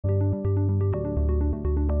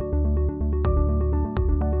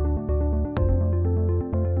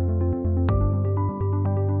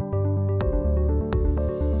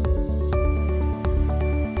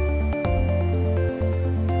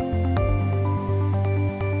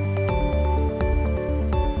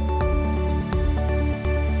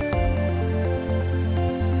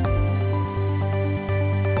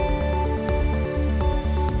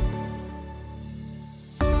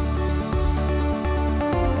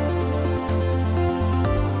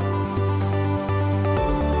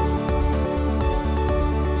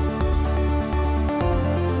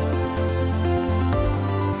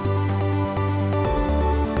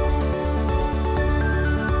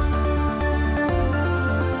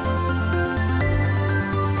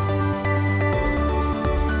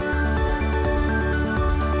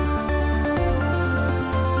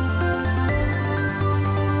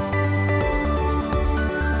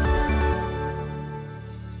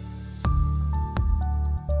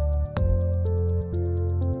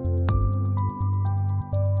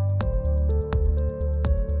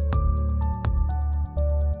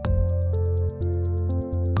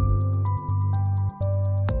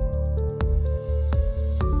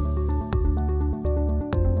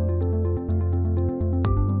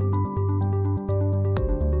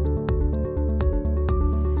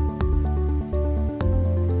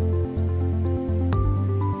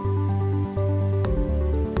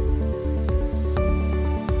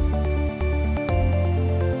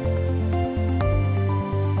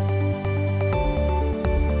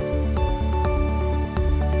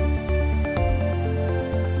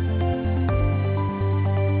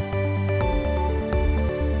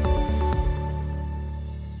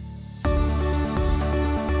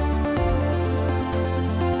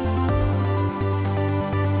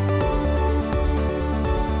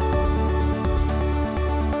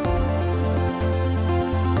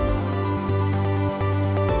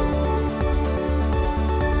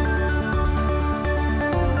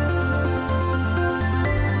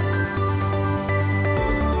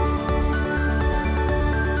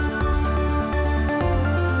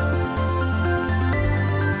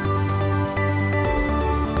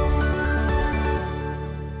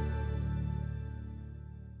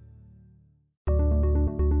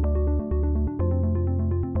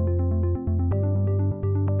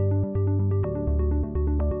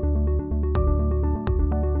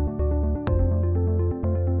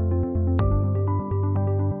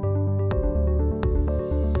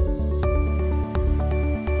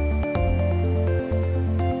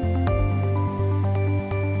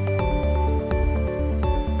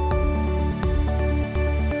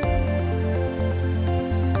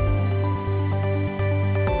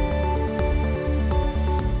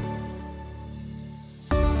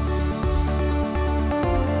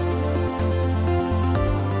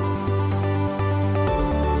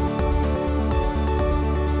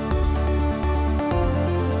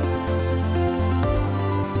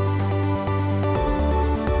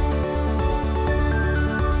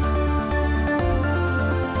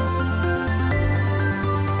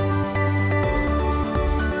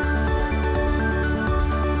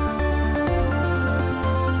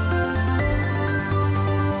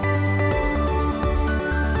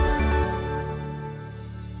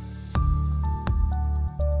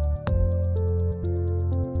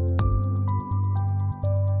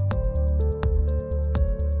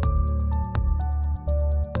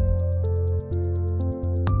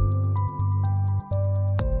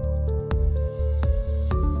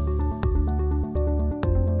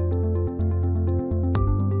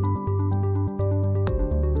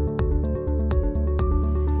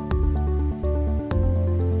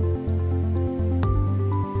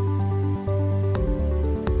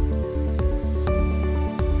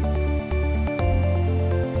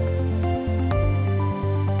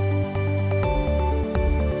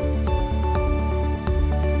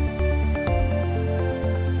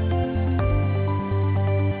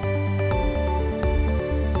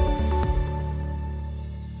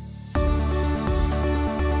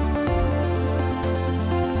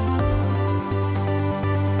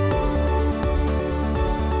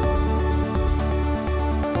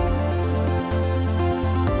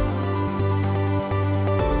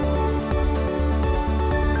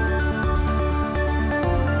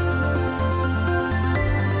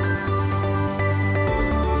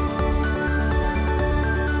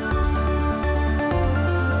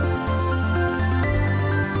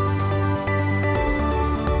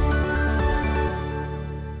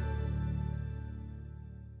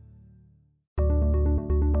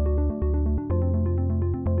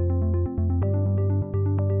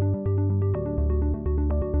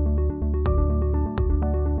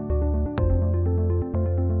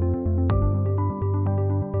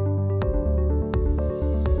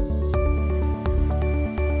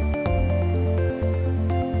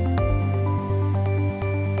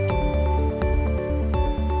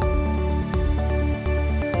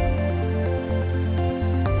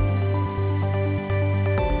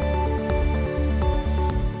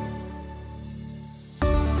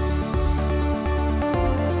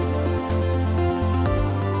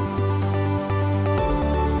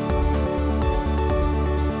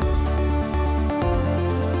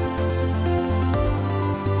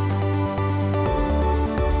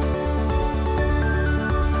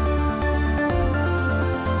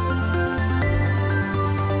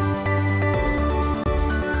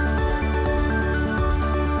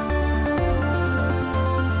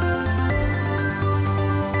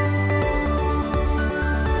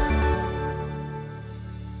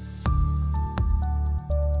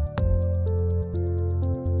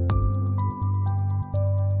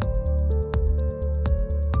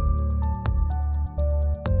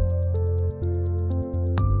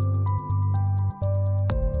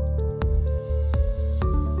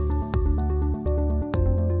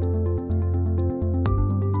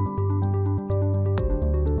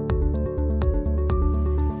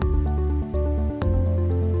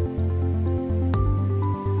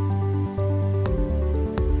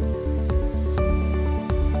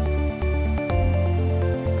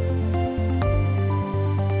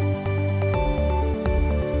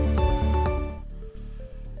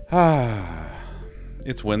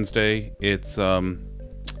It's Wednesday.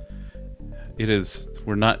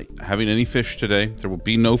 We're not having any fish today. There will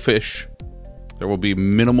be no fish. There will be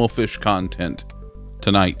minimal fish content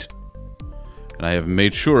tonight. And I have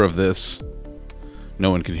made sure of this.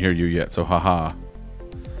 No one can hear you yet, so haha.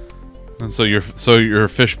 And so your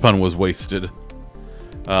fish pun was wasted.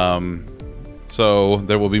 So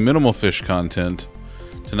there will be minimal fish content.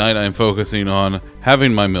 Tonight I am focusing on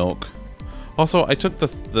having my milk. Also, I took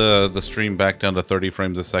the stream back down to 30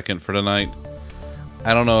 frames a second for tonight.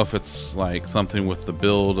 I don't know if it's like something with the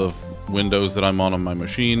build of Windows that I'm on my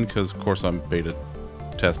machine, because of course I'm beta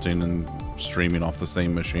testing and streaming off the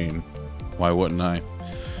same machine. Why wouldn't I?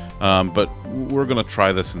 But we're gonna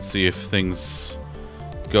try this and see if things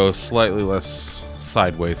go slightly less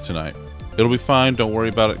sideways tonight. It'll be fine, don't worry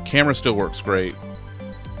about it. Camera still works great.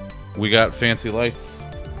 We got fancy lights,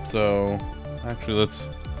 so actually let's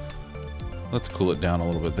cool it down a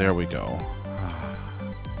little bit. There we go.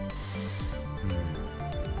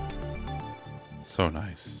 So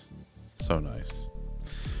nice. So nice.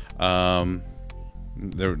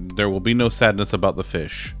 There will be no sadness about the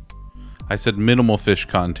fish. I said minimal fish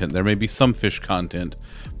content. There may be some fish content,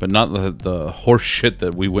 but not the horse shit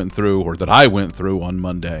that we went through, or that I went through on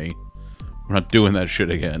Monday. We're not doing that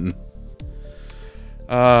shit again.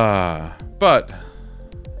 Yeah.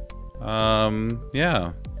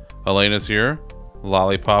 Elena's here.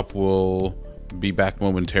 Lollipop will be back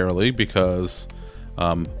momentarily because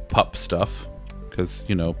pup stuff. Because,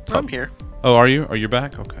 you know, pup. I'm here. Oh, are you? Are you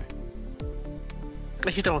back? Okay.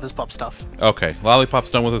 He's done with his pup stuff. Okay. Lollipop's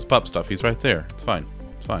done with his pup stuff. He's right there. It's fine.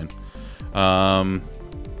 It's fine.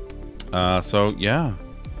 So, yeah.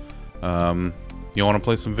 You want to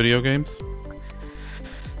play some video games?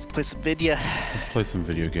 Let's play some video. Let's play some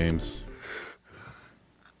video games.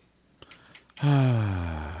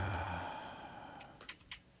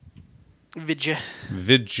 Vidya.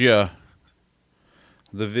 Vidya.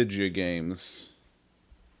 The Vidya games.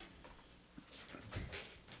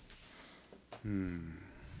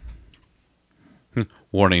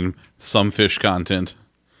 Warning, some fish content.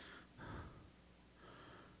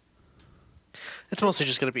 It's mostly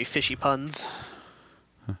just going to be fishy puns.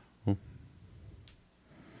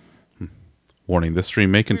 Warning, this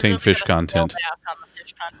stream may contain fish content. On the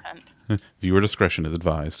fish content. Viewer discretion is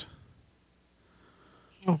advised.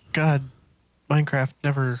 Oh God, Minecraft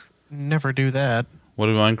never do that. What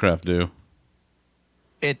did Minecraft do?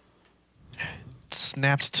 It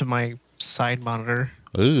snapped to my side monitor.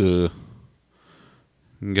 Ugh.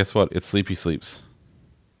 And guess what? It's sleepy sleeps.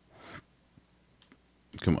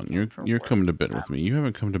 Come on, you're coming to bed with me. You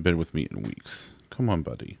haven't come to bed with me in weeks. Come on,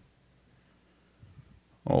 buddy.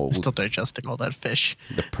 Oh, I'm still digesting all that fish.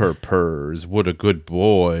 The purrs. What a good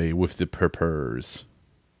boy with the purrs.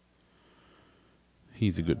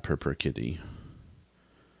 He's a good purr kitty.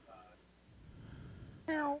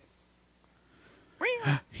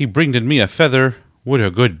 He bringed me a feather. What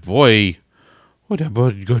a good boy. What a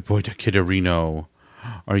good boy to Kitterino.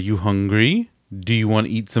 Are you hungry? Do you want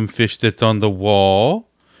to eat some fish that's on the wall?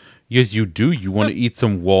 Yes, you do. You want to eat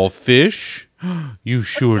some wall fish? You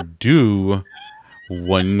sure do.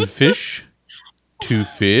 1 fish, 2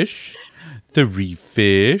 fish, 3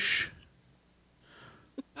 fish.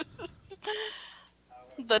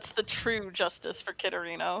 That's the true justice for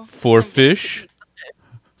Kitterino. 4 fish.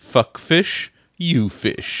 Fuck fish. You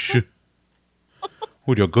fish.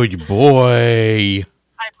 What a good boy.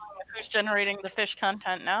 Who's generating the fish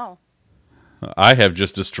content now? I have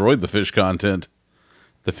just destroyed the fish content.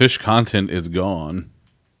 The fish content is gone.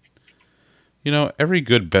 You know, every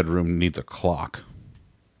good bedroom needs a clock.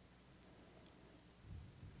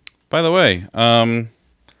 By the way,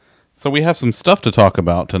 so we have some stuff to talk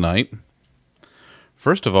about tonight.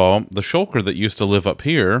 First of all, the shulker that used to live up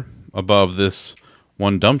here above this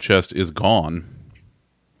one dump chest is gone.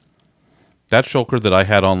 That shulker that I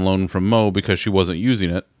had on loan from Mo because she wasn't using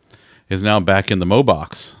it is now back in the Mo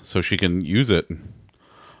box, so she can use it.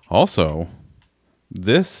 Also,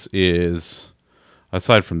 this is,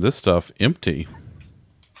 aside from this stuff, empty.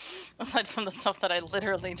 Aside from the stuff that I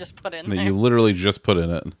literally just put in That there. you literally just put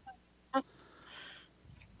in it.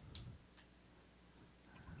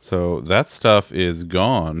 So that stuff is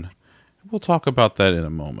gone. We'll talk about that in a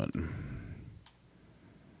moment.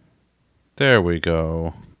 There we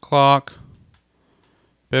go. Clock.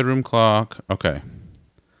 Bedroom clock. Okay.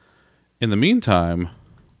 In the meantime,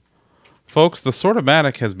 folks, the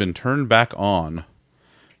Sortomatic has been turned back on.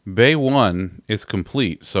 Bay 1 is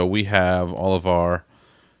complete, so we have all of our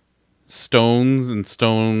stones and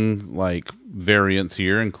stone-like variants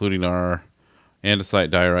here, including our andesite,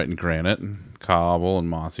 diorite, and granite, cobble and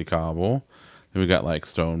mossy cobble. Then we got like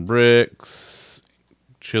stone bricks,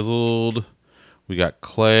 chiseled. We got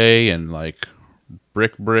clay and like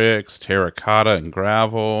brick bricks, terracotta and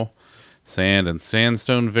gravel, sand and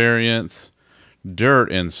sandstone variants,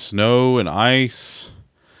 dirt and snow and ice.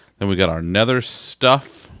 Then we got our nether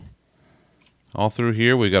stuff. All through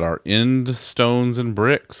here, we got our end stones and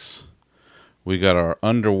bricks. We got our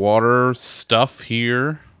underwater stuff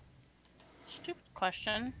here. Stupid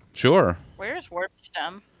question. Sure. Where's warp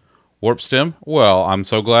stem? Warp stem? Well, I'm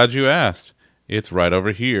so glad you asked. It's right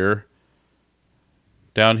over here.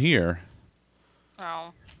 Down here.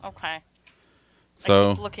 Oh, okay.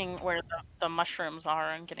 So, I keep looking where the mushrooms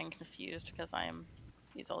are and getting confused because I am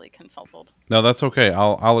easily confuzzled. no, that's okay.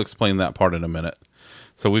 I'll explain that part in a minute.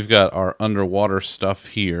 So we've got our underwater stuff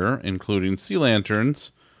here, including sea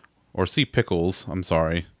lanterns, or sea pickles, I'm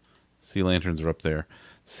sorry. Sea lanterns are up there.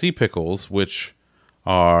 Sea pickles, which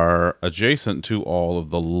are adjacent to all of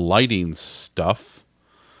the lighting stuff.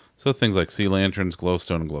 So things like sea lanterns,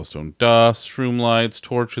 glowstone and glowstone dust, shroom lights,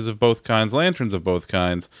 torches of both kinds, lanterns of both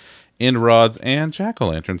kinds, end rods, and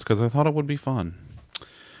jack-o'-lanterns, because I thought it would be fun.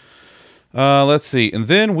 Let's see. And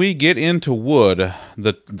then we get into wood.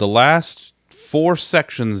 The last 4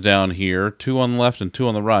 sections down here, 2 on the left and 2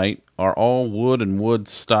 on the right, are all wood and wood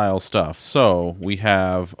style stuff. So we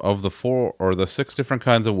have, of the 4 or the 6 different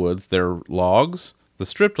kinds of woods, they're logs, the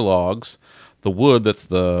stripped logs, the wood that's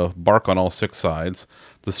the bark on all 6 sides,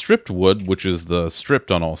 the stripped wood, which is the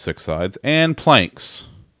stripped on all 6 sides, and planks.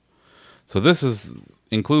 So this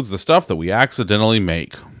includes the stuff that we accidentally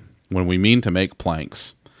make when we mean to make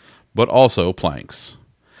planks, but also planks.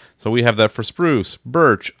 So we have that for spruce,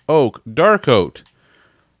 birch, oak, dark oak,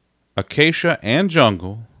 acacia, and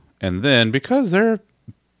jungle. And then, because they're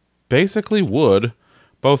basically wood,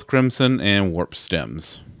 both crimson and warp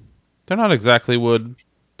stems. They're not exactly wood,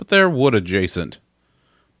 but they're wood adjacent.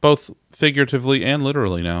 Both figuratively and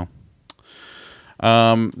literally now.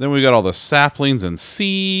 Then we got all the saplings and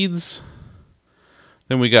seeds.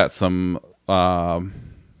 Then we got some... then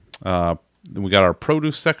we got our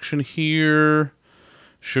produce section here.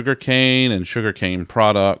 Sugarcane and sugarcane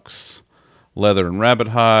products. Leather and rabbit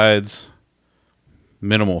hides.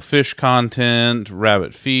 Minimal fish content.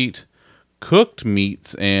 Rabbit feet. Cooked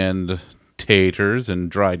meats and taters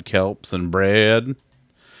and dried kelps and bread.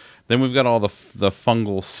 Then we've got all the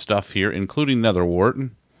fungal stuff here, including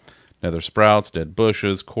netherwort, nether sprouts, dead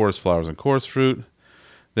bushes, chorus flowers, and chorus fruit.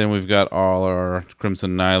 Then we've got all our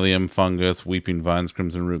crimson nylium, fungus, weeping vines,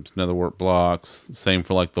 crimson roots, netherwort blocks. Same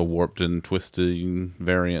for like the warped and twisting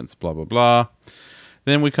variants, blah, blah, blah.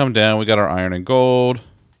 Then we come down, we got our iron and gold,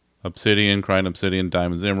 obsidian, crying obsidian,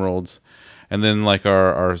 diamonds, emeralds. And then like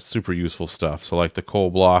our super useful stuff. So like the coal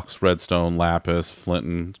blocks, redstone, lapis, flint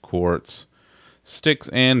and quartz, sticks,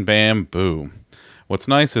 and bamboo. What's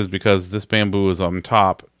nice is because this bamboo is on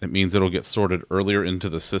top, it means it'll get sorted earlier into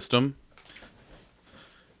the system.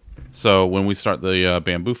 So when we start the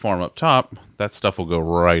bamboo farm up top, that stuff will go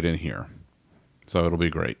right in here. So it'll be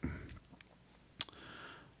great.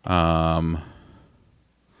 So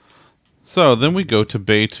then we go to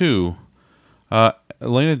Bay 2.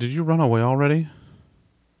 Elena, did you run away already?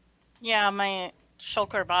 Yeah, my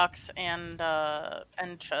shulker box and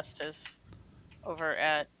chest is over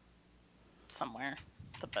at somewhere.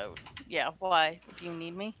 The boat. Yeah, why? Do you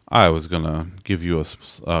need me? I was going to give you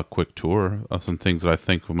a quick tour of some things that I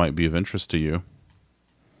think might be of interest to you.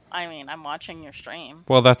 I mean, I'm watching your stream.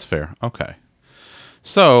 Well, that's fair. Okay.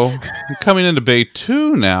 So, coming into Bay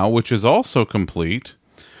 2 now, which is also complete,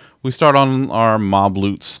 we start on our mob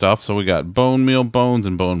loot stuff. So we got bone meal, bones,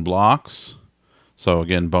 and bone blocks. So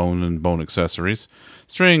again, bone and bone accessories.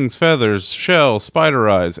 Strings, feathers, shells, spider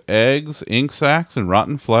eyes, eggs, ink sacs, and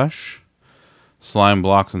rotten flesh. Slime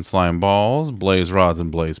blocks and slime balls, blaze rods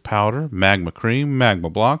and blaze powder, magma cream, magma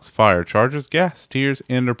blocks, fire charges, gas tears,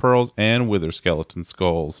 ender pearls, and wither skeleton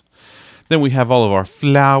skulls. Then we have all of our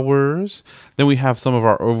flowers. Then we have some of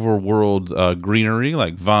our overworld greenery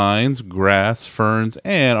like vines, grass, ferns,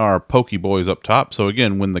 and our pokeboys up top. So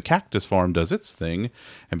again, when the cactus farm does its thing,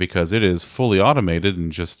 and because it is fully automated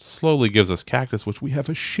and just slowly gives us cactus, which we have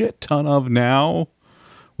a shit ton of now,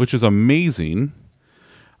 which is amazing.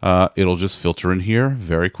 It'll just filter in here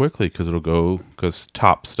very quickly because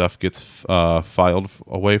top stuff gets filed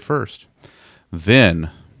away first. Then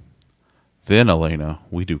Elena,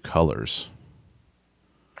 we do colors.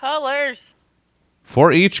 Colors.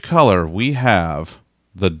 For each color, we have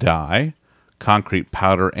the dye, concrete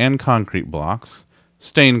powder and concrete blocks,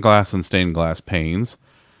 stained glass and stained glass panes,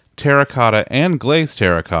 terracotta and glazed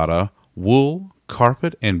terracotta, wool,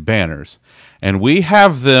 carpet, and banners. And we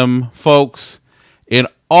have them, folks, in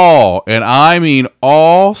all, and I mean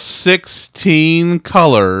all 16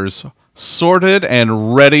 colors sorted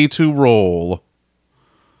and ready to roll.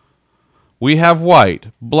 We have white,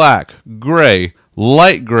 black, gray,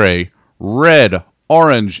 light gray, red,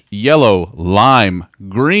 orange, yellow, lime,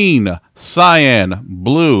 green, cyan,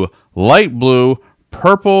 blue, light blue,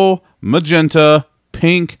 purple, magenta,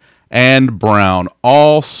 pink, and brown.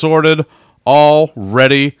 All sorted, all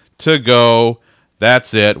ready to go.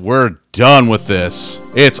 That's it. We're done with this.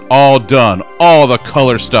 It's all done. All the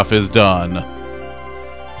color stuff is done.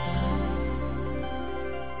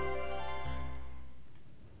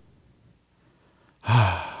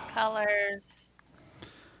 Colors.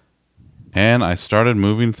 And I started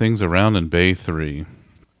moving things around in Bay 3.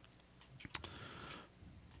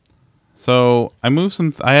 So I moved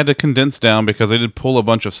some. I had to condense down because I did pull a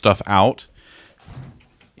bunch of stuff out.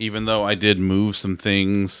 Even though I did move some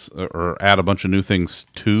things or add a bunch of new things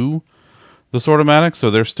to the Sortomatic, so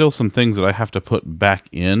there's still some things that I have to put back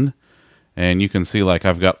in. And you can see, like,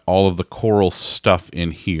 I've got all of the coral stuff in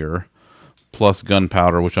here, plus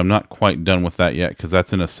gunpowder, which I'm not quite done with that yet because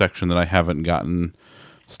that's in a section that I haven't gotten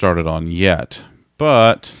started on yet.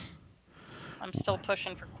 But I'm still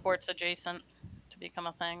pushing for quartz adjacent to become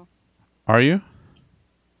a thing. Are you?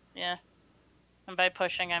 Yeah. And by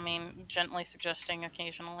pushing, I mean gently suggesting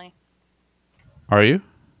occasionally. Are you?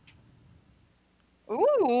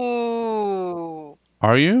 Ooh.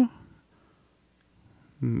 Are you?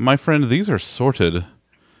 My friend, these are sorted.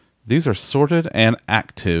 These are sorted and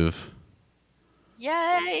active.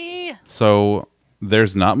 Yay! So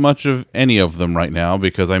there's not much of any of them right now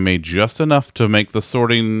because I made just enough to make the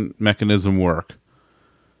sorting mechanism work.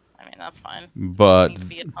 I mean, that's fine. But Need to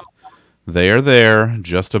be a ton of them. they are there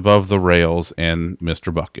just above the rails and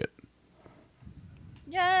Mr. Bucket.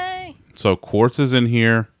 Yay! So quartz is in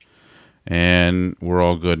here and we're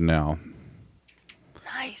all good now.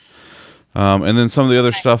 Nice. And then some of the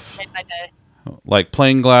other stuff, Made my day. like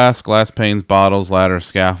plain glass, glass panes, bottles, ladders,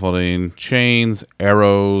 scaffolding, chains,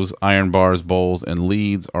 arrows, iron bars, bowls, and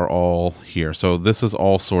leads are all here. So this is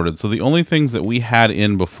all sorted. So the only things that we had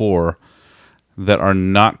in before that are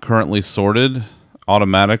not currently sorted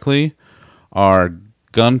automatically are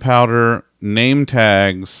gunpowder, name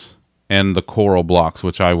tags, and the coral blocks,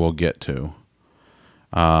 which I will get to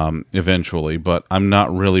eventually. But I'm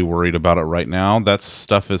not really worried about it right now. That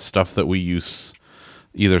stuff is stuff that we use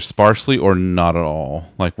either sparsely or not at all.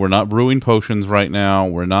 Like, we're not brewing potions right now.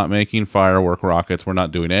 We're not making firework rockets. We're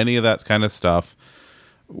not doing any of that kind of stuff.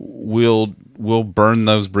 We'll burn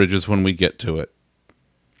those bridges when we get to it.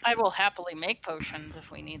 I will happily make potions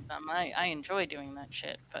if we need them. I enjoy doing that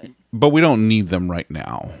shit, But we don't need them right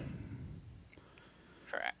now.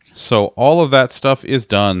 correct. So all of that stuff is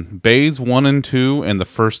done. Bays 1 and 2 and the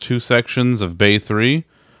first two sections of Bay 3,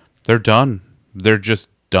 they're done. They're just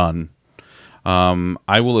done.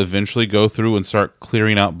 I will eventually go through and start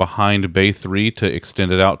clearing out behind Bay 3 to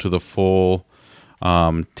extend it out to the full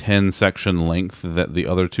 10 section length that the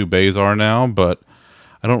other two bays are now, but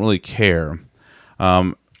I don't really care.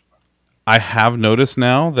 I have noticed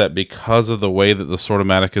now that because of the way that the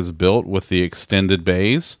Sortomatic is built with the extended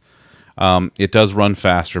bays, it does run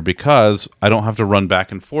faster because I don't have to run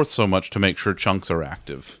back and forth so much to make sure chunks are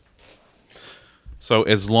active. So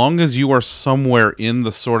as long as you are somewhere in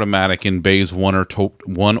the Sortomatic in bays 1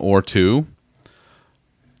 or 2,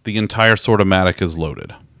 the entire Sortomatic is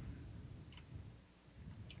loaded.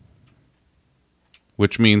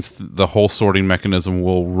 Which means the whole sorting mechanism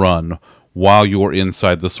will run while you're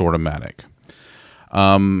inside the Sortomatic.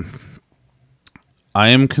 I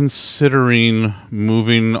am considering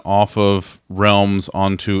moving off of Realms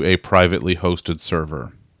onto a privately hosted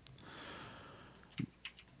server.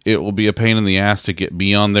 It will be a pain in the ass to get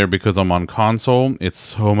me on there because I'm on console. It's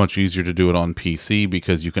so much easier to do it on PC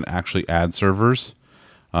because you can actually add servers.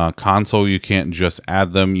 Console, you can't just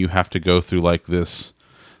add them. You have to go through like this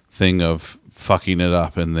thing of fucking it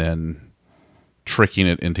up and then tricking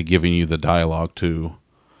it into giving you the dialogue to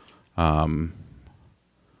add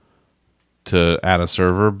a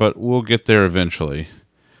server, but we'll get there eventually.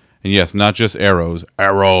 And yes, not just arrows,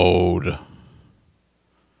 arrowed.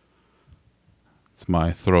 It's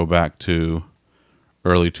my throwback to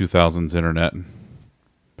early 2000s internet,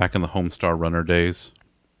 back in the Homestar Runner days.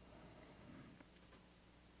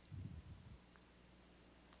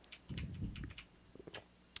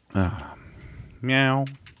 Meow.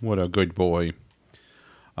 What a good boy.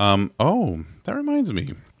 Oh, that reminds me.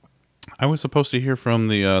 I was supposed to hear from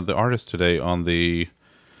the artist today on the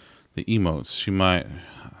emotes. She might.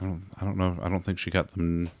 I don't know. I don't think she got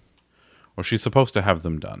them, or she's supposed to have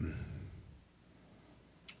them done.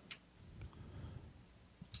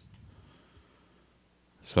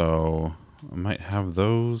 So I might have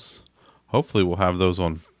those. Hopefully we'll have those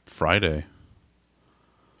on Friday.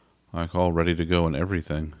 Like all ready to go and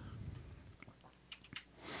everything.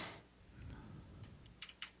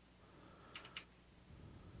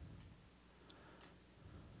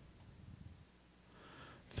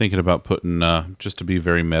 Thinking about putting, just to be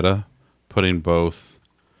very meta, putting both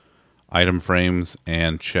item frames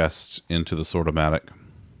and chests into the Sortomatic.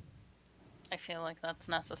 I feel like that's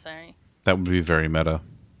necessary. That would be very meta.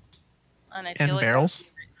 And I And feel like barrels?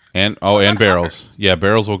 And Well, and that barrels. Yeah,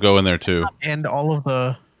 barrels will go in there too. And all of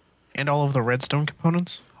the redstone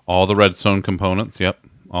components? All the redstone components. Yep,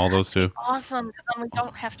 all those too. awesome, because then we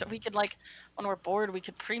don't have to. We could like, when we're bored, we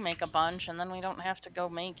could pre-make a bunch, and then we don't have to go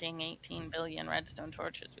making 18 billion redstone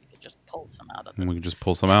torches. We could just pull some out of And the. we can just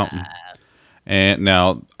pull some out. And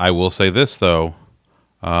now I will say this though,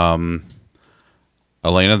 Elena,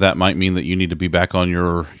 that might mean that you need to be back on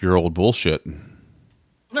your old bullshit.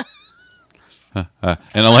 And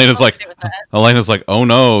Elena's like, oh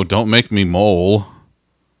no, don't make me mole.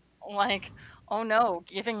 Like, oh no,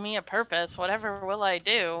 giving me a purpose. Whatever will I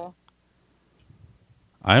do?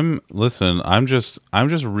 I'm just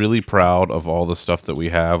really proud of all the stuff that we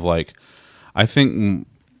have. Like, I think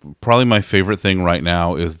probably my favorite thing right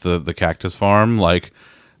now is the cactus farm. Like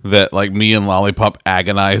that, like me and Lollipop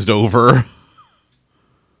agonized over.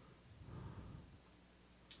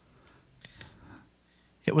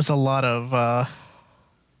 It was a lot of,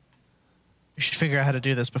 you should figure out how to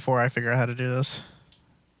do this before I figure out how to do this.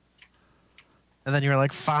 And then you were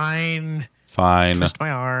like, fine. Fine. Twist my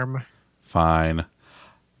arm. Fine.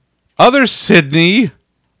 Other Sydney.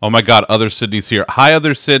 Oh my God, other Sydney's here. Hi,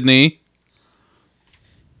 other Sydney.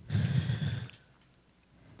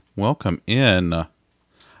 Welcome in.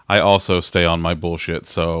 I also stay on my bullshit,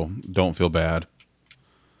 so don't feel bad.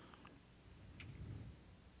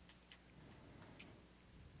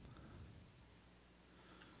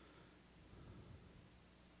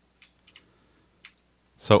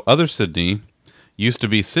 So other Sydney used to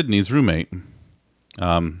be Sydney's roommate.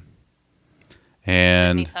 And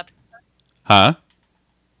Sydneyception? huh?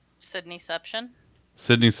 Sydneyception?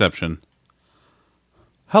 Sydneyception.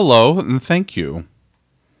 Hello and thank you.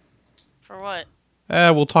 For what?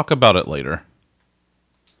 We'll talk about it later.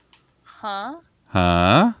 Huh?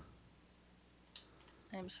 Huh?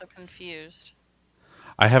 I'm so confused.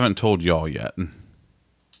 I haven't told y'all yet.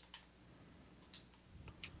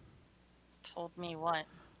 Told me what?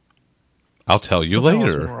 I'll tell you You'll tell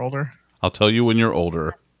us when later. we're older. I'll tell you when you're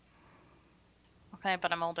older. Okay,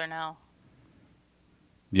 but I'm older now.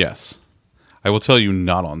 Yes. I will tell you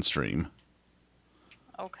not on stream.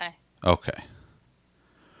 Okay. Okay.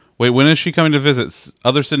 Wait, when is she coming to visit?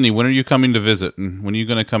 Other Sydney, when are you coming to visit? And when are you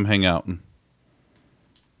going to come hang out?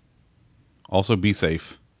 Also, be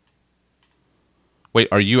safe. Wait,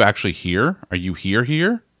 are you actually here? Are you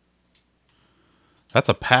here? That's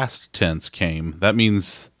a past tense came. That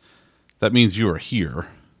means you are here.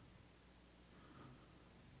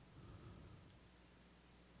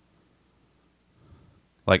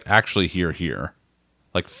 Like actually here.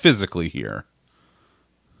 Like physically here.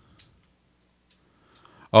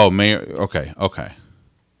 Oh, Mayor. Okay.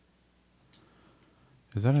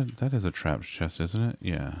 That is a trap chest, isn't it?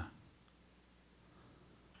 Yeah.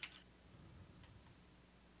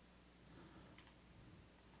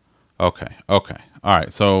 Okay. All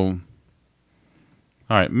right. So,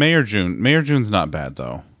 all right. Mayor June. Mayor June's not bad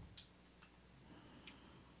though.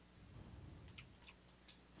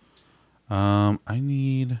 I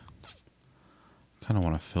need. Kind of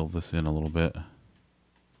want to fill this in a little bit.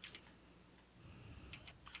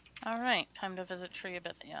 All right, time to visit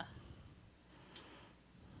Triabithia.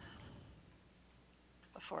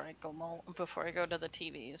 Before I go to the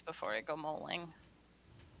TVs, before I go moling.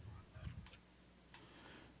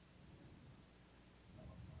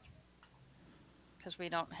 Because we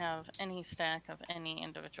don't have any stack of any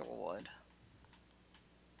individual wood.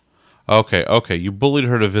 Okay. You bullied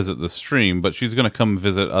her to visit the stream, but she's going to come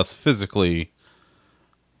visit us physically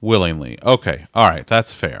willingly. Okay. All right.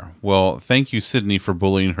 That's fair. Well, thank you, Sydney, for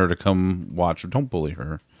bullying her to come watch. Don't bully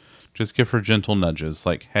her. Just give her gentle nudges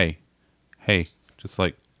like, hey. Just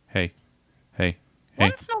like, hey. Once in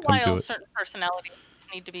a come do while, it. certain personalities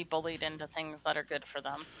need to be bullied into things that are good for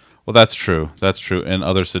them. Well, that's true. And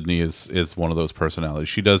other Sydney is one of those personalities.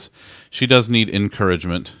 She does need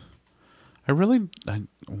encouragement. Why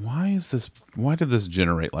did this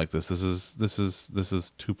generate like this? This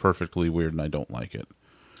is too perfectly weird and I don't like it.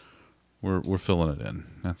 We're filling it in.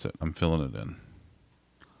 That's it. I'm filling it in.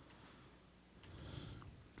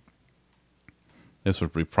 This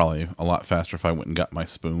would be probably a lot faster if I went and got my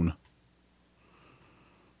spoon.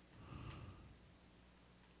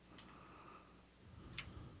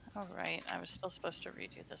 Oh, right. I was still supposed to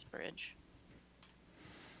redo this bridge.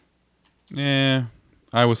 Yeah,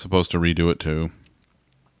 I was supposed to redo it too.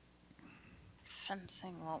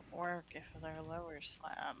 Fencing won't work if they're lower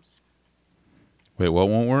slabs. Wait, what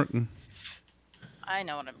won't work? I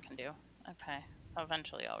know what I can do. Okay. So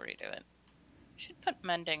eventually I'll redo it. Should put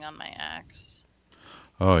mending on my axe.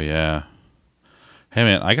 Oh, yeah. Hey,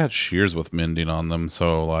 man, I got shears with mending on them,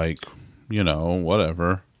 so, like, you know,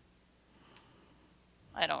 whatever.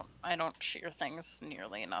 I don't shear things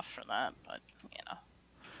nearly enough for that, but, you know.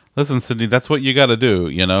 Listen, Sydney, that's what you got to do,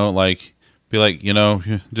 you know? Like, be like, you know,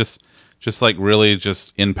 just like really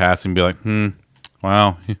just in passing, be like,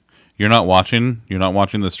 wow, you're not watching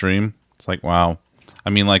the stream. It's like, wow. I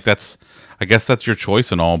mean, like, I guess that's your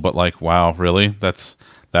choice and all, but like, wow, really? That's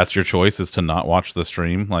your choice is to not watch the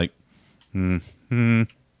stream? Like,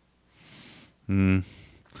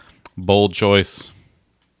 bold choice.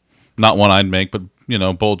 Not one I'd make, but, you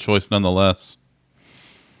know, bold choice nonetheless.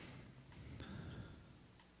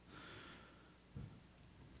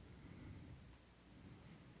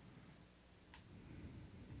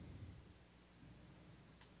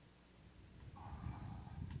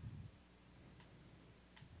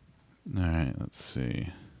 All right, let's see.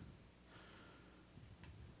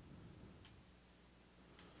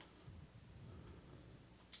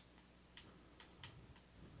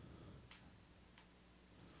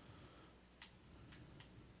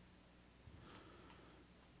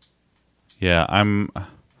 Yeah,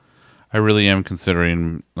 I really am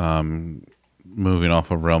considering moving off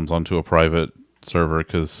of Realms onto a private server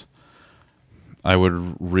because I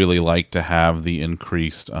would really like to have the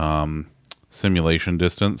increased simulation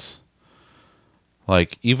distance.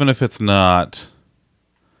 Like, even if it's not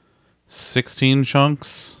 16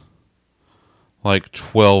 chunks, like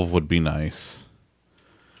 12 would be nice.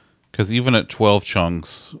 Because even at 12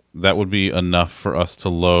 chunks, that would be enough for us to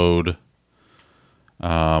load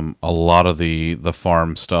a lot of the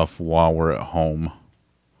farm stuff while we're at home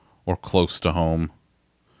or close to home.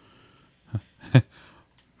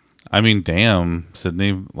 I mean, damn,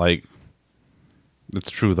 Sydney, like, it's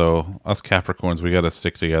true though. Us Capricorns, we gotta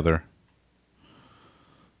stick together.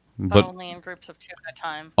 But only in groups of 2 at a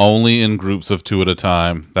time. Only in groups of 2 at a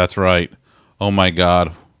time. That's right. Oh my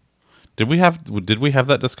god. Did we have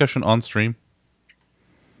that discussion on stream?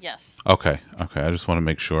 Yes. Okay. I just want to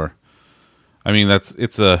make sure. I mean,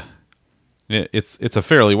 it's a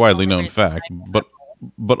fairly widely known fact,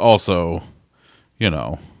 but also, you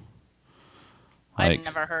know, like, I'd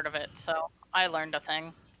never heard of it, so I learned a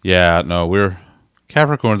thing. Yeah, no,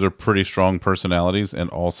 Capricorns are pretty strong personalities,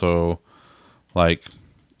 and also, like,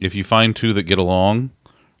 if you find 2 that get along,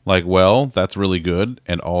 like, well, that's really good,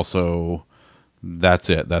 and also,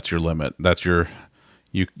 that's it. That's your limit. That's your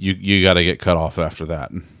you got to get cut off after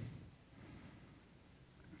that.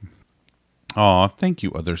 Aw, thank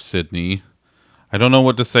you, other Sydney. I don't know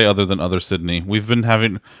what to say other than other Sydney. We've been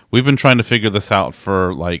trying to figure this out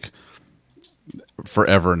for like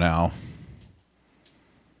forever now.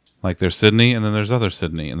 Like, there's Sydney and then there's other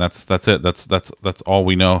Sydney, and that's it. That's all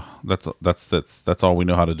we know. That's all we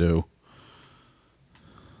know how to do.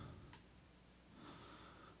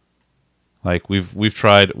 Like, we've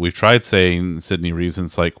tried saying Sydney Reeves, and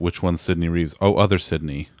it's like, which one's Sydney Reeves? Oh, other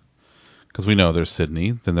Sydney. Because we know there's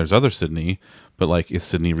Sydney, then there's other Sydney, but like, is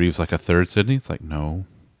Sydney Reeves like a third Sydney? It's like, no,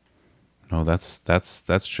 that's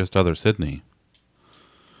just other Sydney,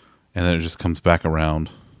 and then it just comes back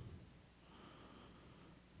around.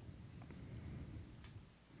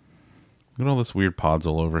 Look at all this weird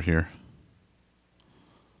podzol over here.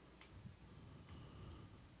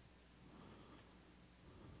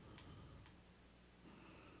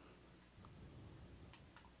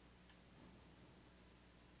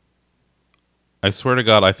 I swear to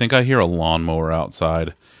God, I think I hear a lawnmower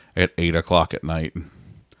outside at 8 o'clock at night.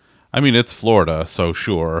 I mean, it's Florida, so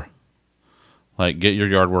sure. Like, get your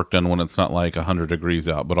yard work done when it's not like 100 degrees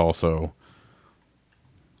out, but also,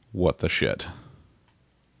 what the shit?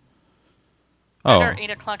 Better 8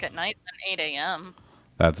 o'clock at night than 8 a.m.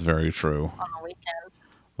 That's very true. On the weekend.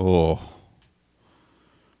 Oh.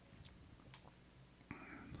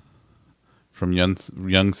 From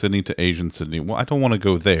young Sydney to Asian Sydney. Well, I don't want to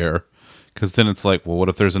go there. Because then it's like, well, what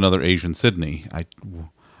if there's another Asian Sydney? I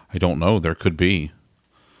don't know. There could be.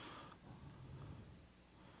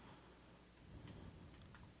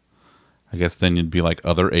 I guess then you'd be like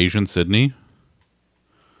other Asian Sydney.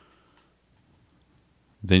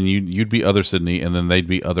 Then you'd be other Sydney, and then they'd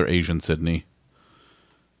be other Asian Sydney.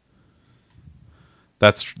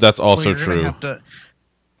 That's also true.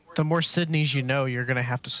 The more Sydneys you know, you're going to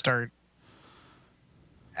have to start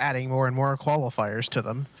adding more and more qualifiers to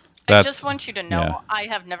them. I just want you to know yeah. I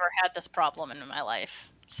have never had this problem in my life,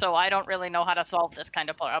 so I don't really know how to solve this kind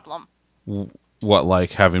of problem. What,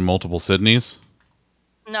 like having multiple Sydneys?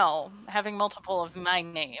 No, having multiple of my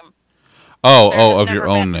name. Oh, There oh, has of never your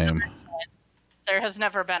been own another name. Elin. There has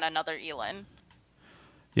never been another Elin.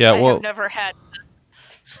 Yeah, I have well, never had to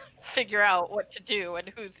figure out what to do and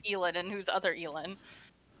who's Elin and who's other Elin.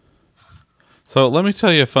 so let me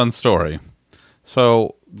tell you a fun story.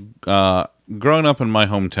 So, growing up in my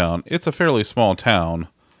hometown, it's a fairly small town.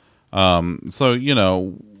 So, you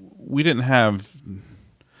know, we didn't have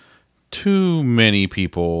too many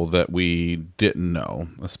people that we didn't know,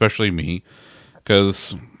 especially me,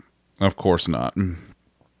 because, of course not.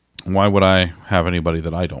 Why would I have anybody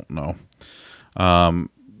that I don't know?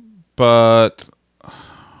 But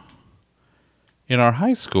in our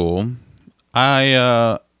high school,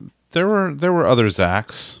 there were other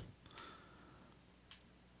Zachs,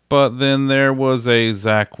 but then there was a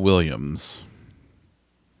Zach Williams.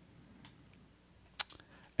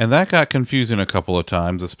 And that got confusing a couple of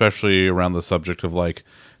times, especially around the subject of like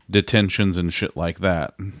detentions and shit like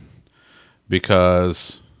that.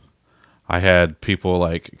 Because I had people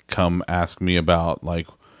like come ask me about like,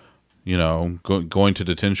 you know, going to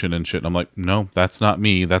detention and shit. And I'm like, no, that's not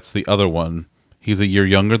me. That's the other one. He's a year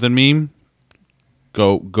younger than me.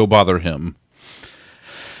 Go bother him.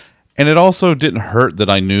 And it also didn't hurt that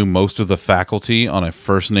I knew most of the faculty on a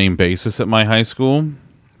first name basis at my high school.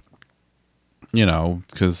 You know,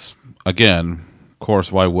 because, again, of course,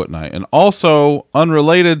 why wouldn't I? And also,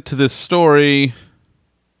 unrelated to this story,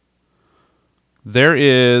 there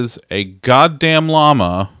is a goddamn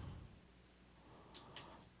llama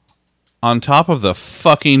on top of the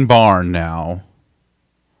fucking barn now.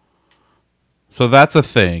 So that's a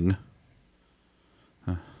thing.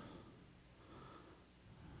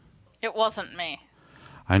 It wasn't me.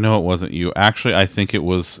 I know it wasn't you. Actually, I think it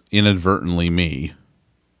was inadvertently me.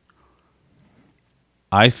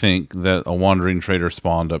 I think that a wandering trader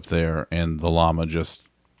spawned up there, and the llama just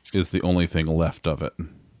is the only thing left of it.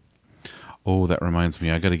 Oh, that reminds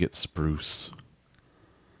me, I gotta get spruce.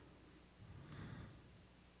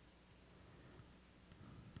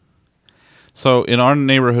 So in our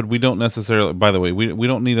neighborhood, we don't necessarily, by the way, we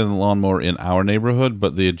don't need a lawnmower in our neighborhood,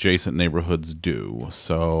 but the adjacent neighborhoods do.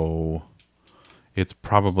 So it's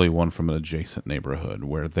probably one from an adjacent neighborhood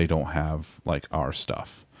where they don't have like our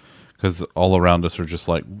stuff. Because all around us are just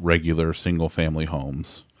like regular single family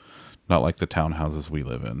homes, not like the townhouses we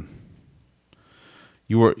live in.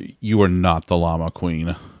 You are not the llama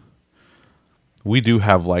queen. We do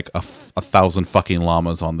have like a 1,000 fucking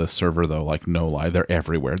llamas on this server though, like no lie. They're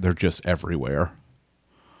everywhere. They're just everywhere.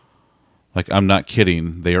 Like I'm not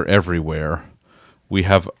kidding. They are everywhere. We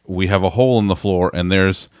have a hole in the floor and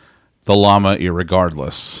there's the llama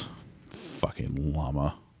irregardless. Fucking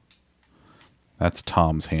llama. That's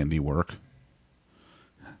Tom's handiwork.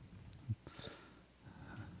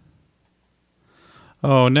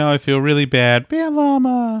 Oh, now I feel really bad. Be a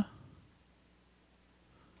llama.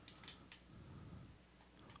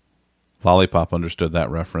 Lollipop understood that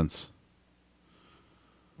reference.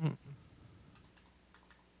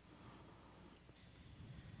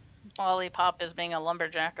 Lollipop is being a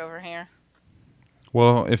lumberjack over here.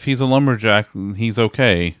 Well, if he's a lumberjack, he's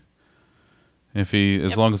okay.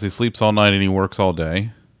 As long as he sleeps all night and he works all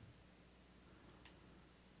day.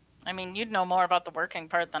 I mean, you'd know more about the working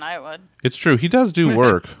part than I would. It's true. He does do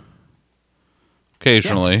work.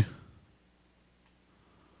 Occasionally.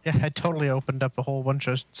 Yeah, I totally opened up a whole bunch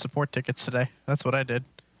of support tickets today. That's what I did.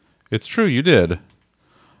 It's true. You did.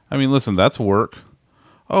 I mean, listen, that's work.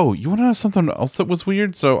 Oh, you want to know something else that was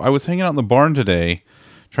weird? So I was hanging out in the barn today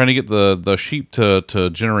trying to get the sheep to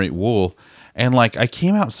generate wool. And like I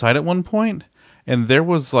came outside at one point and there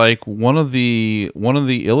was like one of the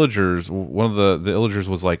illagers, the illagers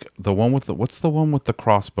was like the one with what's the one with the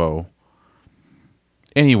crossbow?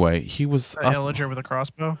 Anyway, he was An illager with a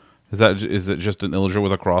crossbow? Is it just an illager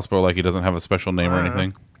with a crossbow, like he doesn't have a special name or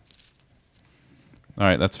anything? All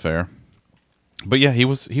right, that's fair. But yeah, he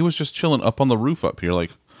was just chilling up on the roof up here,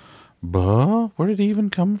 like, where did he even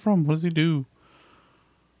come from? What does he do?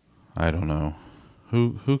 I don't know.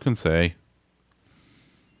 Who can say?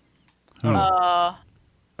 Oh,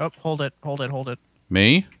 hold it.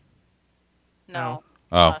 Me? No.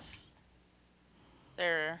 Oh. Us.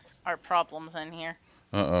 There are problems in here.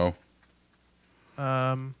 Uh-oh.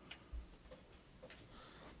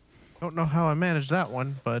 Don't know how I managed that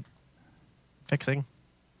one, but fixing.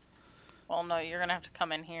 Well, no, you're gonna have to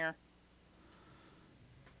come in here.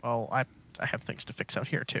 Well, I have things to fix out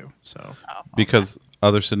here too, so. Oh, okay. Because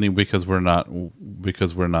other Sydney, because we're not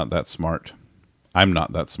that smart. I'm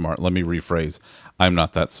not that smart. Let me rephrase. I'm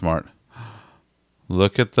not that smart.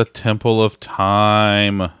 Look at the Temple of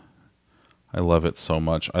Time. I love it so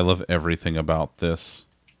much. I love everything about this.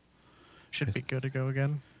 Should be good to go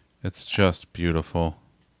again. It's just beautiful.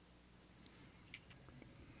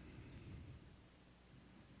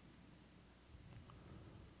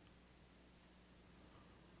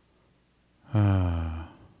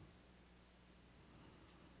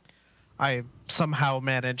 I somehow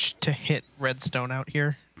managed to hit redstone out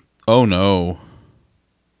here. Oh no.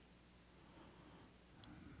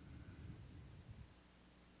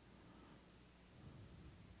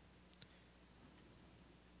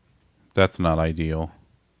 That's not ideal.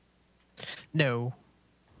 No.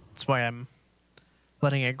 That's why I'm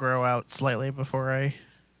letting it grow out slightly before I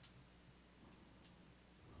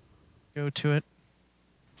go to it.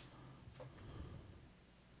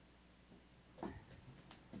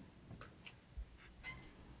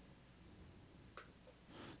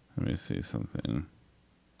 Let me see something.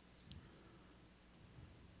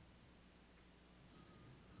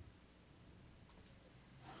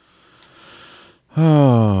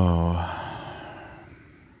 Oh.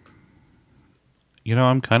 You know,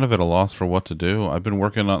 I'm kind of at a loss for what to do. I've been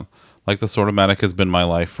working on, like, the Sortomatic has been my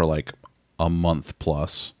life for like a month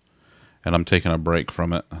plus, and I'm taking a break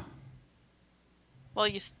from it. Well,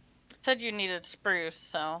 you said you needed spruce,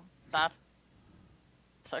 so that's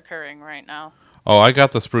occurring right now. Oh, I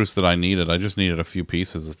got the spruce that I needed. I just needed a few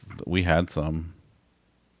pieces. We had some.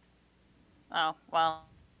 Oh, well.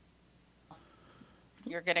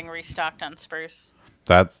 You're getting restocked on spruce.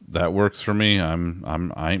 That works for me. I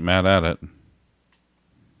ain't mad at it.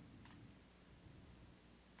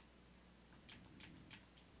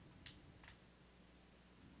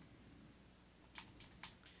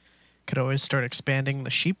 Could always start expanding the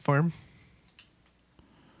sheep farm.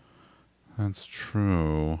 That's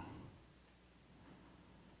true.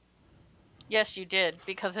 Yes, you did,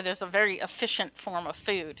 because it is a very efficient form of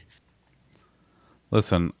food.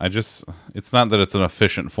 Listen, it's not that it's an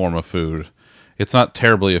efficient form of food. It's not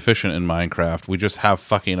terribly efficient in Minecraft. We just have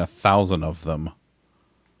fucking 1,000 of them.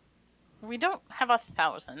 We don't have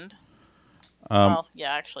 1,000. Well,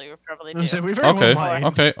 yeah, actually, we probably do. So we very well might.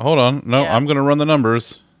 Okay, hold on. No, Yeah. I'm going to run the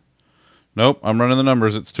numbers. Nope, I'm running the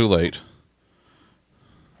numbers. It's too late.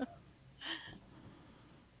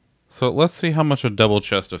 So let's see how much a double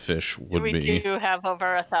chest of fish would be. We do have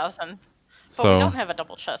over 1,000. But So we don't have a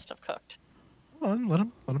double chest of cooked. Hold on,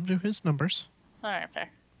 let him do his numbers. Alright, fair.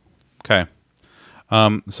 okay.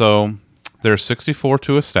 So there's 64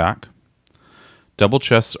 to a stack. Double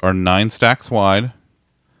chests are 9 stacks wide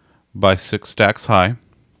by 6 stacks high.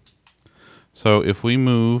 So if we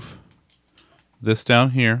move this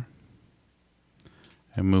down here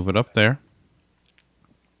and move it up there,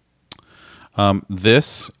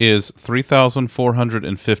 this is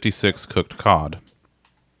 3,456 cooked cod.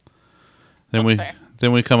 Then That's fair.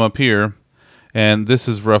 then we come up here, and this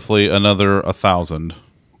is roughly another 1,000.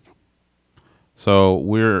 So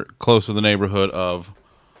we're close to the neighborhood of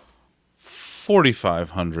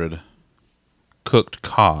 4,500 cooked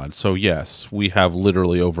cod. So yes, we have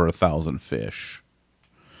literally over 1,000 fish,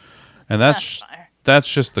 and that's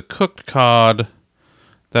just the cooked cod.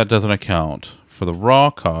 That doesn't account for the raw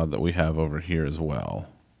cod that we have over here as well,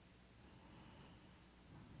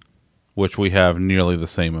 which we have nearly the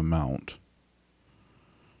same amount.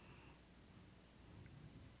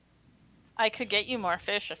 I could get you more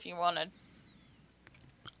fish if you wanted.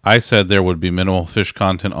 I said there would be minimal fish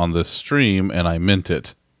content on this stream, and I meant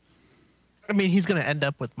it. I mean, he's going to end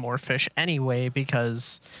up with more fish anyway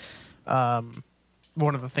because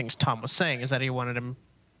one of the things Tom was saying is that he wanted him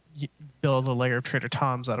build a layer of Trader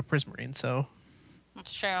Tom's out of prismarine. So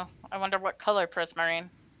That's true. I wonder what color prismarine.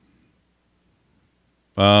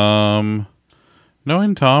 Knowing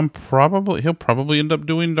Tom, he'll probably end up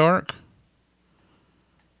doing dark.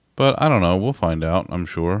 But I don't know. We'll find out, I'm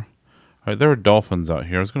sure. All right, there are dolphins out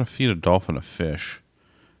here. I was going to feed a dolphin a fish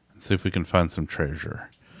and see if we can find some treasure.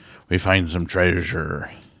 We find some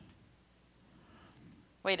treasure.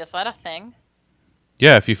 Wait, is that a thing?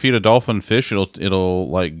 Yeah, if you feed a dolphin fish, it'll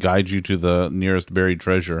like guide you to the nearest buried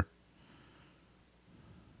treasure.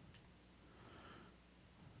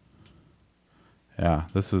 Yeah,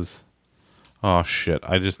 this is... Oh, shit.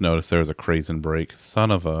 I just noticed there was a Crazen break.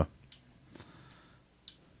 Son of a...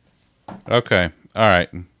 Okay. All right.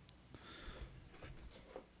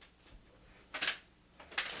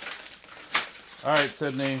 All right,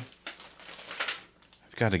 Sydney.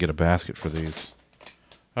 I've got to get a basket for these.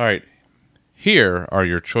 All right. Here are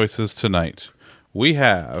your choices tonight. We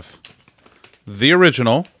have the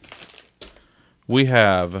original. We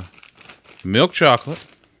have milk chocolate.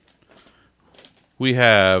 we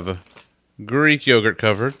have Greek yogurt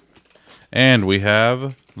covered, and we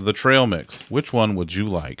have the trail mix. Which one would you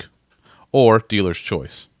like? Or dealer's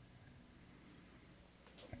choice?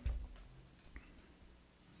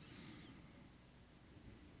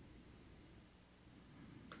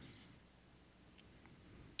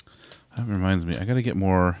 That reminds me, I gotta get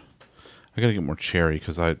more cherry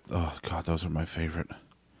because oh god, those are my favorite.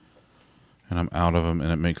 And I'm out of them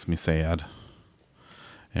and it makes me sad.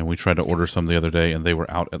 And we tried to order some the other day and they were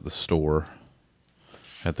out at the store.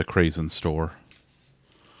 At the Craisin store.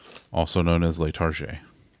 Also known as Le Target.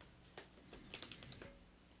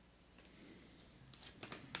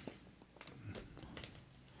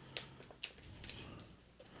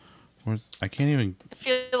 I can't even. I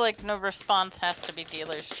feel like no response has to be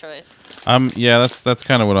dealer's choice. Yeah, that's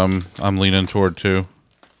kind of what I'm leaning toward too.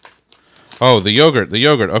 Oh, the yogurt.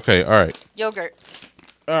 Okay, all right. Yogurt.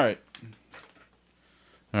 All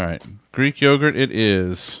right. Greek yogurt it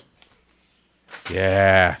is.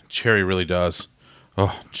 Yeah, cherry really does.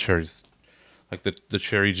 Oh, cherries. Like the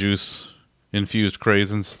cherry juice infused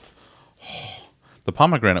craisins. Oh, the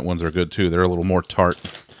pomegranate ones are good too. They're a little more tart.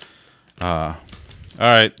 All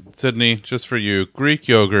right, Sydney, just for you. Greek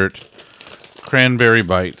yogurt, cranberry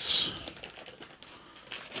bites.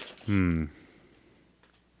 Read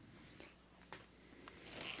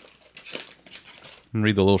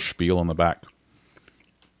the little spiel on the back.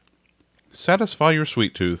 Satisfy your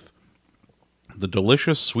sweet tooth. The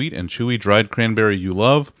delicious, sweet, and chewy dried cranberry you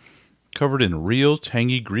love, covered in real,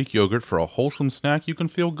 tangy Greek yogurt for a wholesome snack you can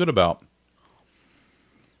feel good about.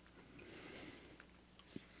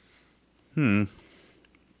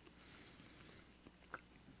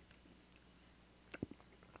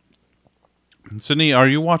 Sydney, are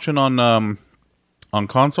you watching on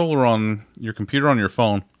console or on your computer, on your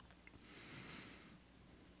phone?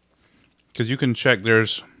 Because you can check.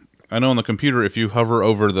 I know on the computer, if you hover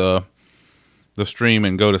over the stream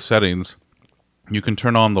and go to settings, you can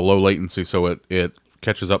turn on the low latency so it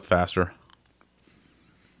catches up faster.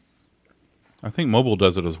 I think mobile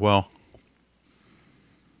does it as well.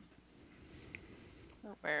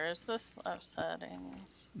 Where is this? Oh,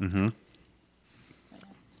 settings. Mm-hmm.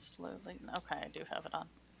 Slowly. Okay, I do have it on.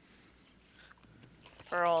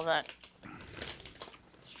 For all that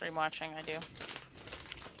stream watching, I do.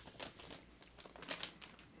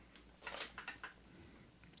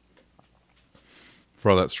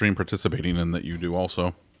 For all that stream participating in that you do also.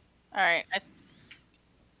 All right,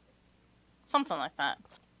 something like that.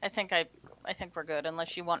 I think we're good,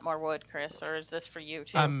 unless you want more wood, Chris, or is this for you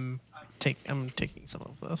too? I'm taking some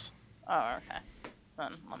of this. Oh, okay.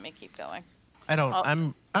 Then let me keep going. I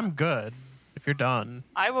don't. I'm good. If you're done.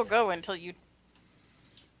 I will go until you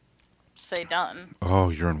say done. Oh,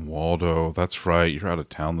 you're in Waldo. That's right. You're out of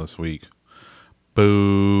town this week.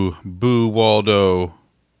 Boo. Boo, Waldo.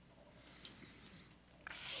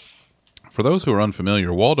 For those who are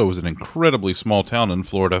unfamiliar, Waldo is an incredibly small town in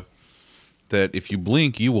Florida that if you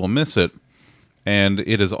blink, you will miss it. And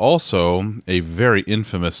it is also a very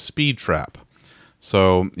infamous speed trap.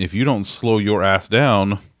 So if you don't slow your ass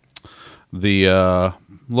down, the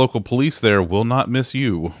local police there will not miss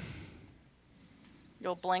you.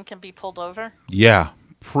 You'll blink and be pulled over? Yeah,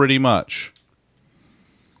 pretty much.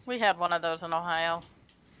 We had one of those in Ohio.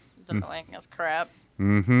 It's annoying as crap.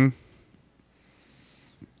 Mm-hmm.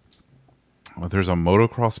 Well, there's a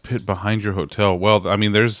motocross pit behind your hotel. Well, I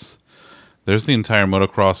mean, there's the entire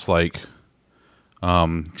motocross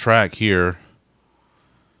track here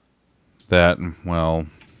that, well,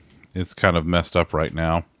 it's kind of messed up right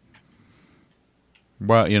now.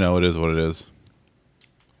 Well, you know, it is what it is.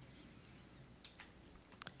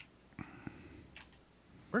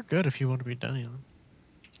 We're good if you want to be done.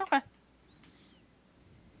 Okay.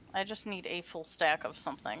 I just need a full stack of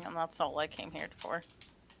something, and that's all I came here for.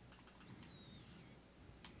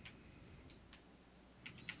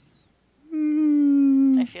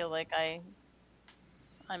 I feel like I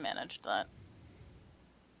managed that.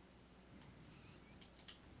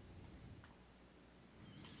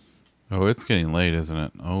 Oh, it's getting late, isn't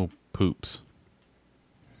it? Oh, poops.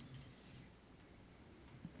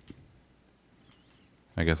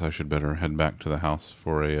 I guess I should better head back to the house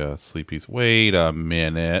for a sleepies. Wait a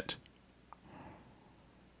minute.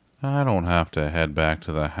 I don't have to head back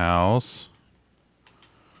to the house.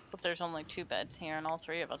 But there's only 2 beds here, and all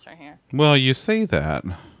 3 of us are here. Well, you say that.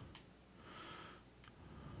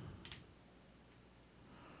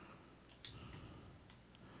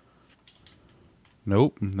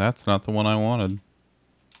 Nope, that's not the one I wanted.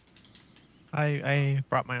 I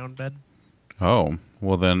brought my own bed. Oh,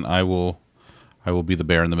 well then I will be the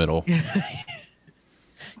bear in the middle. You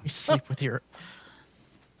sleep with your...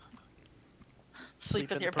 Sleep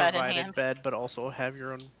with in your a bed in provided hand. bed, but also have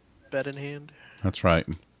your own bed in hand. That's right.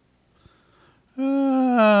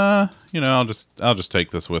 I'll just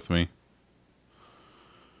take this with me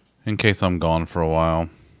in case I'm gone for a while.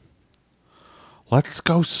 Let's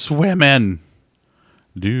go swimming.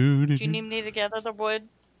 Do you need me to gather the wood,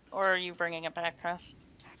 or are you bringing it back, Chris?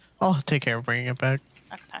 I'll take care of bringing it back.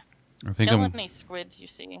 Okay. I think Kill I'm. any squids you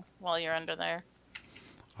see while you're under there.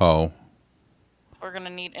 Oh, We're gonna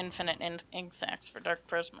need infinite ink sacs for dark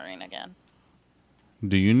prismarine again.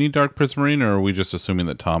 do you need dark prismarine, or are we just assuming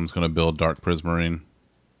that Tom's going to build dark prismarine?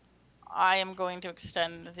 I am going to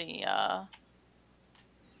extend the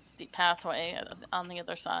pathway on the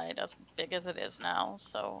other side as big as it is now,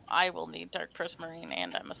 so I will need dark prismarine,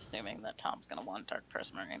 and I'm assuming that Tom's gonna want dark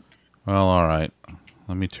prismarine. Well, all right.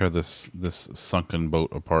 Let me tear this sunken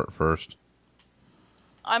boat apart first.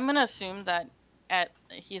 I'm gonna assume that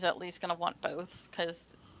he's at least gonna want both, because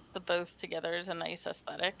the both together is a nice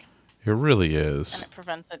aesthetic, It really and is. it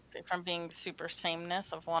prevents it from being super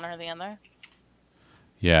sameness of one or the other.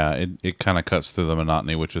 Yeah, it kind of cuts through the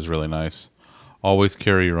monotony, which is really nice. Always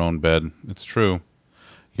carry your own bed. It's true.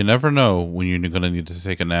 You never know when you're going to need to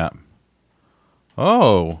take a nap.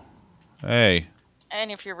 Oh, hey.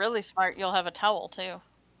 And if you're really smart, you'll have a towel too.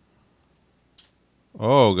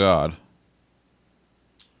 Oh, God.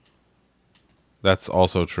 That's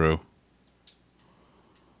also true.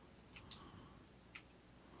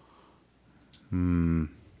 You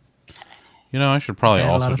know, I should probably I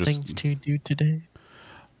had also a lot of just... things to do today.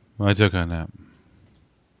 I took a nap.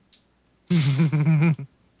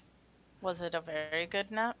 Was it a very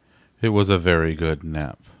good nap? It was a very good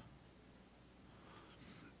nap.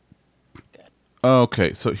 Good.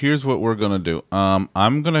 Okay, so here's what we're going to do.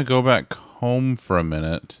 I'm going to go back home for a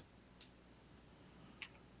minute.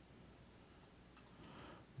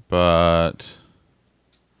 But...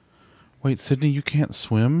 Wait, Sydney, you can't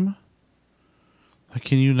swim? Like,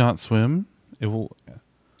 can you not swim? It will...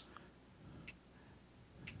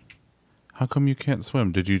 How come you can't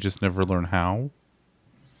swim? Did you just never learn how?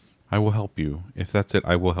 I will help you. If that's it,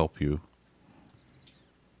 I will help you.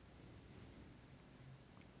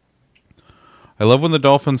 I love when the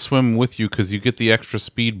dolphins swim with you because you get the extra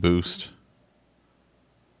speed boost.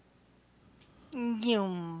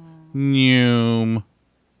 Noom.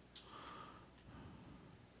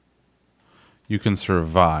 You can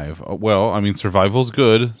survive. Well, I mean, survival's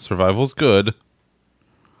good. Survival's good.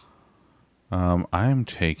 I'm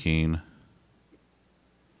taking...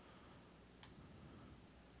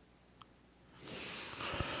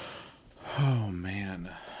 Oh, man.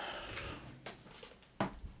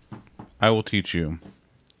 I will teach you.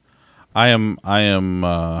 I am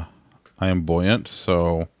buoyant,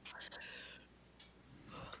 so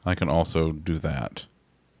I can also do that.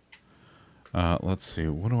 Let's see.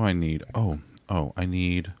 What do I need? Oh, I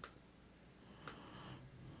need...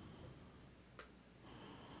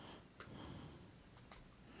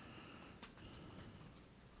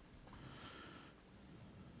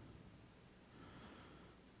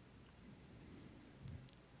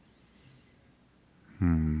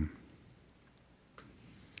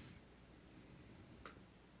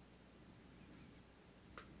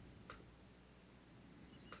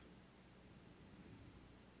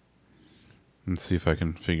 Let's see if I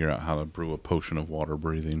can figure out how to brew a potion of water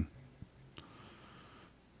breathing.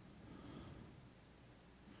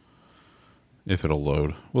 If it'll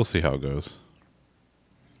load. We'll see how it goes.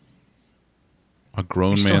 A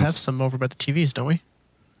grown We still man's... have some over by the TVs, don't we?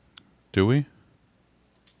 Do we?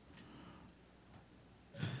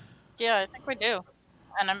 Yeah, I think we do.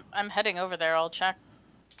 And I'm heading over there. I'll check,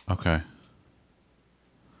 Okay.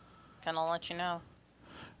 and I'll let you know.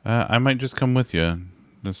 I might just come with you.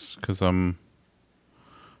 Just because I'm...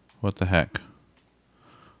 What the heck?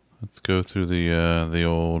 Let's go through the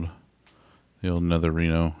old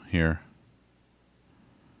Netherino here.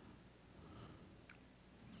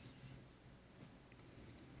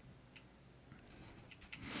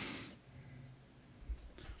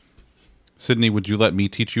 Sydney, would you let me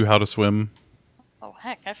teach you how to swim? Oh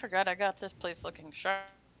heck, I forgot I got this place looking sharp.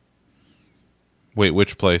 Wait,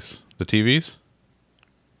 which place? The TVs?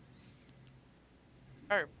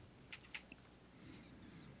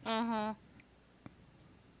 Mm-hmm.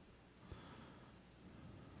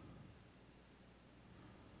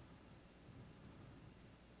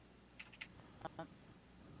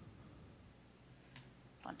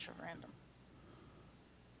 Bunch of random.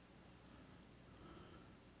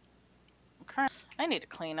 I need to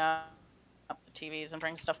clean up the TVs and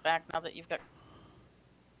bring stuff back now that you've got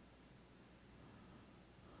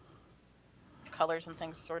colors and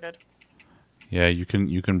things sorted. Yeah, you can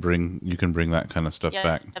bring that kind of stuff Yeah,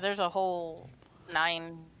 back. there's a whole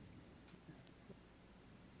 9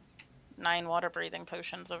 water breathing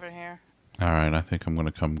potions over here. All right, I think I'm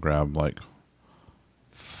gonna come grab like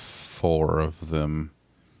 4 of them.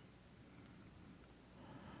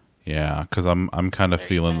 Yeah, because I'm kind of There you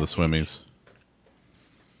feeling go, the swimmies.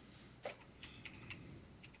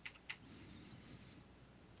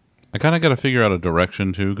 I kind of got to figure out a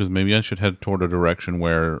direction too, because maybe I should head toward a direction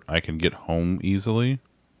where I can get home easily.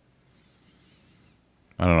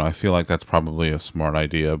 I don't know. I feel like that's probably a smart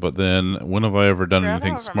idea, but then when have I ever done Grab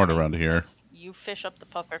anything however smart many, around here? 'cause you fish up the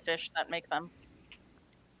puffer fish that make them.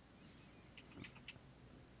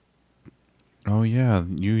 Oh yeah,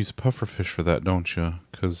 you use pufferfish for that, don't you?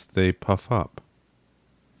 Because they puff up.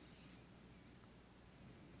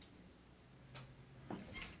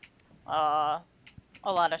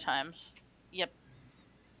 A lot of times. Yep.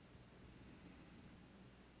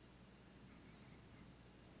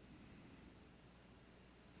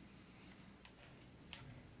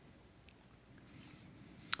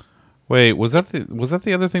 Wait, was that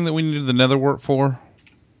the other thing that we needed the nether wart for?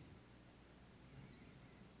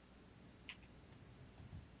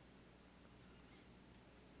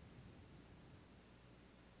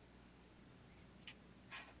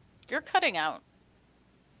 You're cutting out.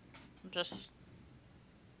 Just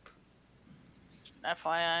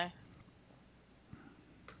FYI.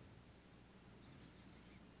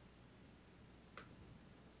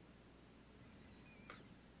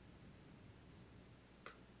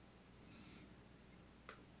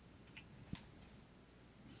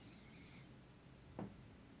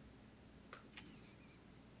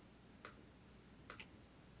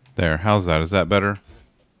 There, how's that? Is that better?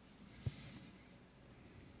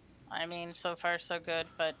 I mean, so far so good,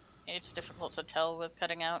 but it's difficult to tell with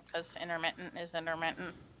cutting out because intermittent is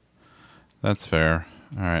intermittent. That's fair.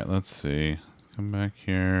 All right, let's see. Come back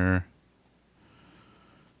here.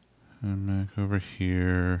 And back over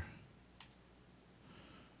here.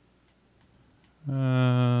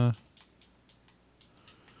 Yeah,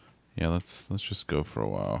 let's just go for a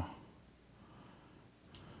while.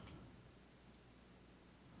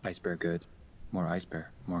 Ice bear good. More ice bear.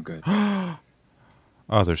 More good.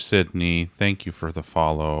 Other Sydney, thank you for the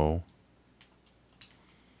follow.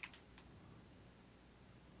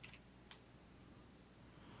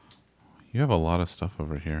 You have a lot of stuff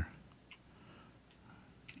over here.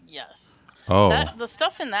 Yes. Oh, The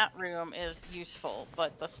stuff in that room is useful,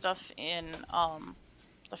 but the stuff in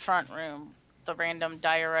the front room, the random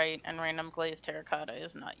diorite and random glazed terracotta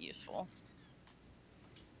is not useful.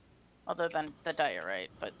 Other than the diorite,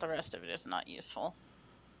 but the rest of it is not useful.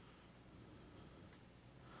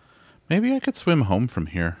 maybe I could swim home from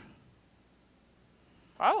here.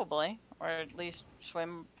 Probably. Or at least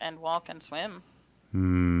swim and walk and swim.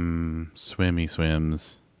 Swimmy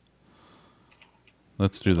swims.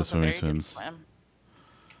 Let's do the That's a swimmy very good swims. swim.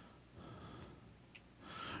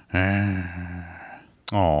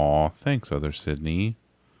 Aw, thanks, other Sydney.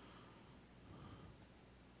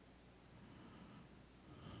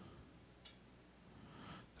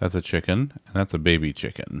 That's a chicken, and that's a baby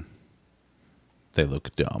chicken. They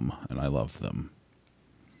look dumb, and I love them.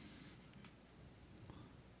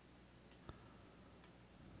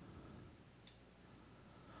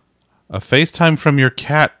 A FaceTime from your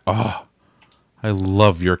cat. Oh, I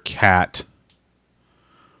love your cat.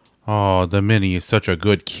 Oh, the Minnie is such a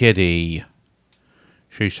good kitty.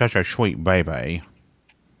 She's such a sweet baby.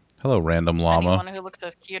 Hello, random llama. Anyone who looks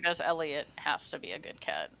as cute as Elliot has to be a good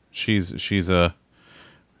cat. She's good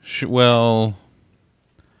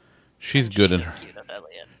in her. Cute as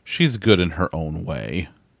Elliot. She's good in her own way.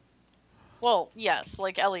 Well, yes,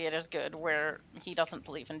 like Elliot is good where he doesn't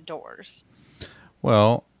believe in doors.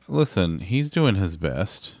 Well, listen, he's doing his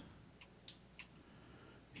best.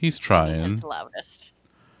 He's trying. His loudest.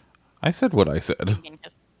 I said what I said.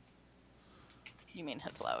 You mean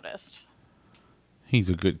his loudest. He's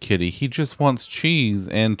a good kitty. He just wants cheese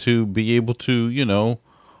and to be able to,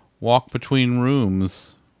 walk between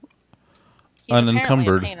rooms He's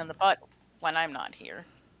unencumbered. apparently a pain in the butt when I'm not here.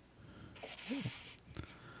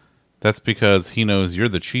 That's because he knows you're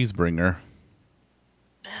the cheese bringer.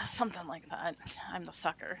 Something like that. I'm the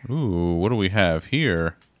sucker. Ooh, what do we have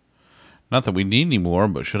here? Not that we need any more,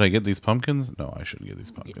 but should I get these pumpkins? No, I shouldn't get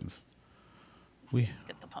these pumpkins. Let's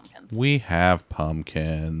get the pumpkins. We have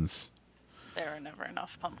pumpkins. There are never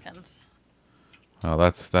enough pumpkins. Oh,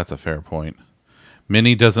 that's a fair point.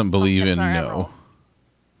 Minnie doesn't believe in Pumpkins are no. emerald.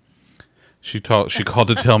 She called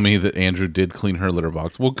to tell me that Andrew did clean her litter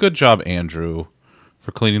box. Well, good job, Andrew,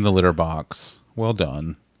 for cleaning the litter box. Well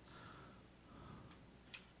done.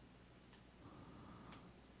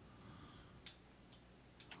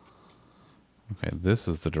 Okay, this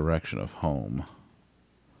is the direction of home.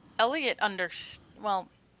 Elliot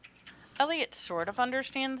Elliot sort of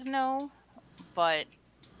understands no, but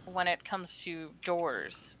when it comes to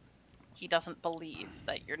doors, he doesn't believe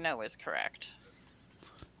that your no is correct.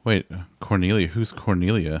 Wait, Cornelia? Who's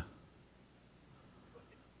Cornelia?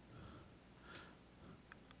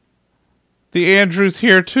 The Andrew's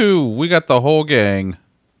here too. We got the whole gang.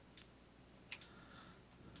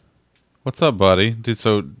 What's up, buddy?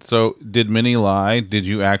 Did Minnie lie? Did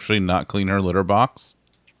you actually not clean her litter box?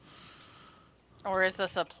 Or is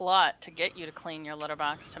this a plot to get you to clean your litter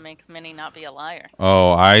box to make Minnie not be a liar?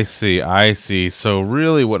 Oh, I see. I see. So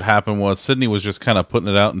really what happened was Sydney was just kind of putting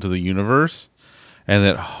it out into the universe and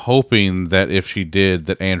that hoping that if she did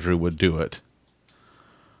that Andrew would do it.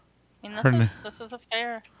 I mean, this is a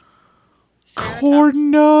fair attempt.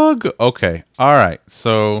 Cornug. Okay. All right.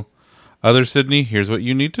 So other Sydney, here's what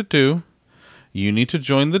you need to do. You need to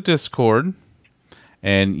join the Discord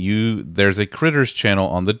and there's a critters channel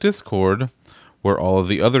on the Discord where all of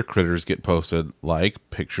the other critters get posted, like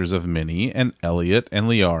pictures of Minnie and Elliot and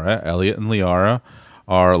Liara. Elliot and Liara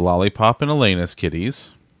are Lollipop and Elena's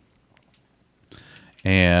kitties.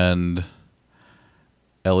 And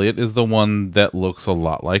Elliot is the one that looks a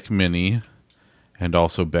lot like Minnie and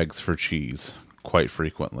also begs for cheese quite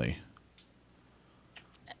frequently.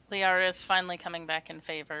 Liara is finally coming back in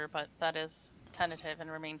favor, but that is tentative and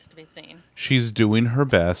remains to be seen. She's doing her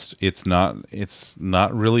best. It's not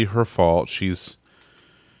really her fault. She's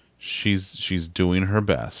doing her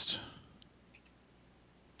best.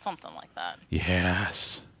 Something like that.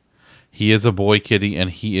 Yes. He is a boy kitty and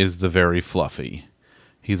he is the very fluffy.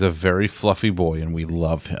 He's a very fluffy boy and we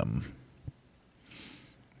love him.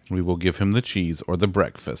 We will give him the cheese or the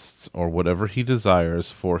breakfasts or whatever he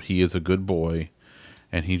desires, for he is a good boy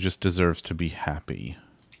and he just deserves to be happy.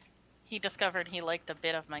 He discovered he liked a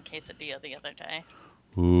bit of my quesadilla the other day.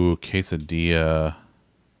 Ooh, quesadilla.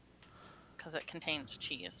 Because it contains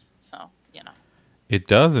cheese, so, you know. It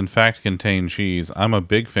does, in fact, contain cheese. I'm a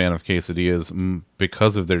big fan of quesadillas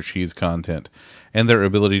because of their cheese content and their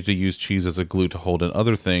ability to use cheese as a glue to hold in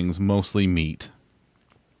other things, mostly meat.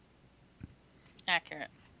 Accurate.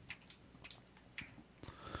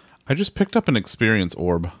 I just picked up an experience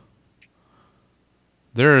orb.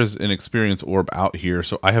 There is an experience orb out here,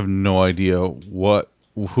 so I have no idea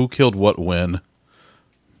who killed what when.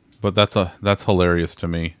 But that's hilarious to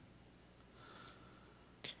me.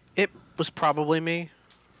 It was probably me.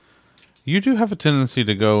 You do have a tendency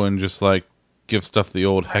to go and just like give stuff the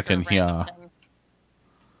old heckin' Random yeah. things.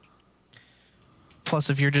 Plus,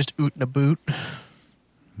 if you're just ootin' a boot,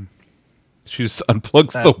 She just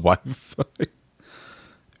unplugs the Wi-Fi.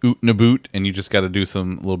 Oot and a boot, and you just got to do a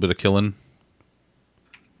little bit of killing.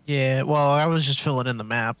 yeah. Well, I was just filling in the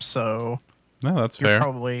map, so No, that's you're fair.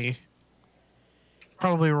 probably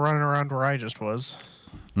running around where I just was.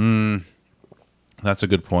 That's a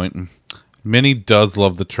good point. Minnie does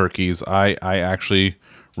love the turkeys. I actually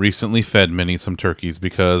recently fed Minnie some turkeys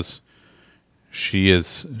because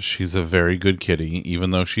she's a very good kitty. Even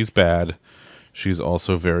though she's bad, she's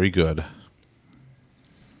also very good.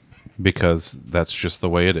 Because that's just the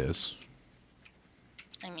way it is.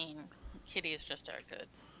 I mean, kitties just are good.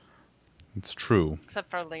 It's true. Except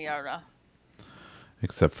for Liara.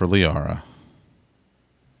 Except for Liara.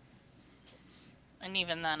 And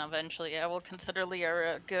even then, eventually, I will consider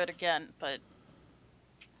Liara good again, but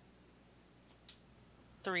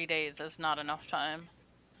 3 days is not enough time.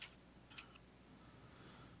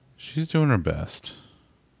 She's doing her best.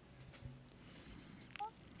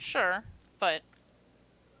 Sure, but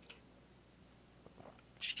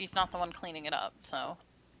she's not the one cleaning it up, so.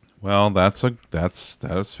 Well, that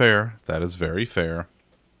is fair. That is very fair.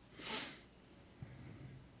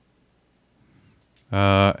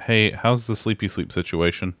 Hey, how's the sleepy sleep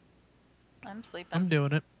situation? I'm sleeping. I'm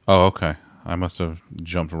doing it. Oh, okay. I must have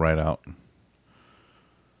jumped right out.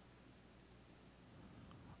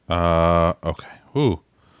 Okay. Ooh.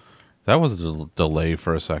 That was a delay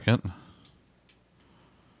for a second.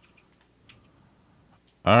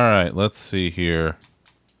 Alright, let's see here.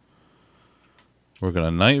 We're going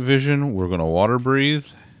to night vision. We're going to water breathe.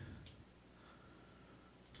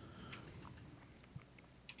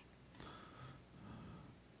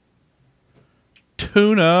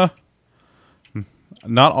 Tuna.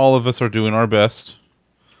 Not all of us are doing our best.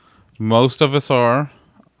 Most of us are.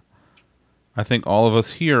 I think all of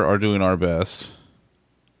us here are doing our best.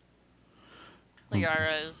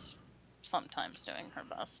 Liara is sometimes doing her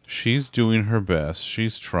best. She's doing her best.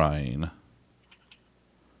 She's trying.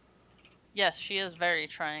 Yes, she is very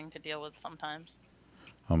trying to deal with sometimes.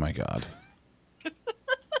 Oh my god.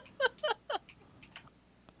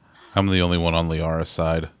 I'm the only one on Liara's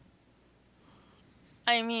side.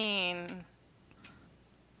 I mean,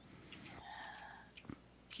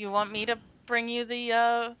 do you want me to bring you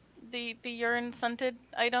the urine scented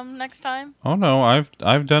item next time? Oh no,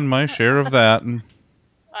 I've done my share of that. And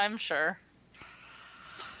I'm sure.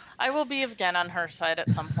 I will be again on her side at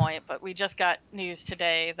some point, but we just got news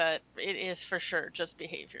today that it is for sure just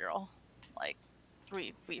behavioral. Like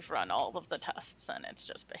we've run all of the tests and it's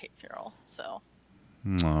just behavioral. So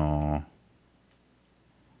no.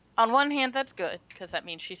 on one hand, that's good because that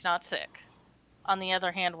means she's not sick. On the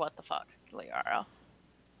other hand, what the fuck, Liara?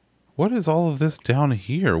 What is all of this down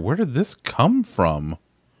here? Where did this come from?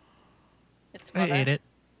 It's I mother. ate it.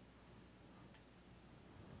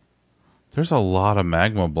 There's a lot of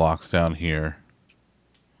magma blocks down here.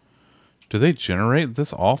 Do they generate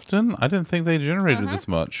this often? I didn't think they generated this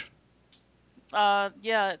much.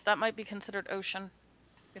 Yeah, that might be considered ocean,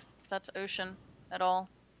 if that's ocean at all.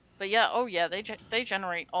 But yeah, oh yeah, they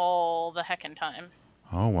generate all the heckin' time.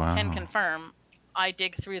 Oh wow. Can confirm, I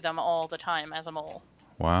dig through them all the time as a mole.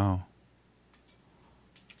 Wow.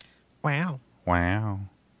 Wow. Wow.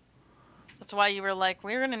 That's why you were like,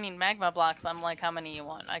 we're gonna need magma blocks. I'm like, how many you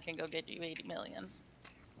want? I can go get you 80 million.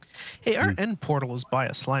 Hey, our end portal is by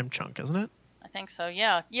a slime chunk, isn't it? I think so.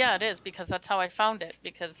 Yeah, it is because that's how I found it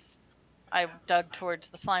because I dug towards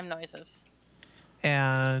the slime noises.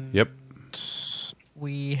 And Yep.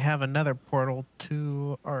 we have another portal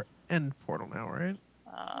to our end portal now, right?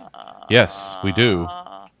 Yes, we do.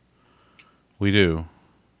 We do.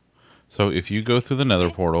 So if you go through the nether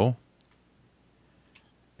portal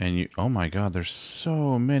and you, oh my god, there's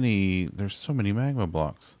so many magma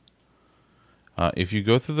blocks. If you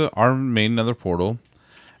go through our main nether portal,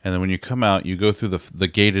 and then when you come out, you go through the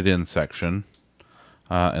gated in section,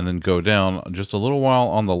 and then go down just a little while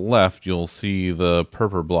on the left, you'll see the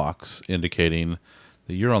purple blocks indicating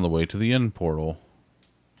that you're on the way to the end portal.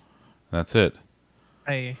 That's it.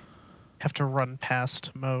 I have to run past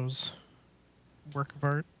Mo's work of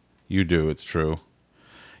art. You do, it's true.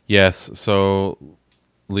 Yes, so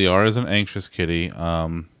Liara is an anxious kitty.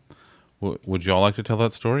 Would y'all like to tell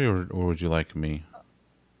that story, or would you like me?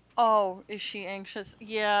 Oh, is she anxious?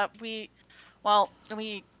 Yeah, we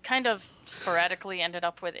kind of sporadically ended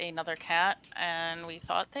up with another cat, and we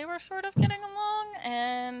thought they were sort of getting along,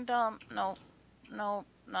 and no,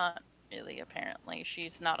 not really. Apparently,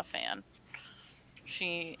 she's not a fan.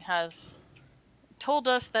 She has told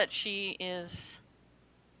us that she is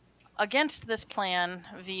against this plan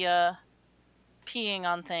via peeing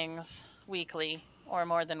on things weekly or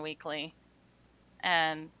more than weekly,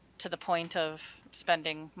 and to the point of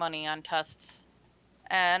spending money on tests.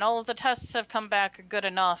 And all of the tests have come back good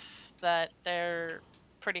enough that they're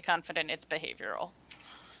pretty confident it's behavioral.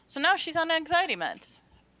 So now she's on anxiety meds.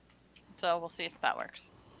 So we'll see if that works.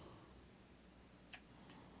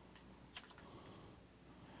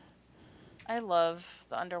 I love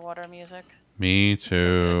the underwater music. Me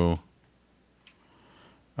too.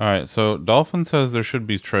 Alright, so Dolphin says there should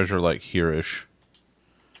be treasure like here-ish.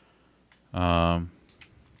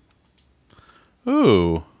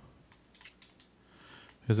 Ooh.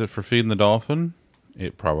 Is it for feeding the dolphin?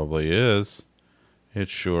 It probably is. It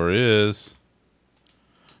sure is.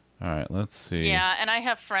 Alright, let's see. Yeah, and I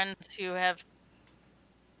have friends who have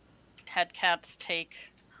had cats take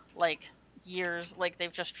like years, like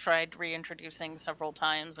they've just tried reintroducing several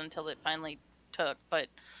times until it finally took, but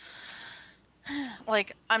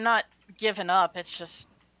like I'm not giving up. It's just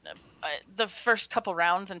the first couple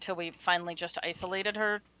rounds until we finally just isolated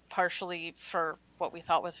her, partially for what we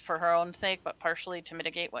thought was for her own sake, but partially to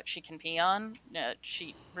mitigate what she can pee on.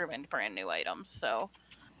 She ruined brand new items, so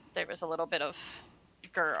there was a little bit of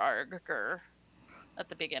grr at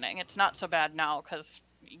the beginning. It's not so bad now because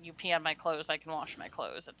you pee on my clothes, I can wash my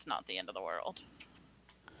clothes. It's not the end of the world.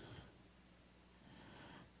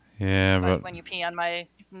 Yeah, but when you pee on my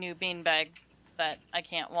new beanbag that I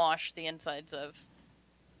can't wash the insides of,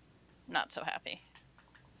 not so happy.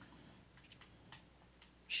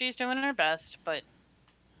 She's doing her best, but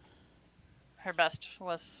her best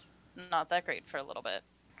was not that great for a little bit.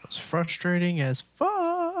 It's frustrating as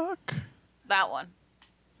fuck. That one.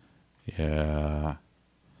 yeah.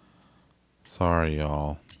 Sorry,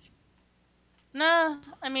 y'all. Nah,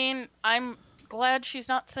 I mean, I'm glad she's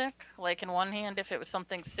not sick. Like, in one hand, if it was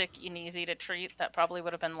something sick and easy to treat, that probably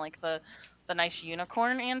would have been like the nice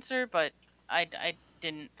unicorn answer, but I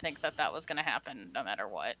didn't think that was going to happen no matter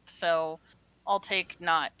what. So I'll take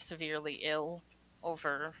not severely ill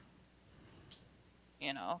over,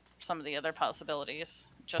 some of the other possibilities.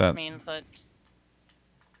 Just means that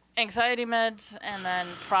anxiety meds, and then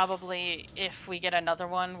probably if we get another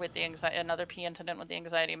one with the another P incident with the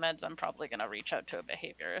anxiety meds, I'm probably gonna reach out to a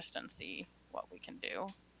behaviorist and see what we can do.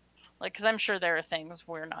 Like, because I'm sure there are things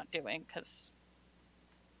we're not doing, because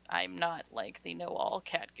I'm not like the know-all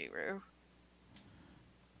cat guru.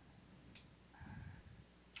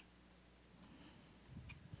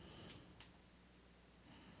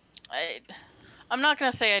 I'm not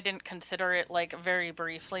gonna say I didn't consider it like very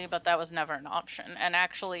briefly, but that was never an option. And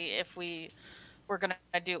actually, if we were gonna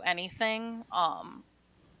do anything,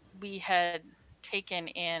 we had taken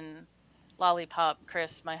in Lollipop,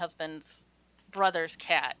 Chris, my husband's brother's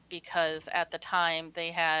cat, because at the time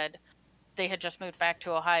they had just moved back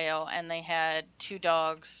to Ohio, and they had 2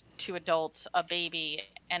 dogs, 2 adults, a baby,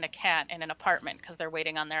 and a cat in an apartment because they're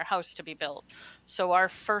waiting on their house to be built. So our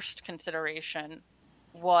first consideration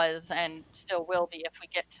was, and still will be if we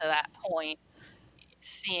get to that point,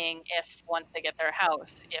 seeing if once they get their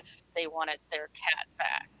house, if they wanted their cat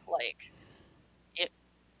back. Like,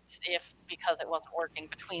 if because it wasn't working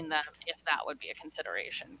between them, if that would be a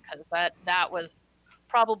consideration, because that was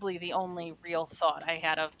probably the only real thought I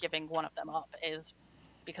had of giving one of them up, is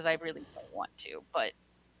because I really don't want to. But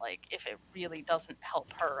like, if it really doesn't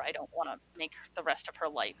help her, I don't want to make the rest of her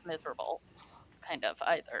life miserable, kind of,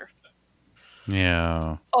 either.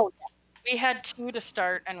 Yeah. Oh, we had 2 to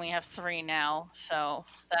start, and we have 3 now, so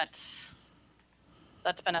that's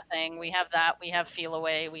been a thing. We have that. We have Feel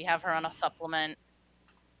Away. We have her on a supplement.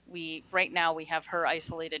 Right now we have her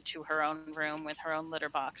isolated to her own room with her own litter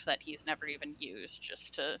box that he's never even used,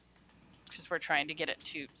 just because we're trying to get it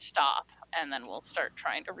to stop, and then we'll start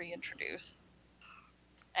trying to reintroduce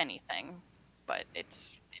anything, but it's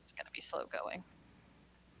going to be slow going.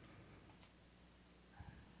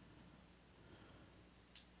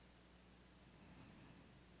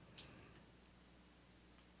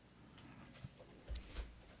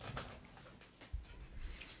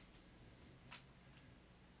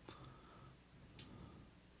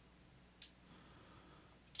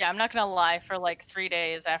 Yeah, I'm not gonna lie, for like 3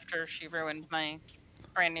 days after she ruined my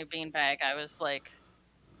brand new beanbag, I was like,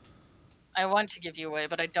 I want to give you away,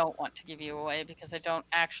 but I don't want to give you away because I don't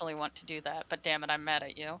actually want to do that, but damn it, I'm mad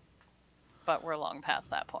at you. But we're long past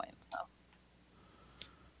that point, so.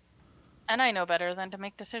 And I know better than to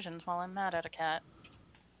make decisions while I'm mad at a cat.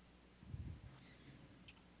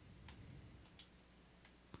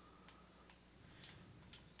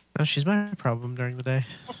 No, she's my problem during the day.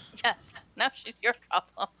 Yes, now she's your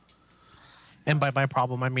problem. And by my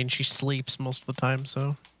problem, I mean she sleeps most of the time,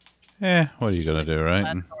 so. What are you gonna do,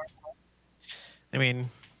 right? I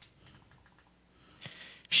mean,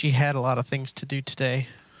 she had a lot of things to do today,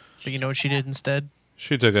 but you know what she did instead?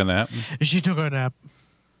 She took a nap. She took a nap.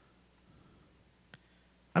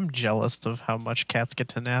 I'm jealous of how much cats get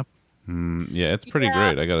to nap. Yeah, it's pretty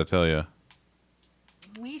great, I gotta tell you.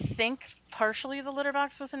 We think partially the litter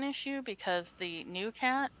box was an issue because the new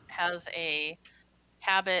cat has a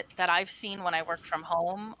habit that I've seen when I work from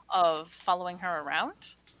home of following her around,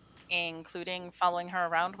 including following her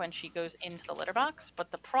around when she goes into the litter box.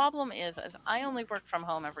 But the problem is I only work from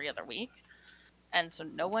home every other week, and so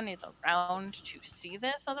no one is around to see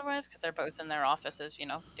this otherwise, because they're both in their offices, you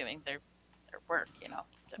know, doing their work, you know,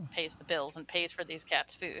 that pays the bills and pays for these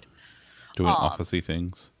cats' food. Doing officey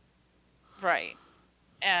things. Right.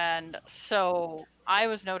 And so I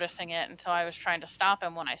was noticing it, and so I was trying to stop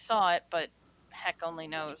him when I saw it, but heck only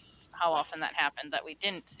knows how often that happened that we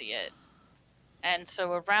didn't see it. And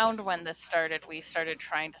so around when this started, we started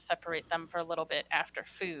trying to separate them for a little bit after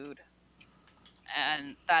food.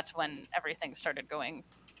 And that's when everything started going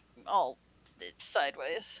all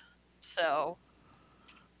sideways. So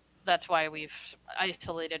that's why we've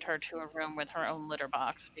isolated her to a room with her own litter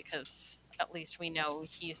box, because at least we know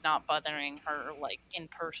he's not bothering her like in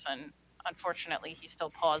person. Unfortunately, he still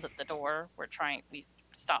paws at the door. We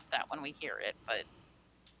stop that when we hear it, but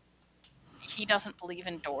he doesn't believe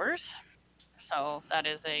in doors, so that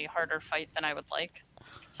is a harder fight than I would like.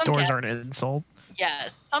 Doors aren't an insult. Yeah,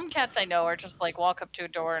 some cats I know are just like walk up to a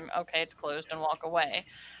door and okay, it's closed, and walk away.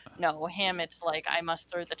 No, him, it's like I must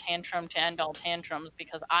throw the tantrum to end all tantrums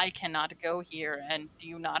because I cannot go here, and do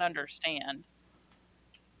you not understand?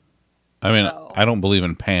 I mean, I don't believe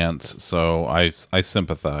in pants, so I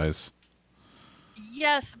sympathize.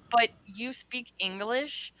 Yes, but you speak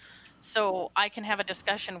English, so I can have a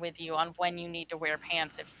discussion with you on when you need to wear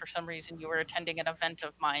pants if for some reason you were attending an event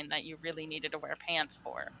of mine that you really needed to wear pants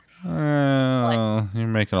for. You're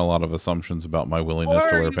making a lot of assumptions about my willingness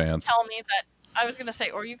to wear pants. Tell me that I was going to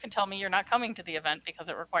say, or you can tell me you're not coming to the event because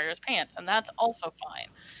it requires pants, and that's also fine.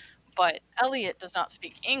 But Elliot does not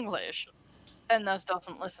speak English, And thus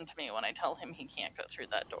doesn't listen to me when I tell him he can't go through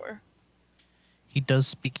that door. He does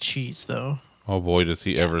speak cheese, though. Oh boy, does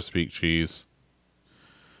he Yeah. ever speak cheese.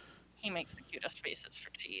 He makes the cutest faces for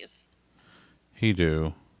cheese. He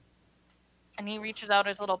do. And he reaches out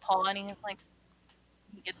his little paw and he's like,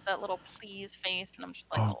 he gets that little please face, and I'm just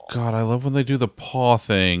like, Oh oh. god, I love when they do the paw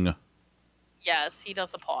thing. Yes, he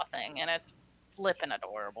does the paw thing, and it's flippin'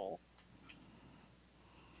 adorable.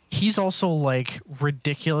 He's also like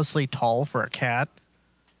ridiculously tall for a cat.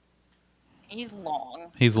 He's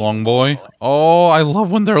long. He's long boy. Oh, I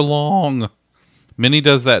love when they're long. Minnie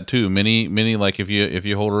does that too. Minnie, like if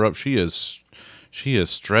you hold her up, she is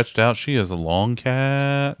stretched out. She is a long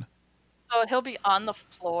cat. So he'll be on the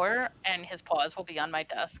floor, and his paws will be on my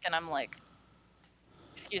desk, and I'm like,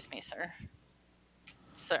 excuse me, sir.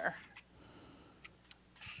 Sir.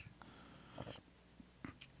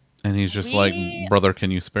 And he's just like, brother, can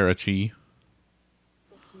you spare a chi?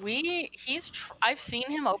 I've seen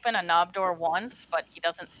him open a knob door once, but he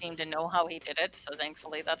doesn't seem to know how he did it, so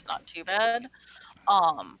thankfully that's not too bad.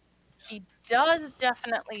 He does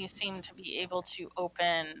definitely seem to be able to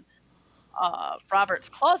open Robert's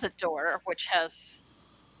closet door, which has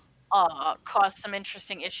caused some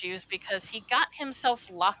interesting issues because he got himself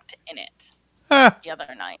locked in it the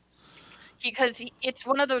other night. Because it's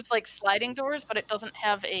one of those like sliding doors, but it doesn't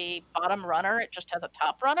have a bottom runner, it just has a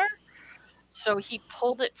top runner. So he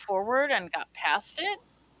pulled it forward and got past it,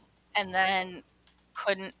 and then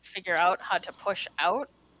couldn't figure out how to push out.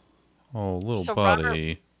 Oh, little So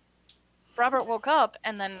buddy. Robert woke up,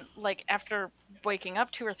 and then, like, after waking up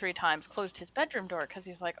 2 or 3 times, closed his bedroom door because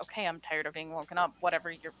he's like, okay, I'm tired of being woken up.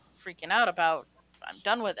 Whatever you're freaking out about, I'm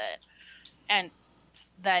done with it. And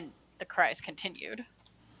then the cries continued.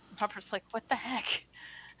 Robert's like, what the heck?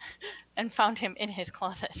 And found him in his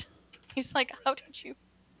closet. He's like, how did you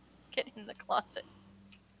get in the closet?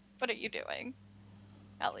 What are you doing,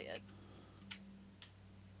 Elliot?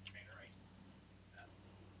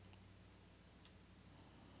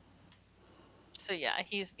 So yeah,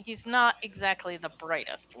 he's not exactly the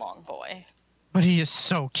brightest long boy. But he is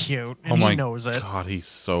so cute, and Oh my he knows it. god, he's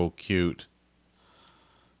so cute.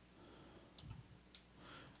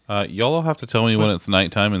 Y'all will have to tell me when it's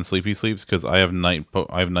nighttime and Sleepy sleeps because I have night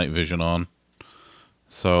vision on,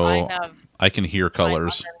 so I can hear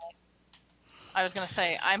colors. I was gonna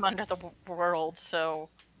say I'm under the world, so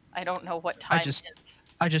I don't know what time it is.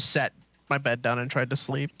 I just sat my bed down and tried to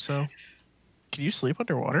sleep. So, can you sleep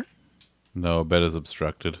underwater? No, bed is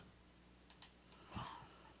obstructed.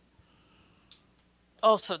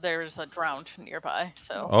 Also, there's a drowned nearby,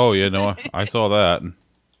 so. Oh yeah, no, I saw that.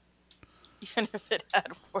 Even if it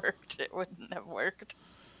had worked, it wouldn't have worked.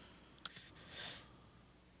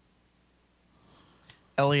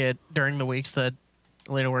 Elliot, during the weeks that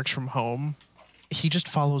Elena works from home, he just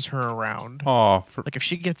follows her around. Oh, like if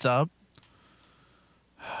she gets up.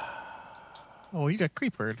 Oh, you got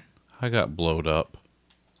creepered. I got blowed up.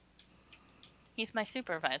 He's my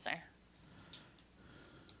supervisor.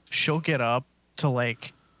 She'll get up to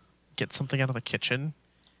like get something out of the kitchen,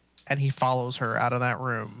 and he follows her out of that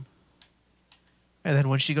room. And then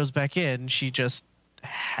when she goes back in, she just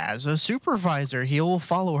has a supervisor. He will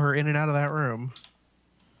follow her in and out of that room.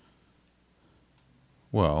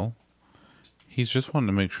 Well, he's just wanting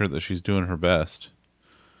to make sure that she's doing her best.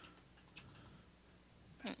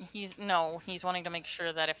 He's wanting to make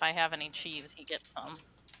sure that if I have any cheese, he gets some.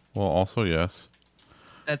 Well, also yes.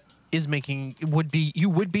 That is you would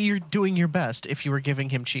be doing your best if you were giving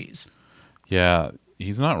him cheese. Yeah,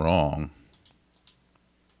 he's not wrong.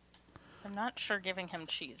 I'm not sure giving him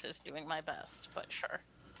cheese is doing my best, but sure.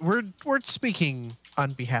 We're speaking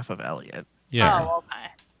on behalf of Elliot. Yeah. Oh,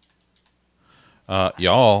 okay.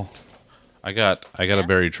 Y'all, I got a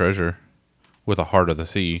buried treasure with a heart of the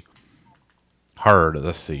sea. Heart of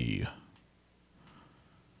the sea.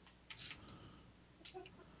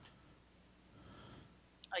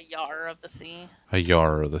 A yar of the sea. A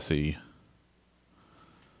yar of the sea.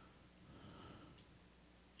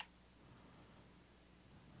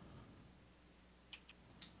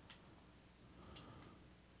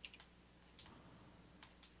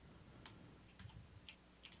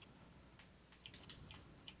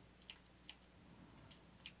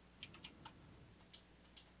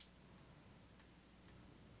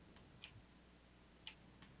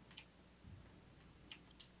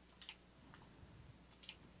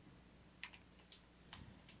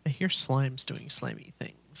 I hear slimes doing slimy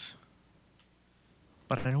things.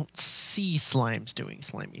 But I don't see slimes doing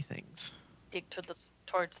slimy things. Dig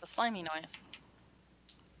towards the slimy noise.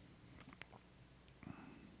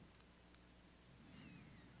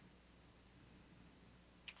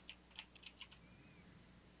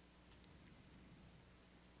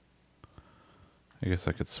 I guess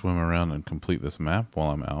I could swim around and complete this map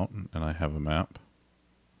while I'm out, and I have a map.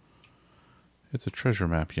 It's a treasure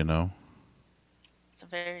map, you know. It's a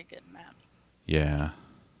very good map. Yeah.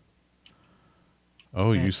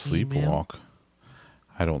 Oh, That you email? sleepwalk.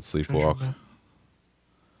 I don't Treasure sleepwalk. map.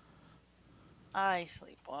 I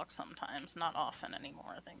sleepwalk sometimes, not often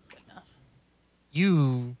anymore, thank goodness.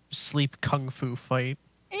 You sleep kung fu fight.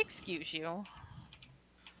 Excuse you.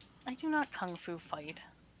 I do not kung fu fight.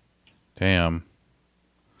 Damn.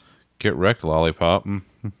 Get wrecked, Lollipop.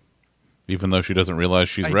 Even though she doesn't realize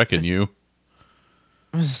she's wrecking you.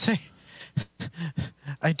 I was gonna say,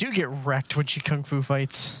 I do get wrecked when she kung fu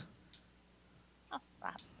fights. Not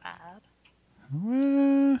that bad.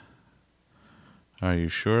 Well, are you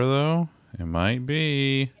sure, though? It might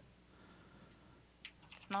be.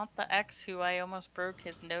 It's not the ex who I almost broke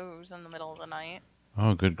his nose in the middle of the night.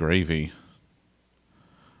 Oh, good gravy.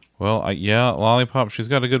 Well, yeah, Lollipop, she's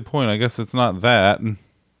got a good point. I guess it's not that.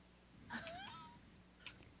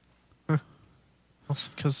 Also,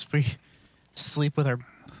 because we sleep with our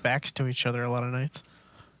backs to each other a lot of nights.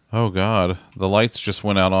 Oh, God. The lights just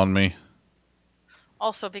went out on me.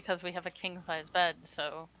 Also because we have a king-size bed,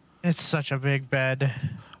 so... It's such a big bed.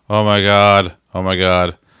 Oh, my God. Oh, my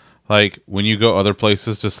God. Like, when you go other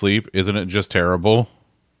places to sleep, isn't it just terrible?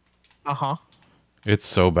 Uh-huh. It's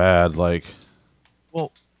so bad, like...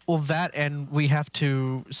 Well, that and we have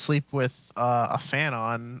to sleep with a fan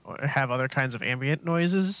on or have other kinds of ambient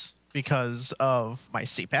noises because of my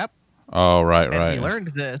CPAP. Oh, right, And right. we learned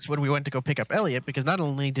this when we went to go pick up Elliot because not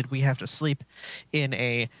only did we have to sleep in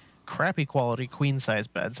a crappy quality queen size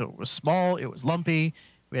bed, so it was small, it was lumpy,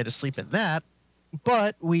 we had to sleep in that,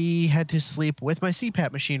 but we had to sleep with my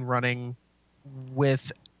CPAP machine running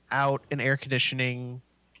without an air conditioning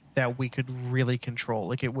that we could really control.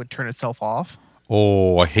 Like it would turn itself off.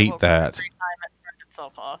 Oh, I I hate woke up that. every time it turned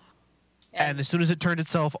itself off. And as soon as it turned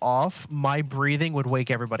itself off, my breathing would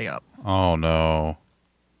wake everybody up. Oh, no.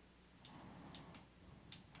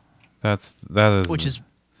 That is...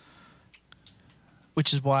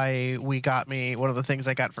 Which is why we got me one of the things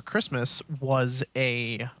I got for Christmas was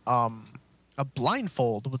a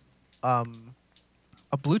blindfold with a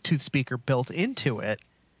Bluetooth speaker built into it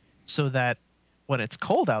so that when it's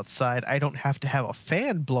cold outside, I don't have to have a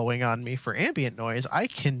fan blowing on me for ambient noise. I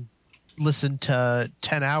can listen to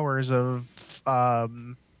 10 hours of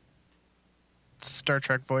Star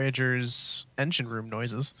Trek Voyager's engine room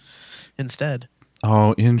noises instead.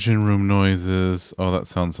 Oh, engine room noises. Oh, that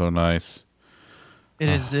sounds so nice. It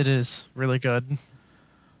is really good.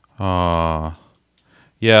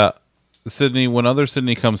 Yeah, Sydney, when other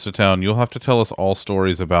Sydney comes to town, you'll have to tell us all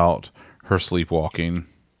stories about her sleepwalking.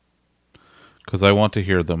 Because I want to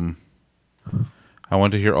hear them. I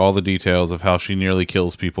want to hear all the details of how she nearly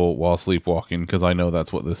kills people while sleepwalking, because I know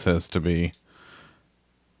that's what this has to be.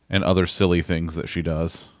 And other silly things that she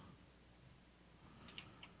does.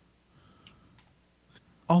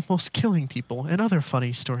 Almost killing people and other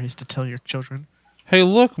funny stories to tell your children. Hey,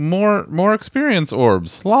 look, more experience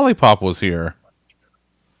orbs. Lollipop was here.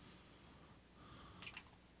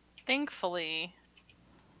 Thankfully,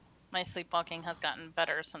 my sleepwalking has gotten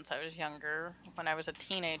better since I was younger. When I was a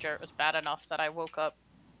teenager, it was bad enough that I woke up.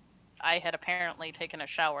 I had apparently taken a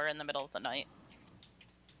shower in the middle of the night.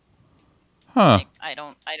 Huh. Like, I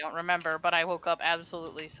don't remember, but I woke up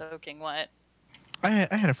absolutely soaking wet. I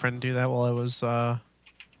had a friend do that while I was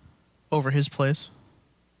over his place.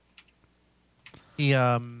 He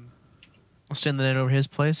was staying the night over his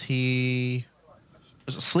place. He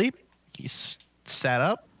was asleep. He sat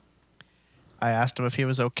up. I asked him if he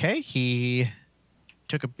was okay. He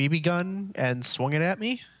took a BB gun and swung it at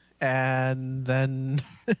me, and then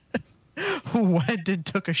went and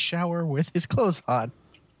took a shower with his clothes on.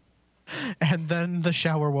 And then the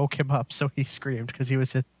shower woke him up, so he screamed because he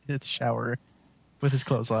was in the shower with his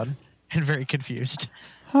clothes on and very confused.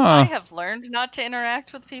 I Huh. have learned not to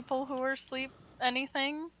interact with people who are sleep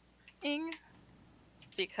anything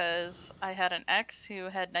because I had an ex who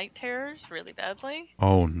had night terrors really badly,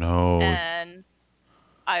 Oh, no. and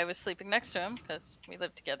I was sleeping next to him because we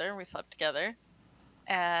lived together, we slept together,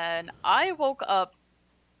 and I woke up.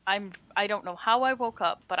 I don't know how I woke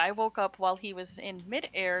up, but I woke up while he was in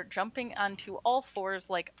midair, jumping onto all fours,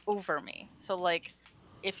 like over me. So like,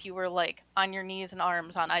 if you were like on your knees and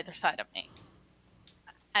arms on either side of me.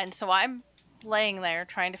 And so I'm laying there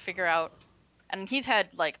trying to figure out, and he's had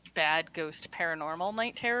like bad ghost paranormal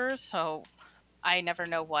night terrors, so I never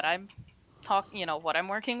know what I'm what I'm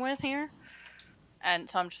working with here. And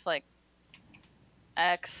so I'm just like,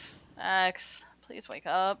 X, please wake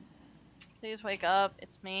up. Please wake up.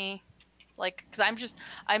 It's me. Like, because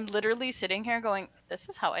I'm literally sitting here going, this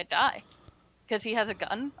is how I die. because he has a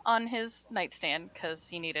gun on his nightstand because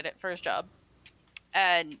he needed it for his job,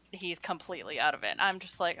 and he's completely out of it. I'm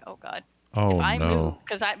just like, oh god, if Oh I move, no.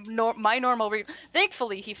 because my normal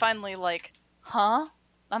thankfully he finally like, huh?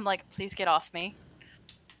 I'm like, please get off me.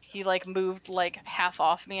 He like moved like half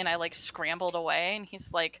off me, and I like scrambled away, and he's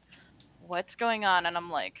like, what's going on? And I'm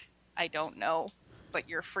like, I don't know, but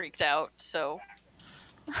you're freaked out, so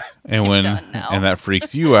And I'm when done now. and that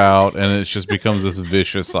freaks you out, and it just becomes this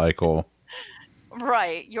vicious cycle.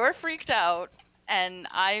 Right, you're freaked out, and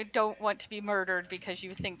I don't want to be murdered because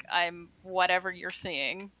you think I'm whatever you're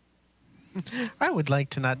seeing. I would like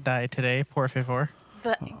to not die today, por favor.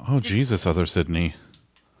 The Oh Jesus, other Sydney,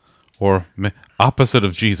 or opposite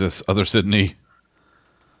of Jesus, other Sydney.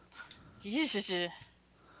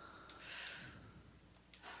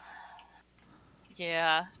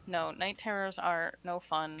 Yeah, no, night terrors are no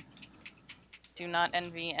fun. Do not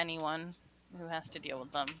envy anyone who has to deal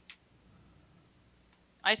with them.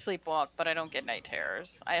 I sleepwalk, but I don't get night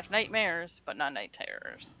terrors. I have nightmares, but not night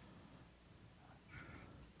terrors.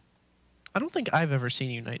 I don't think I've ever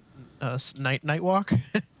seen you night walk,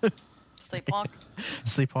 Sleepwalk?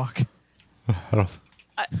 sleepwalk. I don't.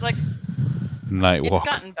 Like, Night it's walk.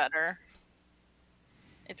 gotten better.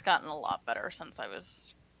 It's gotten a lot better since I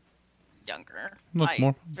was younger. Look, I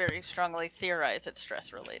more. very strongly theorize it's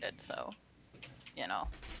stress related, so, you know,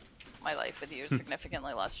 my life with you is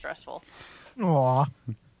significantly less stressful. Aw.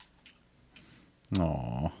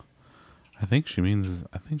 Aw. I think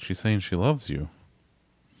she's saying she loves you.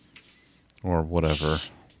 Or whatever.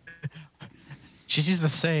 She's either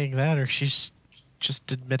saying that or she's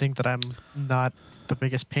just admitting that I'm not the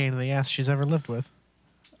biggest pain in the ass she's ever lived with.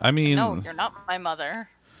 I mean, No, you're not my mother.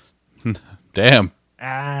 damn.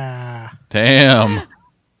 Ah. Damn.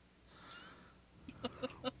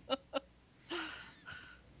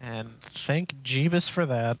 And thank Jeebus for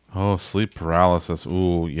that. Oh, sleep paralysis.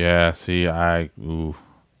 Ooh, yeah. See, could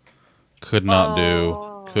not do.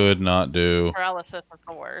 Oh, Could not do. paralysis is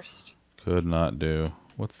the worst. Could not do.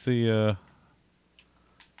 What's the oh,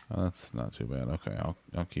 that's not too bad. Okay,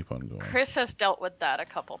 I'll keep on going. Chris has dealt with that a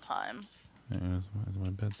couple times Is my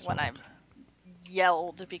bed still when okay? I've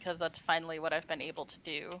yelled because that's finally what I've been able to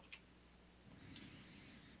do.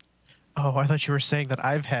 Oh, I thought you were saying that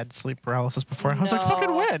I've had sleep paralysis before. I was like, fucking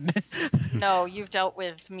No. when? No, you've dealt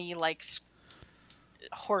with me like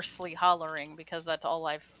hoarsely hollering because that's all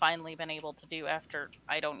I've finally been able to do after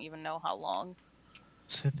I don't even know how long.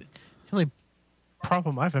 So the only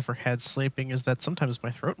problem I've ever had sleeping is that sometimes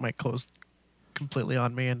my throat might close completely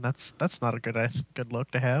on me, and that's not a good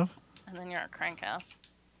look to have. And then you're a crank ass.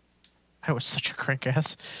 I was such a crank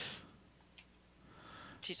ass.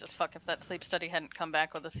 Jesus fuck, if that sleep study hadn't come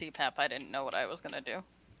back with a CPAP, I didn't know what I was gonna do.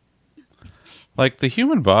 Like the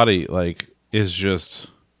human body, like is just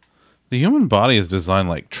the human body is designed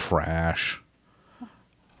like trash.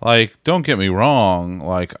 Like, don't get me wrong.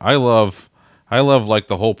 Like, I love like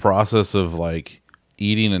the whole process of like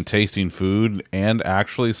eating and tasting food and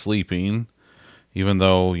actually sleeping. Even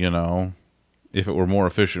though, you know, if it were more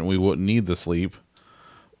efficient, we wouldn't need the sleep.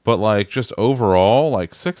 But like, just overall,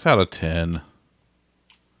 like 6 out of 10.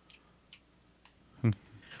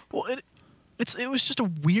 Well, it was just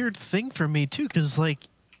a weird thing for me too, because like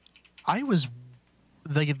I was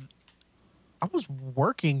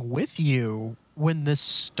working with you when this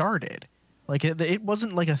started. Like it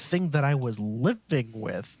wasn't like a thing that I was living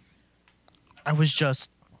with. I was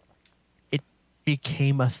just, it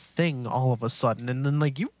became a thing all of a sudden, and then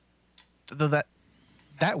like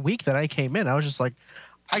that week that I came in, I was just like,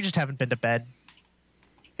 I just haven't been to bed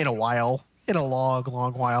in a while, in a long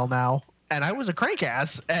while now. And I was a crank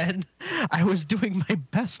ass, and I was doing my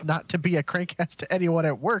best not to be a crank ass to anyone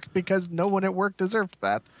at work because no one at work deserved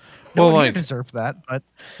that. No Well, one here like- deserved that, but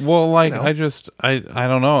Well, like, you know. I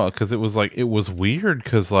don't know, because it was like, it was weird,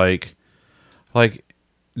 because like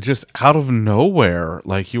just out of nowhere,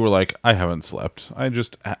 like, you were like, I haven't slept. I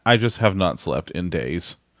just have not slept in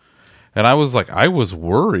days. And I was like, I was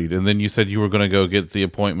worried. And then you said you were going to go get the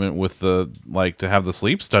appointment with the, like, to have the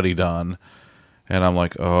sleep study done. And I'm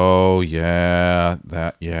like, oh, yeah,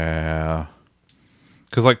 yeah.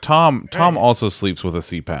 Because, like, Tom Right. also sleeps with a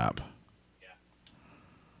CPAP.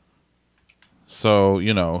 So,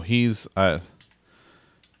 you know, he's,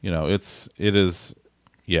 you know, it is,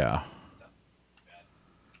 yeah.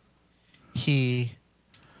 he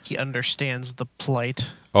understands the plight.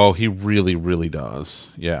 Oh, he really, really does.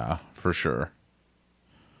 Yeah, for sure.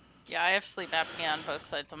 Yeah, I have sleep apnea on both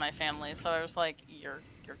sides of my family, so I was like, you're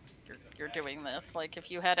doing this. Like, if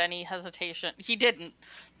you had any hesitation, he didn't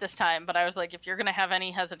this time, but I was like, if you're gonna have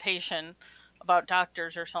any hesitation, about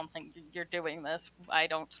doctors or something, you're doing this. I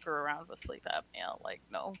don't screw around with sleep apnea. Like,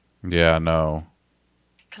 no. Yeah, no.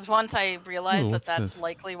 Because once I realized Ooh, that what's that's this?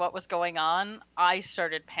 likely what was going on, I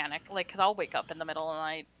started panic. Like, because I'll wake up in the middle of the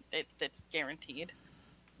night. It's guaranteed.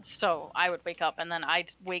 So I would wake up and then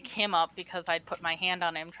I'd wake him up because I'd put my hand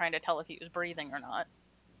on him trying to tell if he was breathing or not.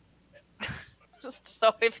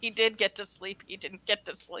 So if he did get to sleep, he didn't get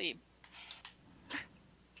to sleep.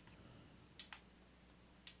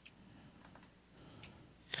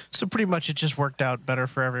 So pretty much it just worked out better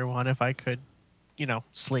for everyone if I could,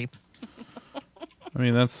 sleep. I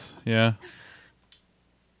mean, that's, yeah.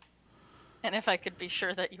 And if I could be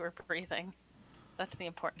sure that you were breathing. That's the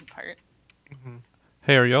important part. Mm-hmm.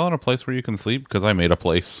 Hey, are y'all in a place where you can sleep? Because I made a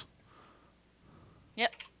place.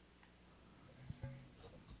 Yep.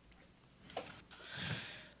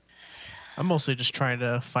 I'm mostly just trying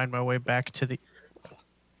to find my way back to the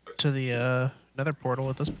nether portal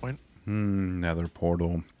at this point. Nether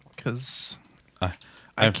portal. Because I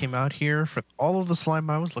I came out here for all of the slime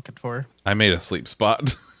I was looking for. I made a sleep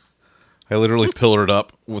spot. I literally pillared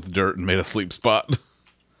up with dirt and made a sleep spot.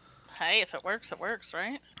 Hey, if it works,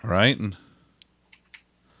 right? Right? And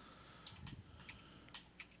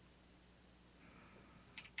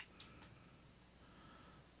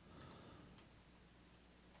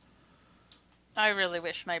I really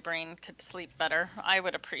wish my brain could sleep better. I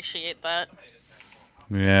would appreciate that.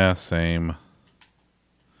 yeah, same.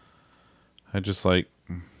 I just like...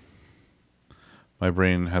 My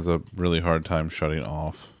brain has a really hard time shutting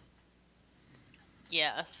off.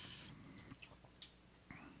 Yes.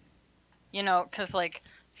 Because,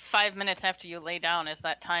 5 minutes after you lay down is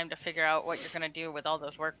that time to figure out what you're going to do with all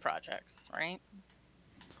those work projects, right?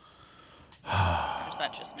 Or is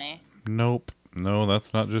that just me? Nope. No,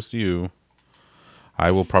 that's not just you.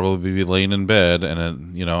 I will probably be laying in bed,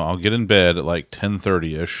 and then, I'll get in bed at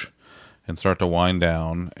 10:30ish and start to wind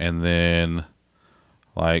down, and then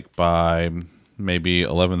by maybe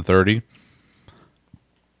 11:30,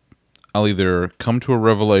 I'll either come to a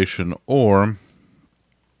revelation or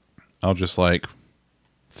I'll just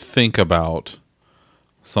think about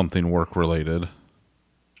something work related.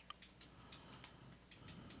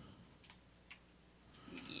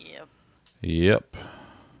 Yep. Yep.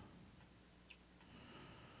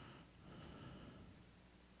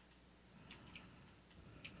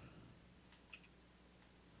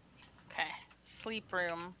 Okay. Sleep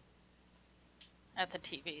room at the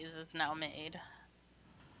TVs is now made.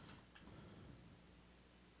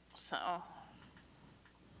 So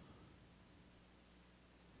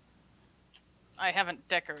I haven't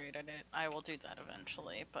decorated it. I will do that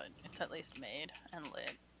eventually, but it's at least made and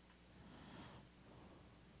lit.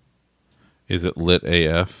 Is it lit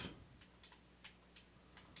AF?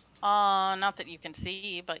 Not that you can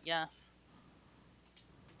see, but yes.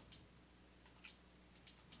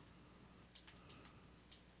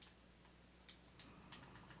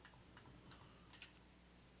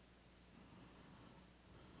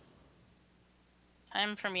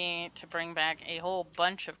 Time for me to bring back a whole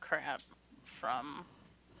bunch of crap from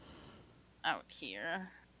out here.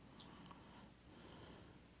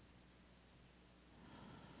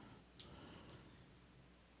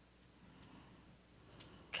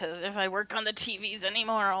 Because if I work on the TVs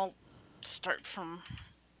anymore, I'll start from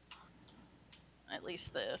at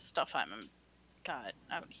least the stuff I'm got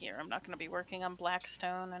out here. I'm not going to be working on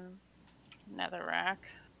Blackstone and Netherrack.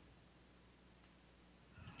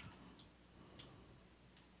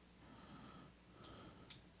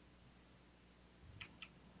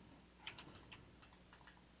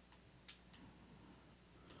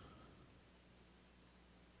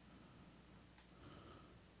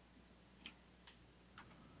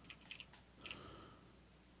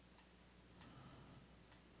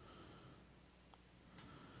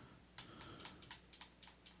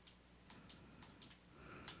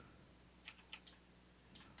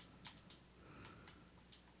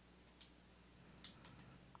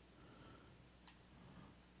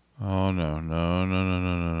 Oh, no, no, no, no,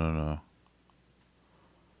 no, no, no, no.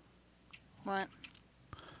 What?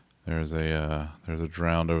 There's a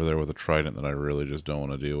drowned over there with a trident that I really just don't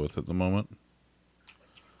want to deal with at the moment.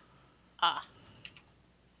 Ah.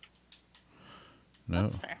 No.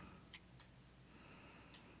 That's fair.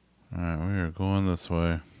 Alright, we are going this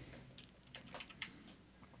way.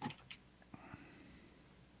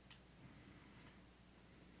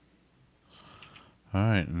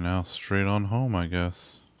 Alright, now straight on home, I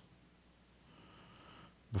guess.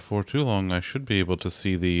 Before too long, I should be able to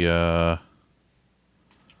see the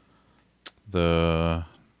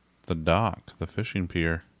dock, the fishing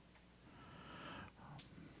pier.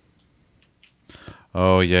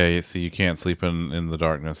 Oh yeah, you see, you can't sleep in the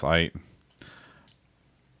darkness.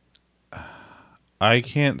 I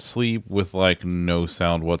can't sleep with like no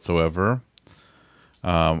sound whatsoever.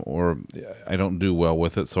 Or I don't do well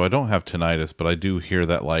with it, so I don't have tinnitus, but I do hear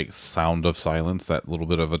that like sound of silence, that little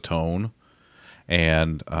bit of a tone.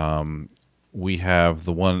 And we have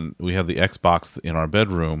the Xbox in our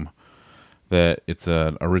bedroom that it's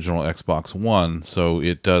an original Xbox One, so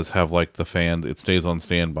it does have like the fan, it stays on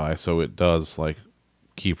standby, so it does like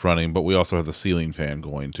keep running, but we also have the ceiling fan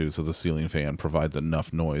going too, so the ceiling fan provides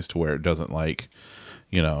enough noise to where it doesn't like,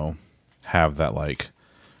 you know, have that like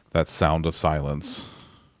that sound of silence.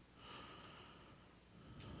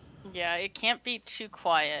 Yeah, it can't be too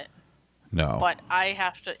quiet. No. But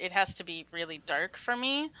it has to be really dark for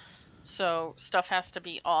me. So stuff has to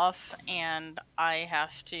be off, and I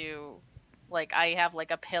have to, like, I have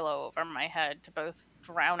like a pillow over my head to both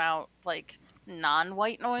drown out like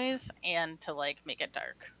non-white noise and to like make it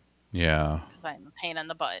dark. Yeah. Because I'm a pain in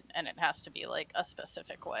the butt, and it has to be like a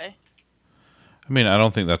specific way. I mean, I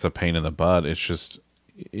don't think that's a pain in the butt. It's just,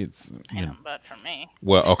 it's, Pain in the butt for me.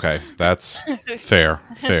 well, okay, that's fair.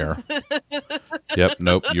 Yep,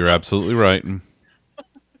 nope, you're absolutely right.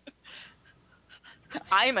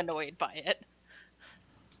 I'm annoyed by it.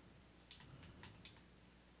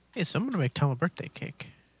 Hey, so I'm gonna make Tom a birthday cake.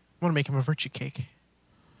 I want to make him a virtue cake.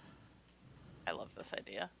 I love this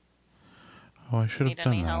idea. Oh, I should have Need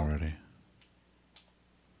done any that help? already.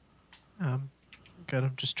 Good.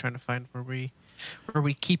 I'm just trying to find where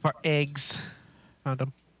we keep our eggs. Found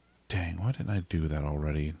them. Dang, why didn't I do that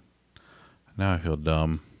already? Now I feel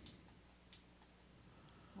dumb.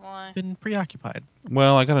 Why? Been preoccupied.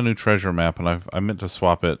 Well, I got a new treasure map, and I meant to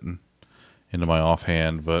swap it into my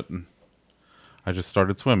offhand, but I just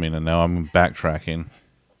started swimming, and now I'm backtracking.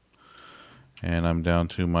 And I'm down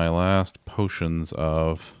to my last potions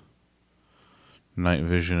of night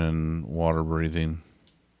vision and water breathing.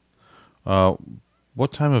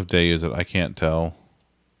 What time of day is it? I can't tell.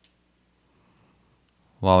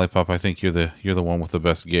 Lollipop, I think you're the one with the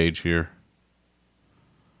best gauge here.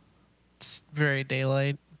 It's very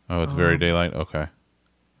daylight. Oh, it's very daylight? Okay.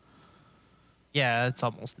 Yeah, it's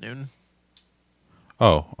almost noon.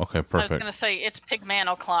 Oh, okay, I was perfect. gonna say it's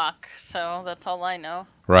Pigman o'clock, so that's all I know.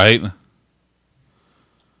 Right?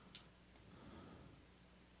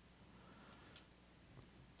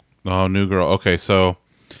 Oh, new girl. Okay, so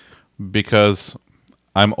because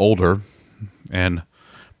I'm older, and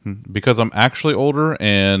because I'm actually older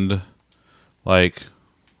and like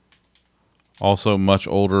also much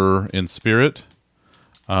older in spirit,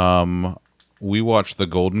 we watch the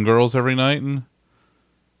Golden Girls every night.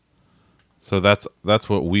 So that's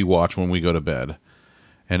what we watch when we go to bed.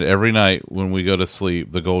 And every night when we go to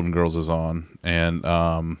sleep, the Golden Girls is on, and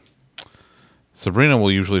Sabrina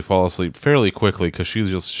will usually fall asleep fairly quickly because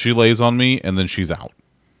she lays on me and then she's out.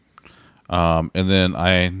 And then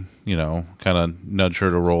I, kind of nudge her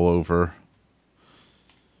to roll over.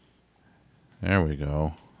 There we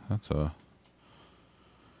go. That's a.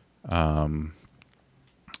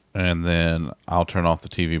 And then I'll turn off the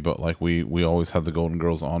TV, but like we always have the Golden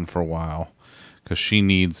Girls on for a while because she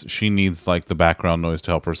needs like the background noise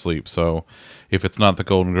to help her sleep. So if it's not the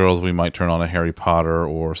Golden Girls, we might turn on a Harry Potter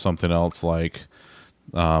or something else like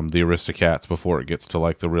the Aristocats before it gets to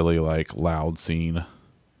like the really like loud scene.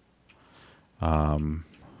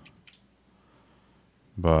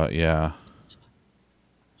 But yeah.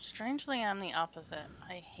 Strangely, I'm the opposite.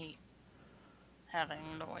 I hate having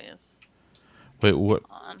noise Wait, what?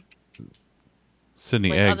 on. Sydney,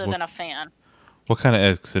 Like, eggs? other than a fan. What kind of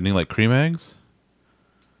eggs, Sydney? Like cream eggs?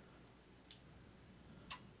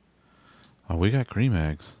 Oh, we got cream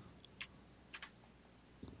eggs.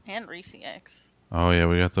 And Reese eggs. Oh yeah,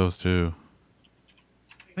 we got those too.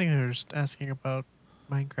 I think they were just asking about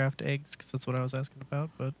Minecraft eggs because that's what I was asking about.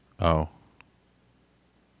 But Oh.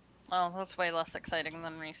 Oh, that's way less exciting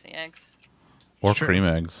than Reese eggs. Or Sure. cream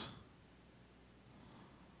eggs.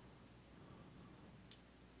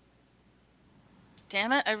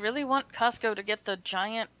 Damn it, I really want Costco to get the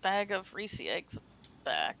giant bag of Reese eggs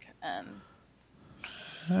back, and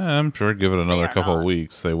I'm sure give it another are couple of not.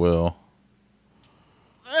 weeks, they will.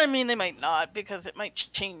 I mean, they might not, because it might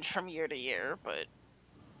change from year to year, but...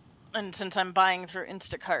 And since I'm buying through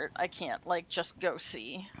Instacart, I can't, like, just go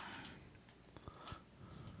see.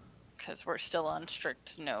 Because we're still on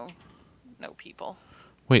strict no people.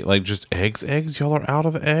 Wait, like just eggs? Eggs? Y'all are out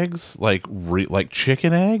of eggs? Like like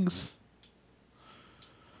chicken eggs?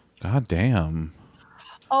 God damn.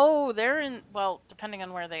 Oh, they're in... Well, depending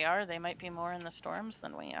on where they are, they might be more in the storms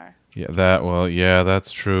than we are. Yeah,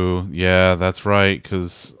 that's true. Yeah, that's right,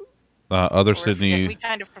 because other Sydney... We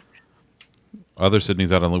kind of... Other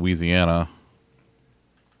Sydney's out in Louisiana.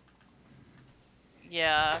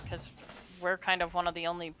 Yeah, because we're kind of one of the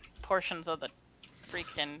only portions of the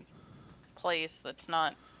freaking place that's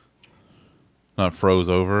not Not froze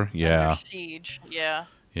over. under Yeah. siege. Yeah.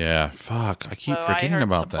 Yeah. Fuck. I keep So I forgetting heard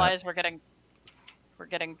about that. supplies were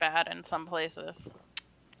getting bad in some places.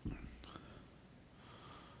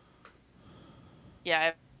 Yeah, I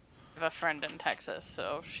have a friend in Texas,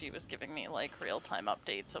 so she was giving me like real-time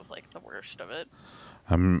updates of like the worst of it.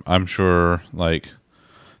 I'm sure like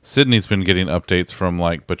Sydney's been getting updates from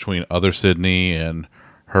like between other Sydney and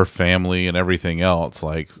her family and everything else.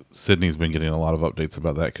 Like Sydney's been getting a lot of updates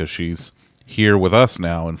about that because she's here with us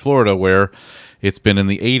now in Florida, where it's been in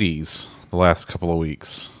the 80s the last couple of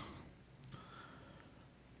weeks.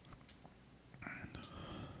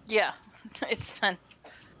 Yeah, it's been.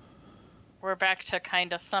 We're back to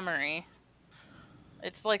kind of summery.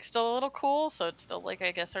 It's like still a little cool, so it's still like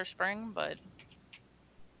I guess our spring, but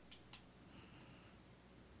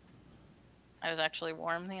I was actually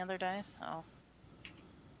warm the other day, so.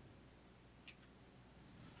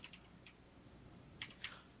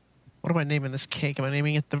 What am I naming this cake? Am I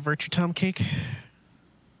naming it the Virtue Tom cake?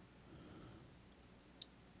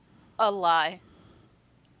 A lie.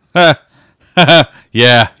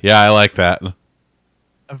 Yeah, I like that.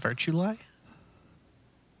 A virtue lie?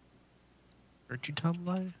 Virtue Tom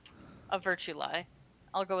lie? A virtue lie.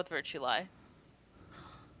 I'll go with virtue lie.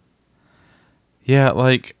 Yeah,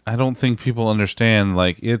 like I don't think people understand.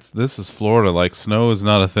 Like this is Florida. Like snow is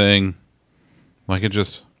not a thing. Like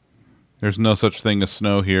there's no such thing as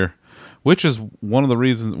snow here, which is one of the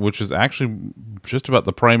reasons. Which is actually just about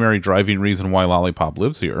the primary driving reason why Lollipop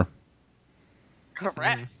lives here.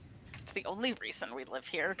 Correct. It's the only reason we live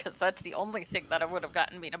here, because that's the only thing that would have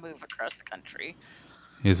gotten me to move across the country.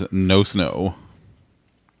 Is no snow.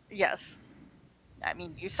 Yes. I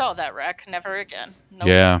mean, you saw that wreck. Never again.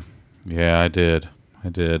 Nope. Yeah, I did.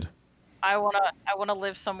 I wanna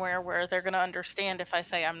live somewhere where they're gonna understand if I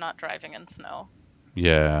say I'm not driving in snow.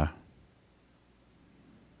 Yeah.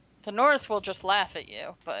 The North will just laugh at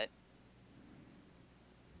you, but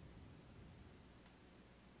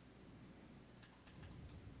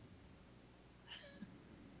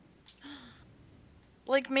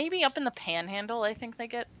like maybe up in the Panhandle, I think they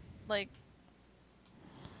get like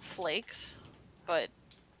flakes, but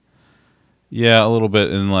Yeah, a little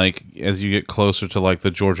bit. And like as you get closer to like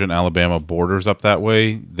the Georgia and Alabama borders up that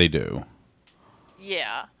way, they do.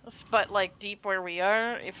 yeah. But like deep where we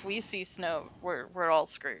are, if we see snow, we're all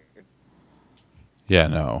screwed. Yeah,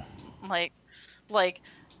 no. Like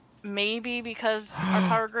maybe because our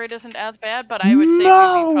power grid isn't as bad, but I would say we'd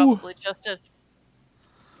No! be probably just as.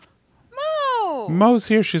 No. Mo's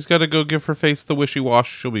here. She's got to go give her face the wishy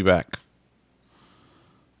wash. She'll be back.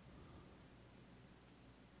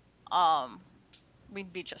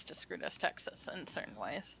 We'd be just as screwed as Texas in certain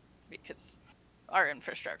ways because our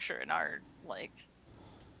infrastructure and our like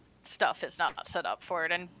stuff is not set up for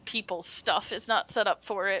it, and people's stuff is not set up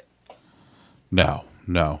for it. No.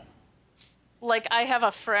 Like I have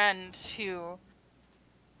a friend who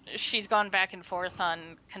she's gone back and forth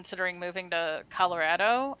on considering moving to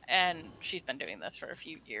Colorado, and she's been doing this for a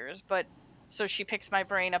few years, but so she picks my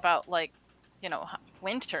brain about like,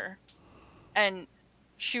 winter, and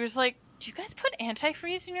she was like, do you guys put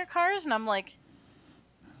antifreeze in your cars? And I'm like,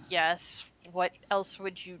 yes, what else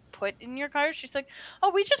would you put in your cars? She's like,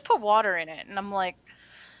 oh, we just put water in it. And I'm like,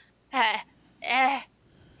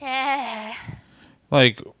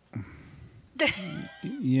 Like,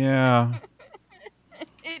 yeah.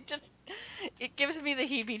 It gives me the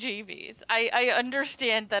heebie-jeebies. I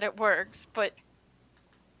understand that it works, but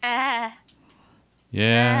Yeah.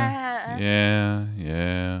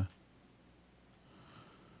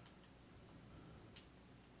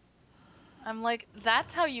 I'm like,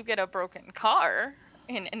 that's how you get a broken car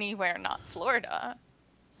in anywhere not Florida.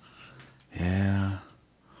 Yeah.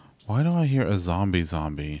 Why do I hear a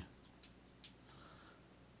zombie?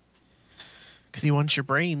 Because he wants your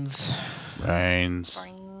brains. Brains.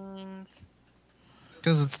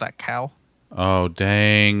 Because it's that cow. Oh,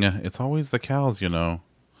 dang. It's always the cows, you know.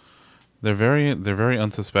 They're very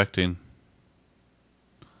unsuspecting.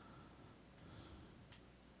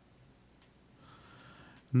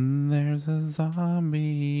 There's a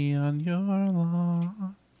zombie on your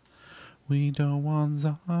lawn. We don't want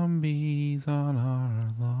zombies on our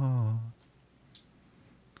lawn.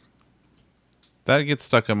 That gets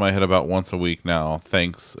stuck in my head about once a week now.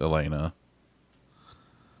 Thanks, Elena.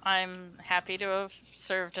 I'm happy to have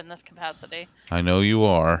served in this capacity. I know you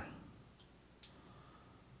are.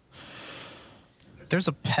 There's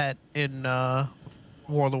a pet in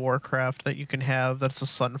World of Warcraft that you can have that's a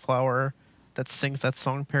sunflower that sings that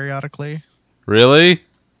song periodically. Really?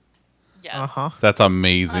 Yes. That's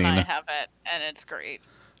amazing. And I Of have it, and it's great.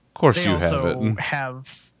 course They you have also it.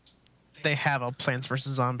 have a Plants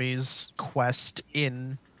vs Zombies quest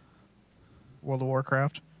in World of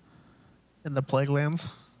Warcraft in the Plague Lands.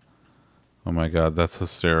 Oh my god, that's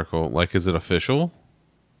hysterical. Like, is it official?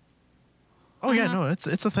 Oh yeah, no, it's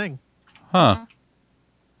a thing. Huh.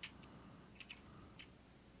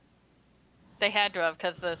 They had to have,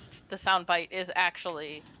 because the sound bite is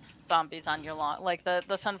actually zombies on your lawn. Like the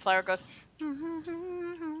sunflower goes.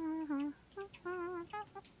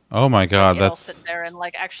 Oh my god, It'll sit there and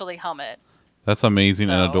like actually hum it. that's amazing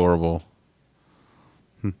and So- adorable.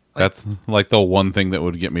 That's like the one thing that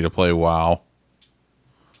would get me to play WoW.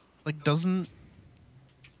 Like, isn't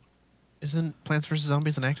Plants vs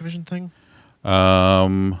Zombies an Activision thing?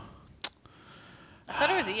 Um, I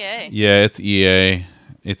thought it was EA. yeah, it's EA.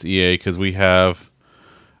 It's EA because we have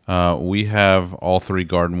all 3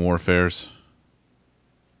 Garden Warfares.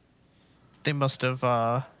 They must have.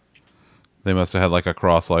 They must have had like a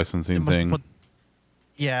cross licensing must thing.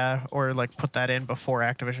 or like put that in before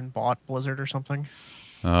Activision bought Blizzard or something.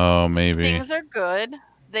 Oh, maybe. Things are good.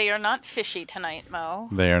 They are not fishy tonight, Mo.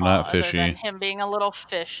 They are not fishy. Other than him being a little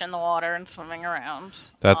fish in the water and swimming around.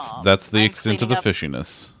 That's the I'm extent of the cleaning up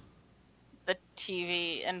fishiness. the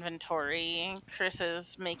TV inventory. Chris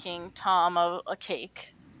is making Tom a cake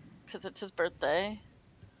because it's his birthday.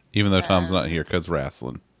 Even though Tom's not here because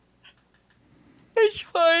wrestling. It's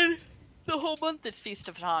fine. The whole month is Feast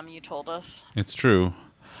of Tom, you told us. It's true.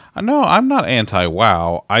 No, I'm not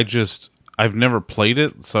anti-WoW. I've never played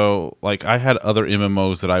it, so like I had other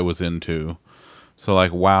MMOs that I was into. So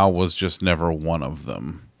like WoW was just never one of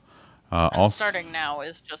them. And Also, starting now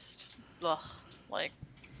is just like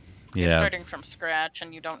yeah, you're starting from scratch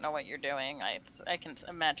and you don't know what you're doing. I can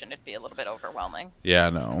imagine it'd be a little bit overwhelming. yeah,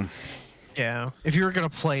 no. Yeah, if you were gonna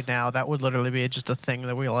play now, that would literally be just a thing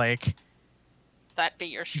that we like. That be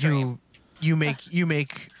your stream. You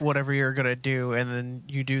make whatever you're gonna do, and then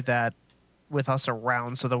you do that with us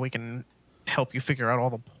around, so that we can help you figure out all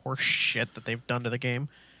the poor shit that they've done to the game.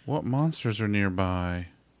 What monsters are nearby?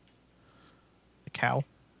 The cow.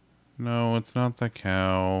 No, it's not the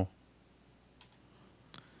cow.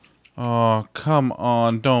 Oh, come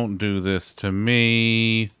on, don't do this to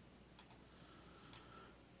me.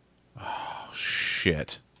 Oh,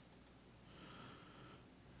 shit.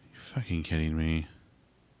 You fucking kidding me?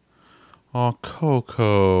 Oh,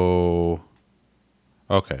 Coco.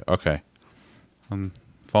 Okay. I'm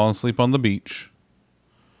falling asleep on the beach.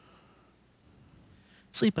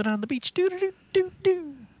 Sleeping on the beach. Do do do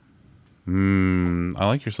do. I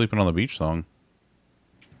like your sleeping on the beach song.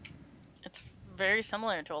 It's very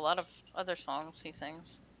similar to a lot of other songs he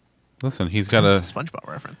sings. Listen, he's It's got a a SpongeBob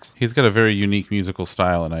reference. he's got a very unique musical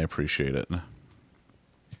style, and I appreciate it.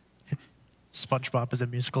 SpongeBob is a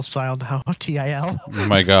musical style now. TIL. Oh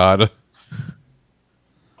my god.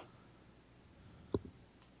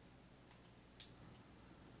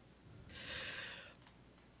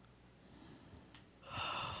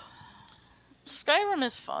 Skyrim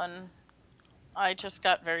is fun. I just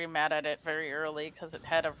got very mad at it very early because it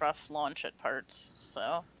had a rough launch at parts.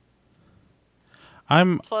 So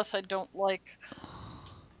plus I don't like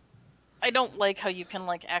how you can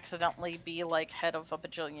like accidentally be like head of a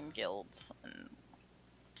bajillion guilds, and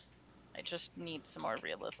I just need some more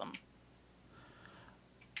realism.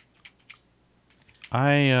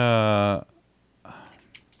 I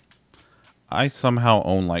somehow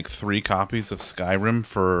own like 3 copies of Skyrim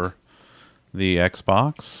for the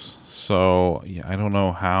Xbox. So, yeah, I don't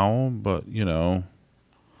know how, but, you know,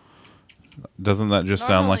 doesn't that just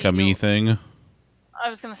sound like a me thing? I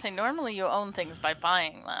was going to say, normally you own things by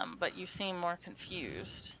buying them, but you seem more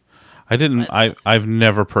confused. I've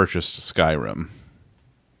never purchased Skyrim.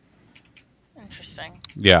 Interesting.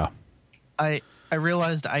 Yeah. I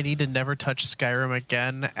realized I need to never touch Skyrim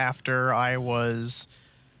again after I was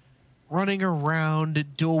running around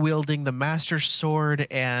dual wielding the Master Sword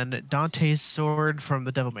and Dante's sword from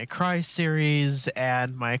the Devil May Cry series,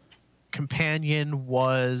 and my companion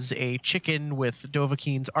was a chicken with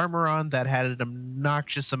Dovahkiin's armor on that had an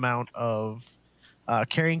obnoxious amount of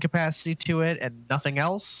carrying capacity to it and nothing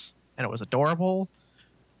else, and it was adorable.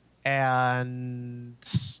 And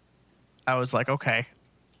I was like, okay,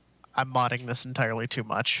 I'm modding this entirely too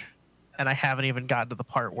much. And I haven't even gotten to the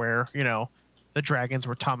part where, you know, the dragons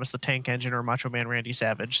were Thomas the Tank Engine or Macho Man Randy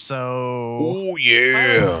Savage. So Oh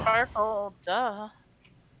yeah. Sparkle, duh.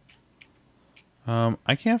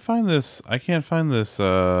 I can't find this. This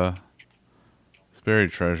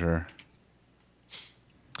buried treasure.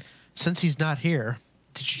 since he's not here,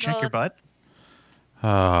 did you check your butt?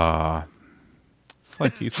 It's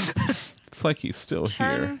like he's still here. Turn. It's like he's still here.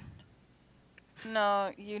 Turn. It's like he's still here. Turn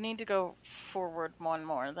No, you need to go forward one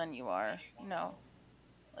more than you are. No,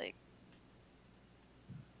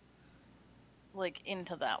 like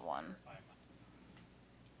into that one.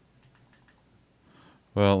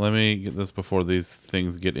 Well, let me get this before these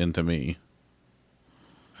things get into me.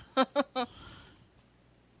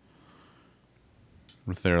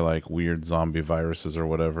 If they're like weird zombie viruses or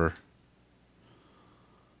whatever.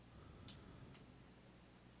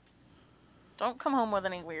 Don't come home with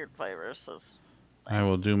any weird viruses. I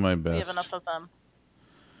will Thanks. do my We have best. enough of them.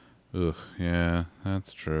 Ugh, yeah,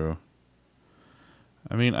 that's true.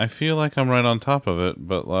 I mean, I feel like I'm right on top of it,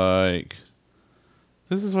 but like,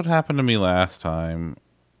 this is what happened to me last time.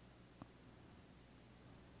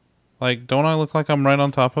 Like, don't I look like I'm right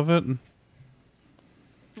on top of it?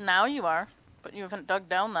 Now you are, but you haven't dug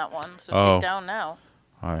down that one, so Oh. dig down now.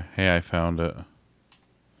 Alright, hey, I found it.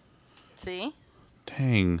 See?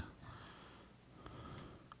 Dang.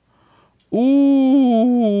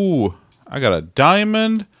 Ooh! I got a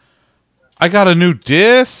diamond. I got a new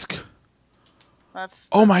disc.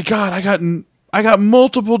 Oh my god, I got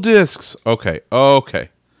multiple discs. Okay. All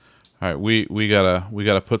right, we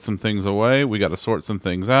gotta put some things away. We gotta sort some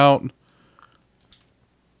things out.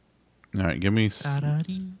 All right, give me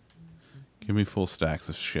full stacks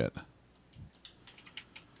of shit.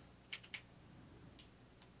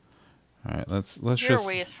 All right, let's You're just. a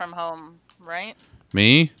ways from home, right?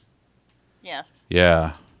 Me? Yes.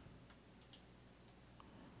 Yeah.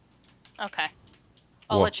 Okay.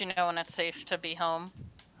 I'll let you know when it's safe to be home.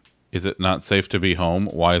 Is it not safe to be home?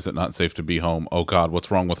 Why is it not safe to be home? Oh god, what's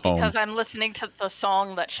wrong with home? Because I'm listening to the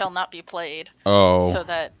song that shall not be played. Oh. So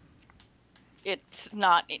that it's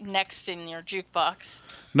not next in your jukebox.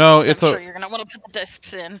 No, I'm sure you're gonna want to put the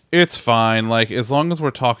discs in. It's fine. Like, as long as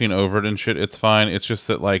we're talking over it and shit, it's fine. It's just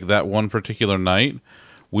that, like, that one particular night,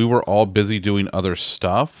 we were all busy doing other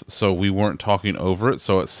stuff, so we weren't talking over it,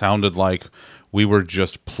 so it sounded like we were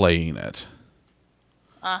just playing it.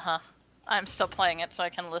 Uh-huh. I'm still playing it so I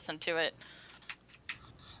can listen to it.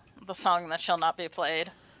 The song that shall not be played.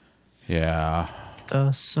 Yeah.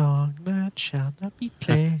 The song that shall not be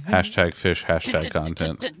played. Hashtag fish, hashtag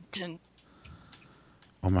content.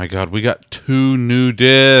 Oh my god, we got 2 new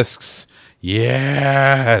discs.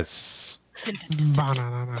 Yes.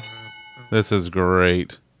 This is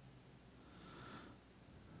great.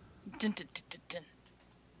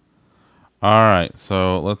 Alright,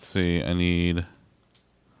 so let's see. I need...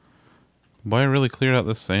 Boy, I really cleared out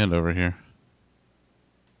this sand over here.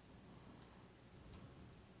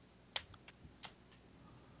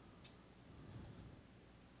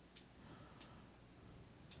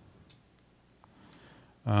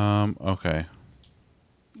 Okay.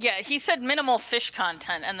 Yeah, he said minimal fish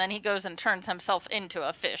content, and then he goes and turns himself into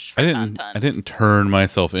a fish I content. didn't turn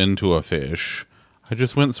myself into a fish. I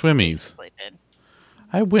just went swimmies.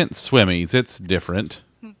 I went swimmies. It's different.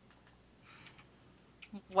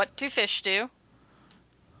 What do fish do?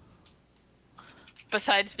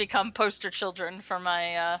 Besides become poster children for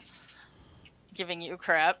my giving you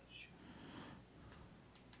crap.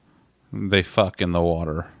 They fuck in the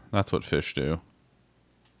water. That's what fish do.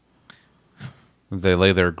 They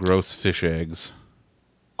lay their gross fish eggs.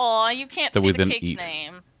 Aw, you can't see the cake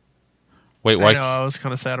name. Wait, why? I know, I was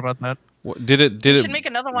kind of sad about that. Did it? You should make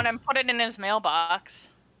another one and put it in his mailbox.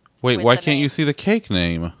 Wait, why can't you see the cake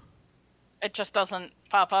name? It just doesn't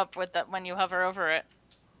pop up with that when you hover over it.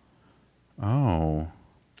 Oh.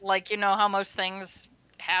 Like, you know how most things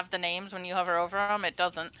have the names when you hover over them? It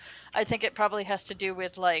doesn't. I think it probably has to do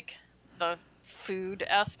with, like, the food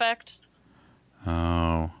aspect.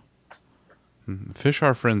 Oh. Fish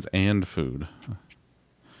are friends and food.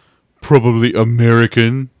 Probably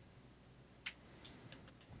American.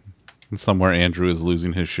 And somewhere Andrew is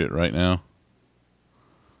losing his shit right now.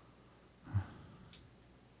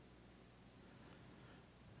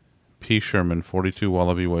 P. Sherman, 42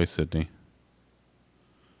 Wallaby Way, Sydney.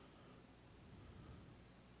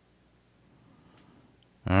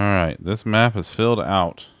 Alright, this map is filled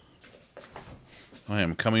out. I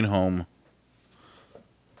am coming home.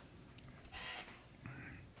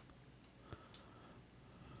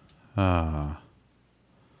 Ah.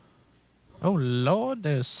 Oh Lord,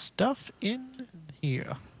 there's stuff in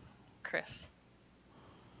here. Chris.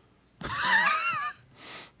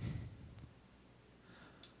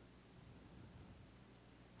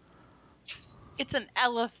 It's an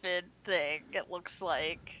elephant thing, it looks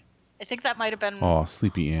like. I think that might have been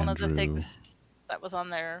Sleepy Andrew. one of the things that was on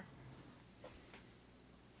there.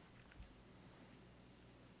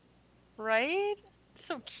 Right?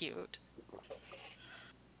 So cute.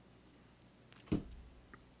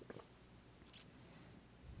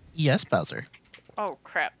 Yes, Bowser. Oh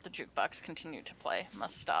crap! The jukebox continued to play.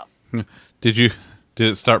 Must stop. Did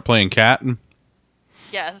it start playing cat?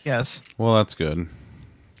 Yes. Yes. Well, that's good.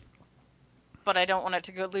 But I don't want it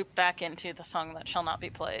to go loop back into the song that shall not be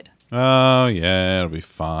played. Oh yeah, it'll be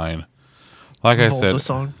fine. Like I Volta said,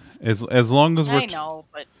 song. as long as we're I know,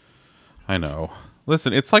 but I know.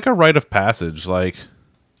 Listen, it's like a rite of passage. Like,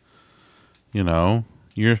 you know,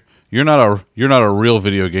 you're not a real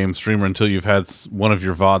video game streamer until you've had one of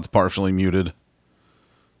your VODs partially muted.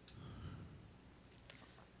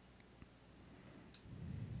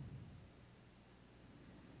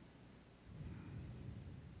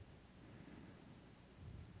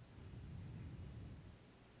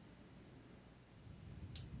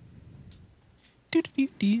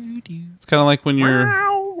 It's kind of like when you're.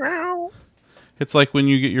 It's like when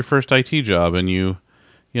you get your first IT job and you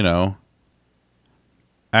know,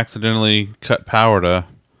 accidentally cut power to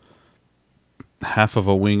half of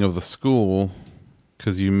a wing of the school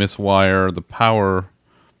because you miswire the power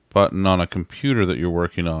button on a computer that you're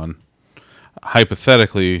working on.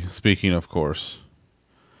 Hypothetically speaking, of course.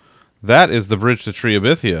 That is the bridge to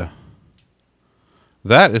Triabithia.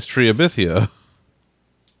 That is Triabithia.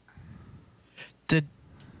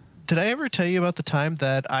 Did I ever tell you about the time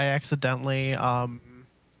that I accidentally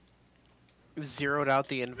zeroed out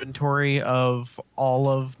the inventory of all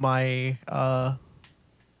of my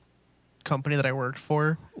company that I worked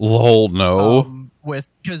for? Lol, no.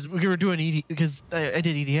 Because we were doing because I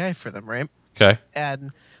did EDI for them, right? Okay.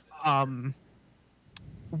 And I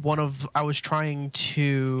was trying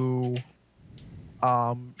to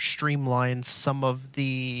streamline some of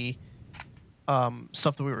the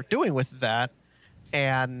stuff that we were doing with that,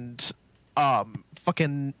 and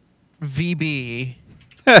fucking VB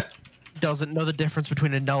doesn't know the difference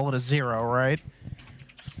between a null and a zero, right?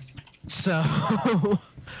 So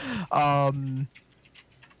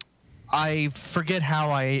I forget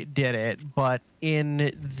how I did it, but in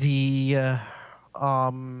the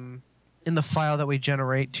file that we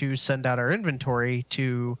generate to send out our inventory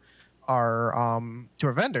to our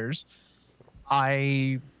vendors,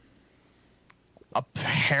 I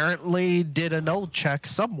apparently did a null check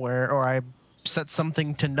somewhere, or I set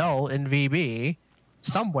something to null in VB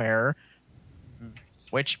somewhere,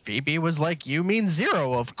 which VB was like, you mean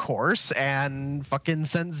zero, of course, and fucking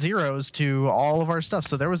sent zeros to all of our stuff.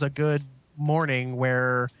 So there was a good morning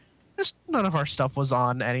where just none of our stuff was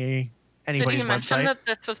on anybody's did you mention website. that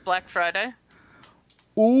this was Black Friday?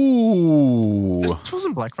 Ooh. This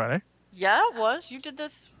wasn't Black Friday. Yeah, it was. You did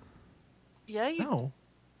this. Yeah, you No.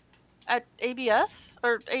 at ABS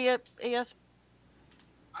or AS.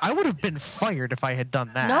 I would have been fired if I had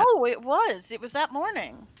done that. No, it was. It was that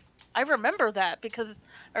morning. I remember that because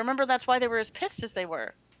I remember that's why they were as pissed as they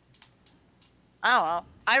were. I don't know.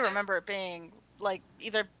 I remember it being like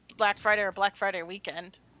either Black Friday or Black Friday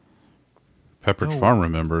weekend. Pepperidge Oh. Farm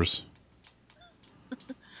remembers.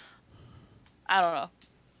 I don't know.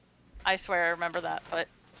 I swear I remember that, but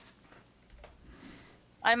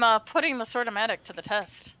I'm putting the Sortomatic to the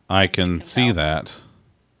test. I You can see tell. that.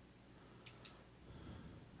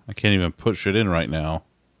 I can't even put shit in right now.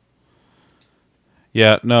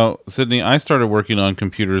 Yeah, no, Sydney, I started working on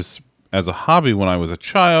computers as a hobby when I was a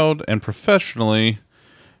child and professionally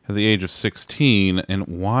at the age of 16. And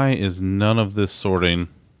why is none of this sorting?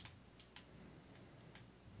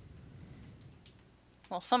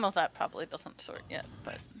 Well, some of that probably doesn't sort yet,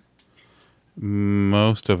 but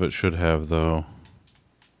Most of it should have, though.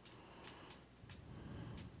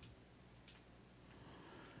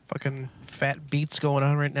 Fucking fat beats going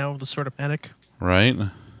on right now with the Sortomatic. Right?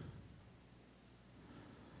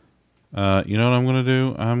 You know what I'm going to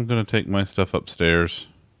do? I'm going to take my stuff upstairs.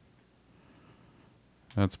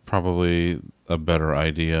 That's probably a better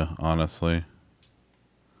idea, honestly.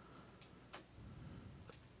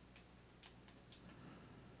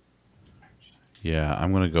 Yeah,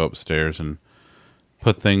 I'm going to go upstairs and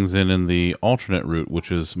put things in the alternate route,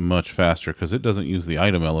 which is much faster because it doesn't use the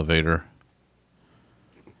item elevator.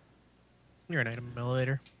 You're an item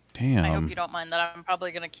elevator. Damn. I hope you don't mind that. I'm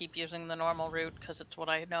probably going to keep using the normal route because it's what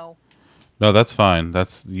I know. No, that's fine.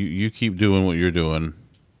 That's you keep doing what you're doing.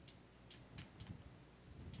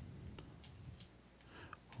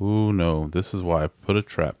 Ooh, no. This is why I put a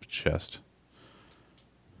trap chest.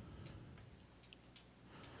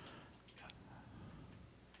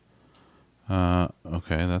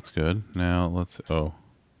 Okay, that's good. Now let's... Oh.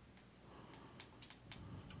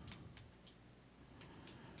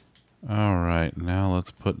 Alright, now let's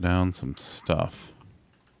put down some stuff.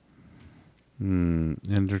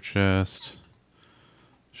 Ender chest.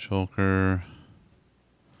 Shulker.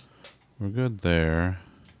 We're good there.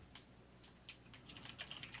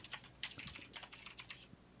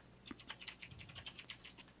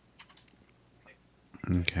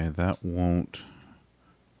 Okay, that won't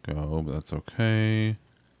go, but that's okay.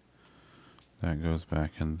 That goes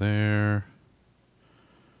back in there.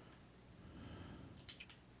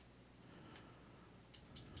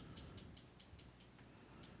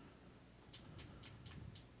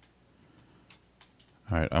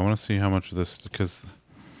 Alright, I want to see how much of this, because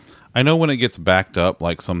I know when it gets backed up,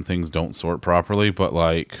 like, some things don't sort properly, but,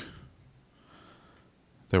 like,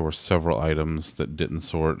 there were several items that didn't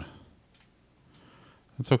sort.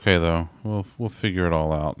 It's okay, though. We'll figure it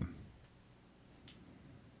all out.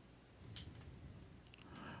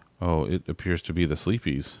 Oh, it appears to be the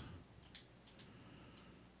sleepies.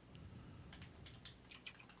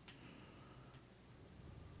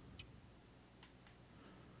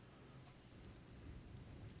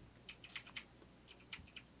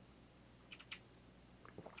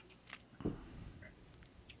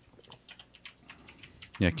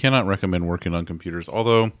 Yeah, cannot recommend working on computers.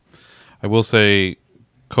 Although, I will say,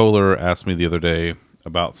 Kohler asked me the other day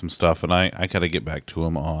about some stuff, and I gotta get back to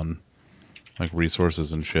him on, like,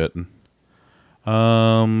 resources and shit.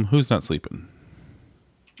 Who's not sleeping?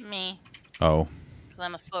 Me, Oh, because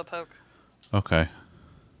I'm a slowpoke. okay.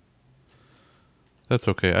 That's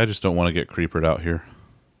okay. I just don't want to get creepered out here.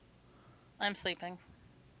 I'm sleeping.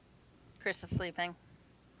 Chris is sleeping.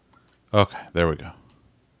 Okay, there we go.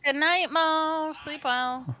 Good night, Mo. Sleep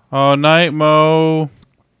well. Oh, night, Mo.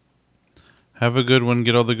 Have a good one.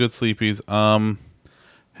 Get all the good sleepies.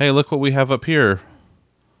 Hey, look what we have up here.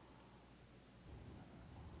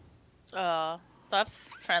 That's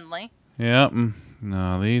friendly. Yep.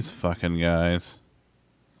 No, these fucking guys.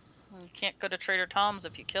 You can't go to Trader Tom's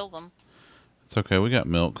if you kill them. It's okay. We got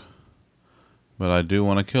milk. But I do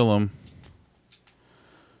want to kill them.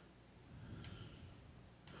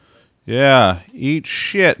 Yeah. Eat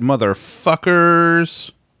shit,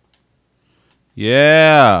 motherfuckers.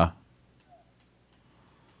 Yeah.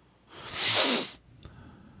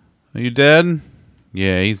 Are you dead?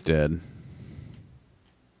 Yeah, he's dead.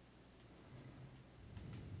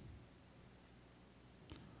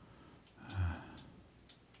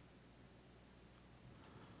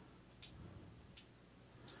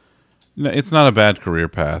 No, it's not a bad career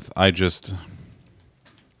path. I've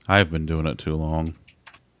been doing it too long.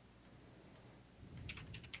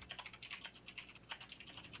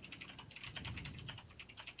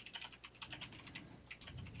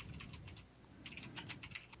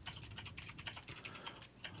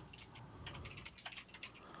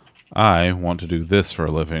 I want to do this for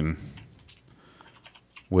a living,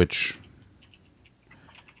 which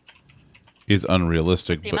is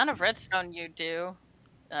unrealistic. The amount of redstone you do,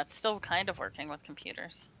 that's still kind of working with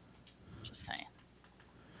computers. Just saying.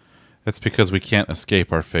 That's because we can't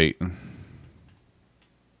escape our fate.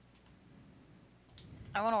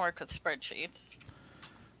 I want to work with spreadsheets,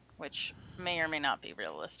 which may or may not be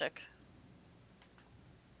realistic.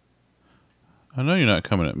 I know you're not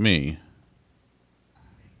coming at me.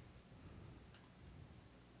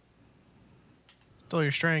 Stole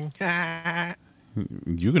your string.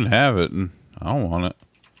 You can have it, and I don't want it.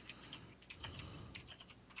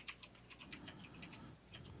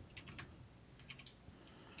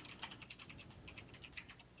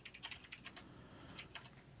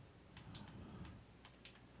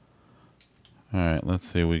 Alright, let's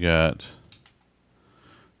see. We got...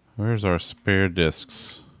 Where's our spare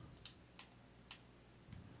discs?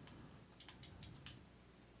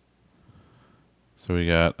 So we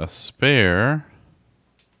got a spare.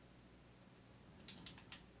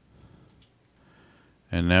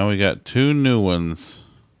 And now we got 2 new ones.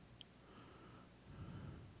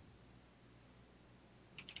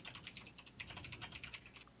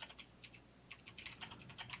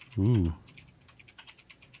 Ooh.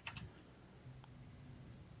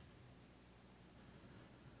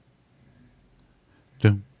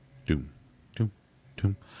 Doom, doom, doom,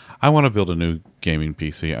 doom. I want to build a new gaming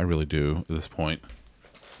PC. I really do at this point.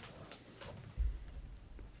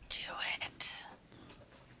 Do it.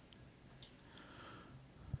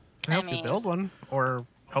 Can I help you build one, or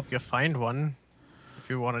help you find one, if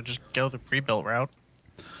you want to just go the pre-built route.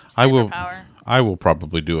 I will. Power. I will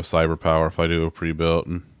probably do a cyber power if I do a pre-built.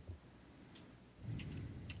 And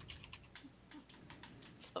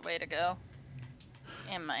It's the way to go,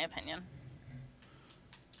 in my opinion.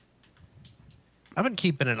 I've been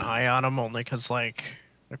keeping an eye on them only because, like,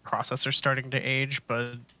 the processor's starting to age,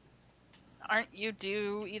 but Aren't you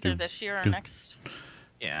due either this year or do. next?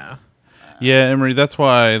 yeah. yeah, Emery, that's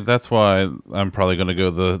why I'm probably going to go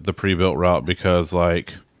the pre-built route, because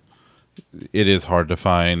like it is hard to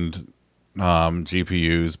find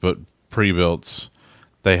GPUs, but pre-builts,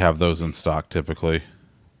 they have those in stock typically.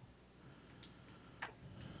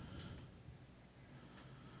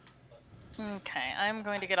 I'm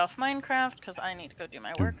going to get off Minecraft because I need to go do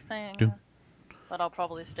my work thing. do. But I'll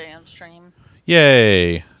probably stay on stream.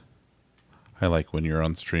 Yay! I like when you're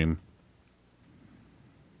on stream.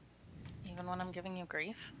 Even when I'm giving you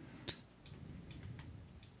grief.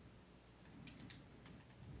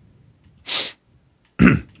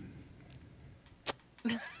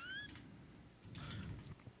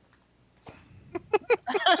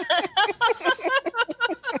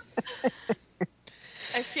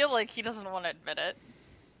 I feel like he doesn't want to admit it.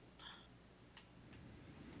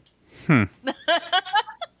 I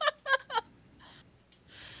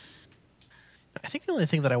think the only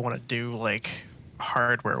thing that I want to do, like,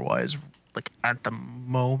 hardware-wise, like, at the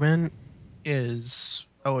moment, is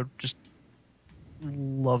I would just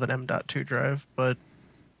love an M.2 drive, but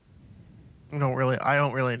I don't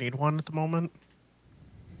really need one at the moment.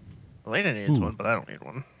 Elena needs Ooh. one, but I don't need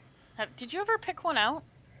one. Did you ever pick one out?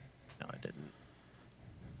 No, I didn't.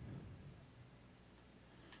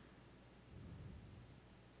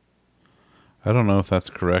 I don't know if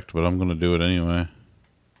that's correct, but I'm going to do it anyway.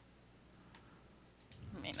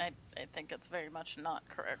 I mean, I think it's very much not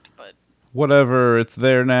correct, but... Whatever, it's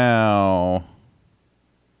there now.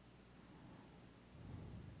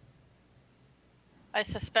 I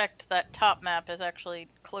suspect that top map is actually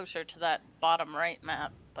closer to that bottom right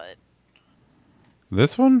map, but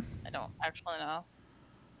This one? I don't actually know.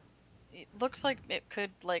 It looks like it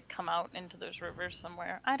could, like, come out into those rivers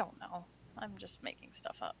somewhere. I don't know. I'm just making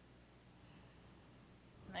stuff up.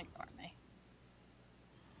 Ignore me.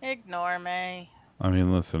 Ignore me. I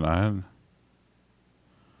mean, listen,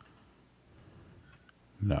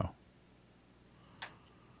 No.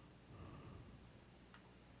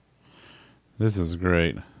 This is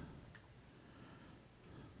great.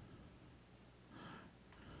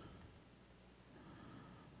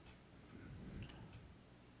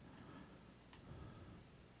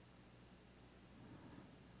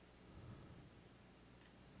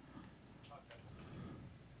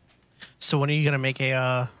 So when are you gonna make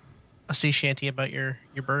a sea shanty about your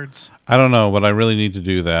birds? I don't know, but I really need to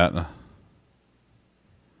do that.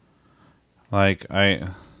 Like,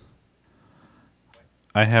 I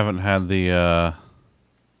haven't had I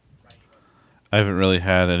haven't really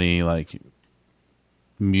had any, like,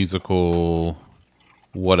 musical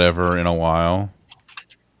whatever in a while.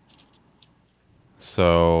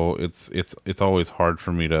 So it's always hard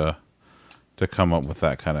for me to come up with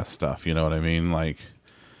that kind of stuff, you know what I mean? Like,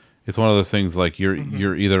 it's one of those things, like, you're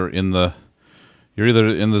either in the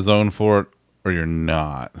zone for it or you're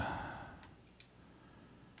not.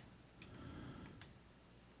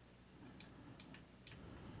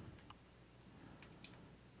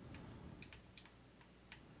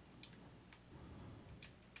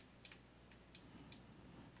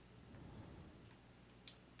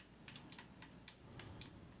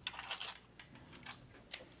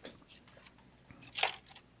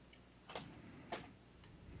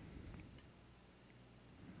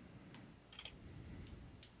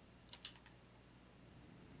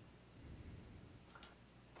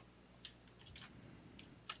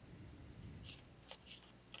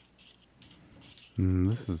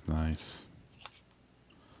 This is nice.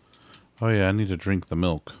 Oh yeah, I need to drink the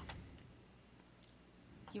milk.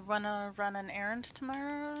 You wanna run an errand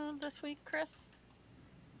tomorrow this week, Chris?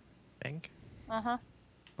 Bank. Uh-huh.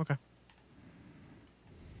 Okay.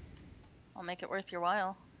 I'll make it worth your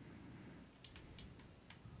while.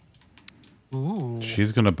 Ooh.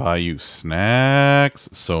 She's gonna buy you snacks.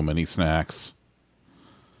 So many snacks.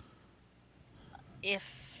 If...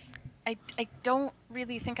 I don't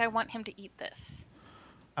really think I want him to eat this.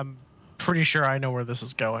 I'm pretty sure I know where this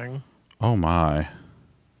is going. Oh my.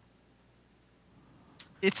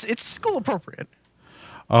 It's school appropriate.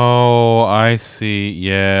 Oh, I see.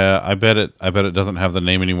 Yeah, I bet it doesn't have the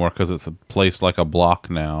name anymore because it's placed like a block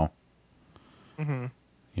now. Mm-hmm.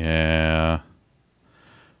 Yeah.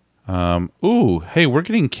 Ooh, hey, we're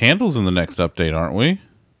getting candles in the next update, aren't we?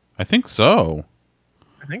 I think so.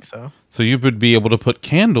 I think so. So you would be able to put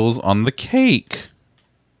candles on the cake.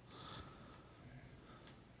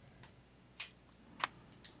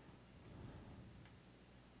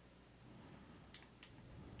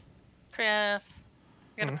 Chris,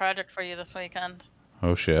 I got a project for you this weekend.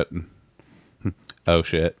 Oh shit. Oh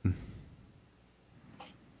shit.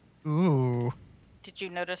 Ooh. Did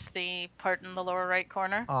you notice the part in the lower right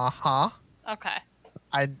corner? Uh-huh. Okay.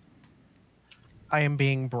 I am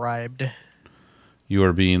being bribed. You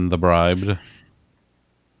are being the bribed.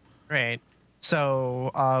 Right.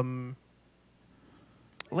 So,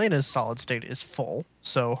 Elena's solid state is full,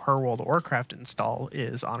 so her World of Warcraft install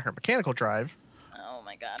is on her mechanical drive, Oh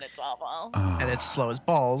my god, it's awful. and it's slow as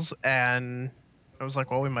balls, and I was like,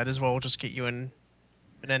 well, we might as well just get you in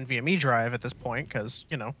an NVMe drive at this point because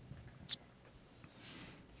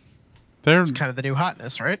They're it's kind of the new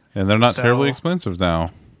hotness, right? and they're not So- terribly expensive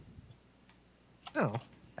now. No.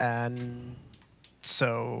 And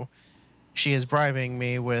so she is bribing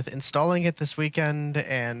me with installing it this weekend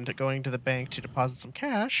and going to the bank to deposit some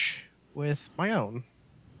cash with my own.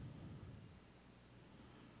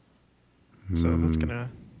 So that's gonna.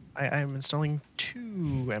 I'm installing 2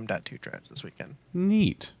 M.2 drives this weekend.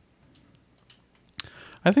 Neat.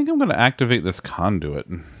 I think I'm going to activate this conduit.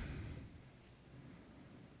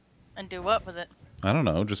 And do what with it? I don't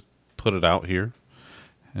know, just put it out here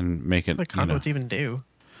and make it. What do conduits even do?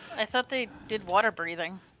 I thought they did water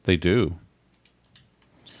breathing. They do.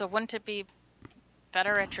 So wouldn't it be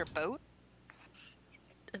better at your boat?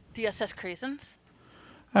 The SS Craisins?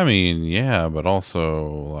 I mean, yeah, but also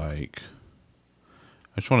like,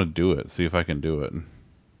 I just want to do it. See if I can do it.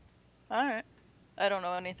 All right. I don't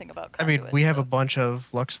know anything about I mean, conduit, we have so a bunch of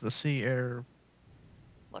Lux of the Sea or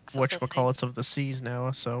looks up the whatchamacallits of the Seas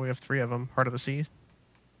now, so we have 3 of them. Heart of the Seas.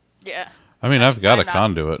 sea. Yeah. I mean, I- I've got a I'm not-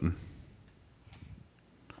 conduit.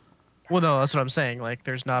 Well, no, that's what I'm saying. Like,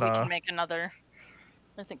 there's not We a. can make another,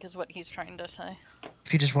 I think is what he's trying to say.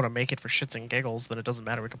 If you just want to make it for shits and giggles, then it doesn't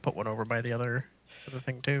matter. We can put one over by the other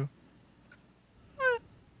thing too.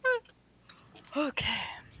 Okay.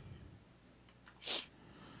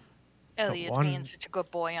 Elliot's one- being such a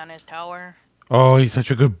good boy on his tower. Oh, he's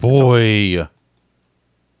such a good boy.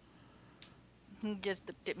 He just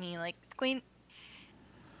looked at me like, Squint,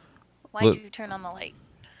 why'd Look- you turn on the light?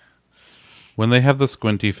 When they have the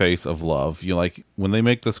squinty face of love, you like when they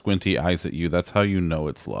make the squinty eyes at you, that's how you know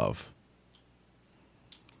it's love.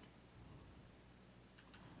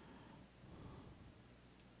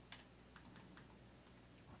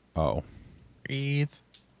 Oh. Breathe.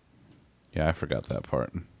 Yeah, I forgot that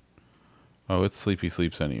part. Oh, it's Sleepy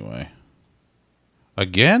Sleeps anyway.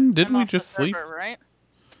 Again? Didn't I'm we off the just sleep? server, right?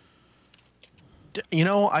 You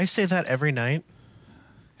know, I say that every night.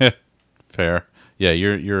 Fair. Yeah,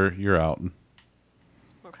 you're out.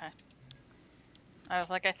 Okay. I was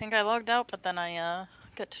like, I think I logged out, but then I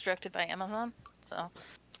got distracted by Amazon. So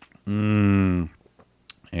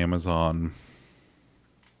Amazon.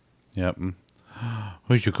 Yep. Oh,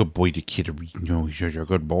 he's a good boy, the kid. No, he's such a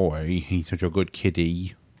good boy. He's such a good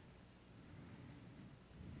kitty.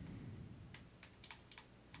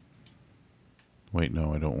 Wait,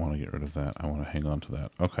 no, I don't want to get rid of that. I want to hang on to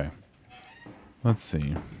that. Okay. Let's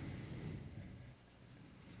see.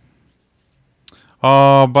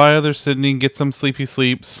 Oh, bye, other Sydney. Get some sleepy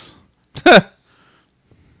sleeps.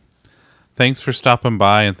 Thanks for stopping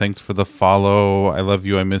by, and thanks for the follow. I love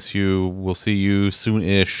you. I miss you. We'll see you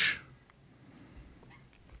soon-ish.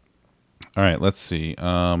 All right, let's see.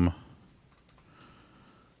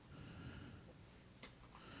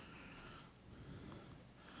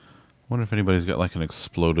 Wonder if anybody's got like an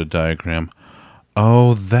exploded diagram.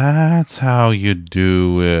 Oh, that's how you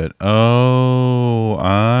do it. Oh,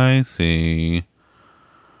 I see.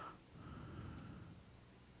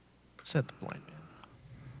 Said the blind man.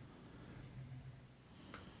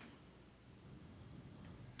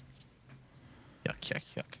 Yuck, yuck,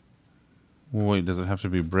 yuck. Wait, does it have to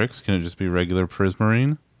be bricks? Can it just be regular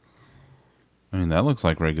prismarine? I mean, that looks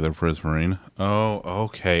like regular prismarine. Oh,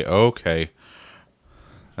 okay, okay.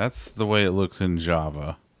 That's the way it looks in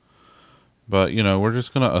Java. But, you know, we're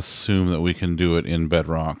just going to assume that we can do it in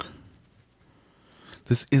Bedrock.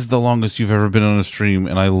 This is the longest you've ever been on a stream,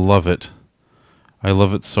 and I love it. I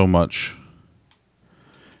love it so much.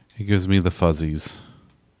 It gives me the fuzzies.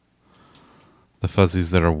 The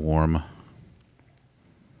fuzzies that are warm.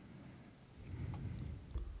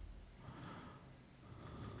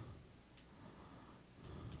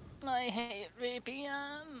 I hate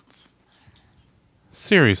VPNs.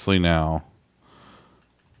 Seriously now.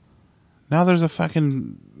 Now there's a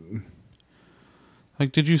fucking...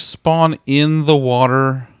 Like, did you spawn in the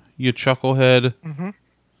water, you chucklehead? Mm-hmm.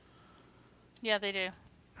 Yeah, they do.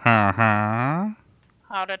 Ha ha.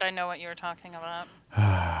 How did I know what you were talking about?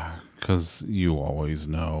 'Cause you always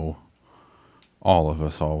know. All of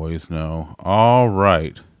us always know. All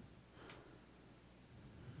right.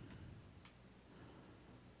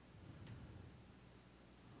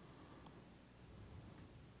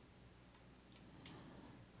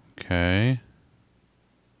 Okay.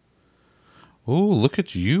 Ooh, look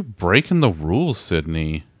at you breaking the rules,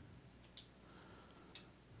 Sydney.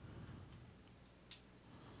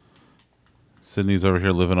 Sydney's over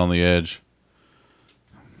here living on the edge.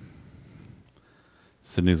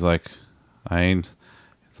 Sydney's like, I ain't...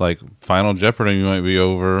 It's like, Final Jeopardy might be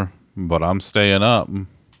over, but I'm staying up.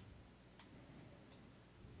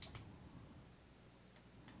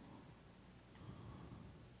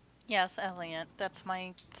 Yes, Elliot, that's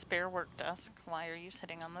my spare work desk. Why are you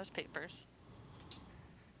sitting on those papers?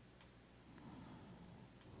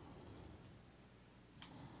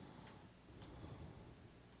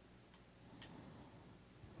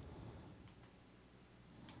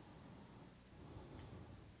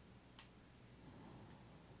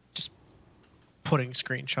 Just putting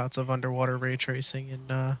screenshots of underwater ray tracing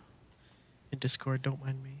in Discord. Don't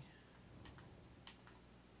mind me.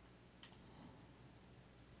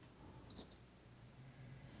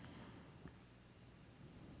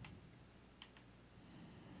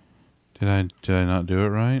 Did I not do it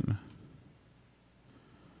right?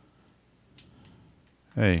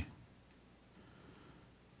 Hey.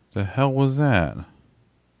 The hell was that?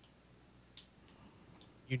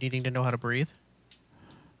 You needing to know how to breathe?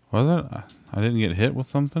 Was it? I didn't get hit with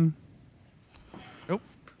something? Nope.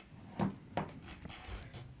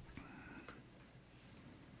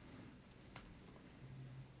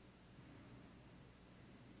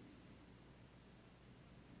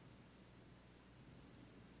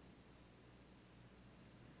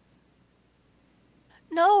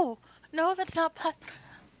 No, no, that's not That's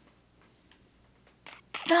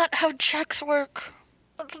not how checks work.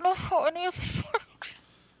 That's not how any of this works.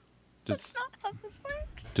 Did, That's not how this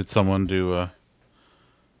works. did someone do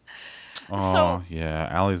Oh, So- yeah.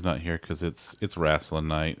 Allie's not here because it's wrestling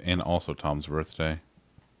night and also Tom's birthday.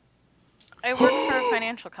 I work for a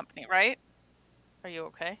financial company, right? Are you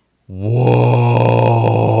okay? Whoa!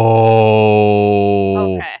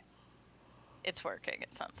 Okay. It's working,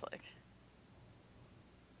 it sounds like.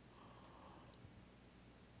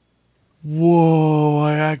 Whoa!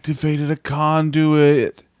 I activated a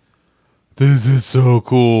conduit. This is so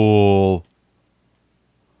cool.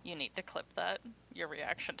 You need to clip that. Your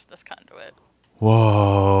reaction to this conduit.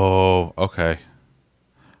 Whoa. Okay.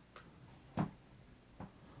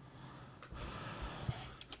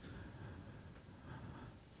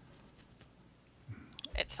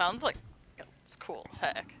 It sounds like it's cool as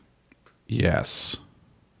heck. Yes.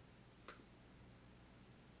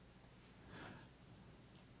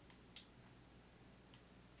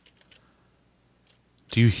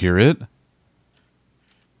 Do you hear it?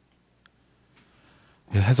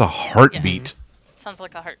 It has a heartbeat. Sounds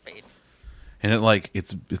like a heartbeat. And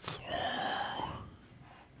it's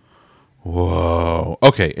Whoa.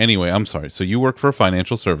 Okay, anyway, I'm sorry. So you work for a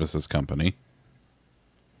financial services company.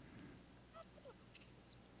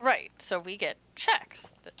 Right, so we get checks.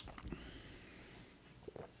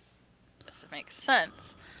 This makes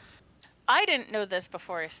sense. I didn't know this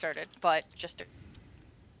before I started, but just a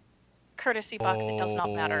courtesy box, it does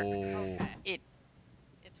not matter. It's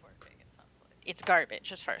working, it sounds like. It's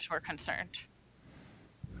garbage as far as we're concerned.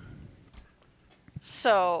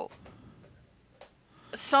 So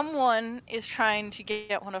someone is trying to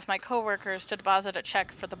get one of my coworkers to deposit a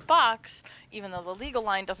check for the box, even though the legal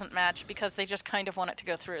line doesn't match, because they just kind of want it to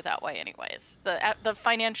go through that way anyways. The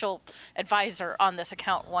financial advisor on this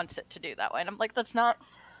account wants it to do that way. And I'm like, that's not,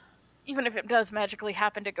 even if it does magically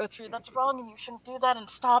happen to go through, that's wrong and you shouldn't do that and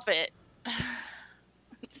stop it.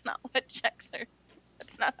 It's not what checks are.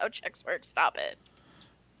 That's not how checks work. Stop it.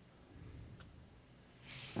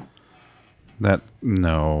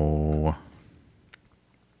 No.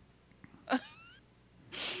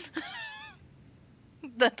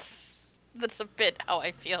 That's a bit how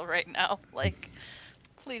I feel right now. Like,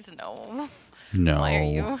 please no. No. Why are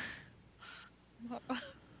you?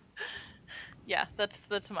 Yeah,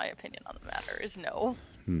 that's my opinion on the matter. Is no.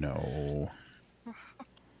 No.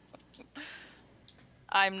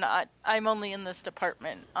 I'm only in this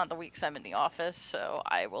department on the weeks I'm in the office, so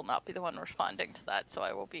I will not be the one responding to that. So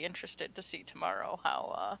I will be interested to see tomorrow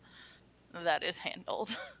how that is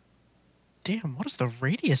handled. Damn, what is the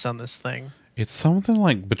radius on this thing? It's something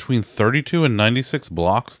like between 32 and 96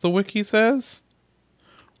 blocks, the wiki says.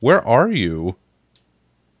 Where are you?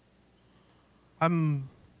 I'm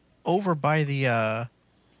over by the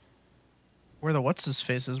where the what's his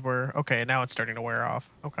faces were. Okay, now it's starting to wear off.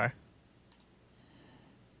 Okay.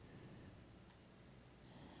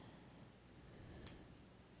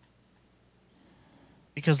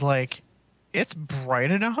 Because like it's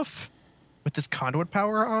bright enough with this conduit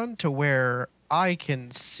power on to where I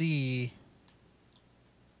can see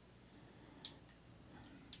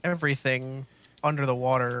everything under the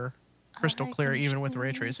water crystal I clear can even with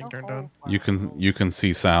ray see tracing the turned whole on. You can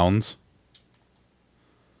see sounds.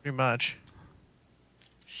 Pretty much.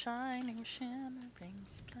 Shining, shimmering,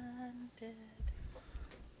 splendid.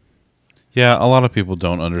 Yeah, a lot of people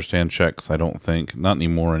don't understand checks, I don't think. Not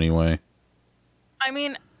anymore anyway. I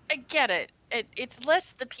mean, I get it. It's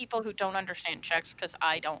less the people who don't understand checks, because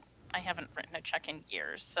I haven't written a check in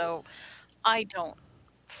years, so I don't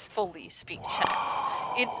fully speak checks.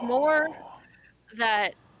 It's more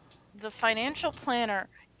that the financial planner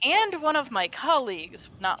and one of my colleagues,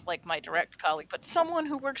 not like my direct colleague, but someone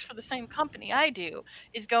who works for the same company I do,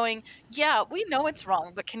 is going, yeah, we know it's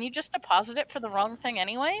wrong, but can you just deposit it for the wrong thing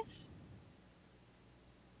anyways?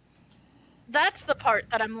 That's the part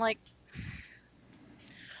that I'm like,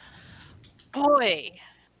 boy.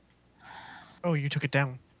 Oh, you took it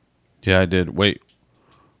down. Yeah, I did. Wait,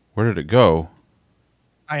 where did it go?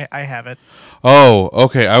 I have it. Oh,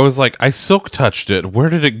 okay. I was like, I silk touched it. Where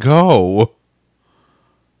did it go?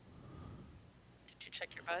 Did you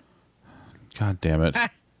check your butt? God damn it.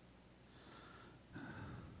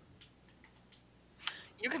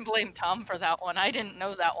 You can blame Tom for that one. I didn't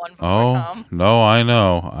know that one before Oh, Tom. no, I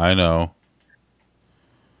know. I know.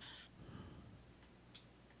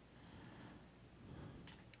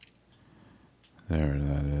 There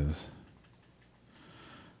that is.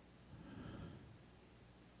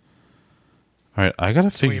 All right, I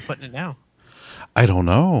gotta So where you figure. putting it now? I don't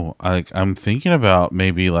know. I'm thinking about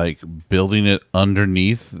maybe like building it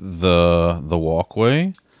underneath the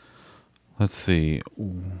walkway. Let's see.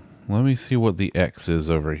 Let me see what the X is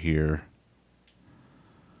over here.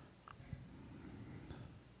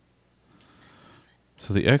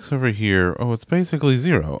 So the X over here, oh, it's basically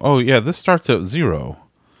 0. Oh, yeah, this starts at 0.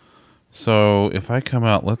 So if I come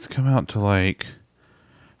out, let's come out to like,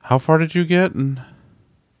 how far did you get?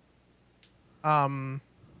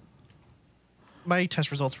 My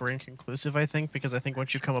test results were inconclusive, I think, because I think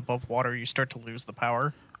once you come above water, you start to lose the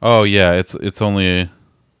power. Oh, yeah, it's only,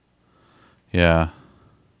 yeah,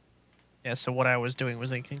 Yeah, so what I was doing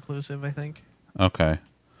was inconclusive, I think. okay.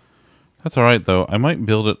 That's all right though. I might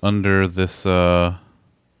build it under this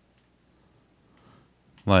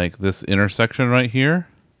like this intersection right here.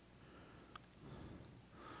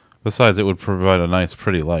 Besides, it would provide a nice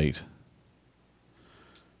pretty light.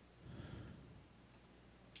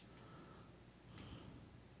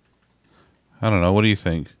 I don't know. What do you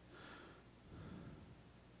think?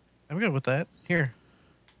 I'm good with that. Here.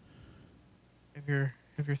 Have your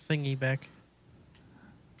thingy back.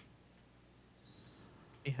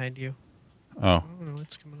 Behind you. Oh, Oh no,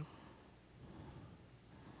 it's coming up.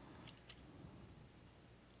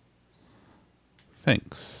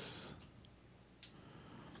 thanks.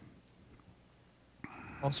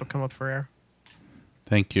 Also come up for air.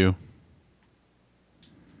 Thank you.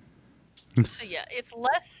 So yeah, it's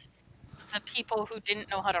less the people who didn't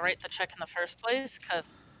know how to write the check in the first place, because,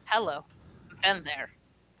 hello, been there.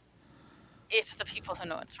 It's the people who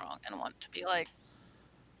know it's wrong and want to be like,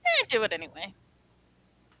 do it anyway.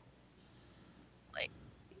 Like,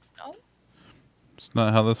 please no. It's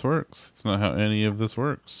not how this works. It's not how any of this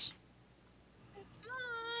works. It's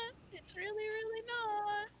not. It's really, really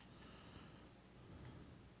not.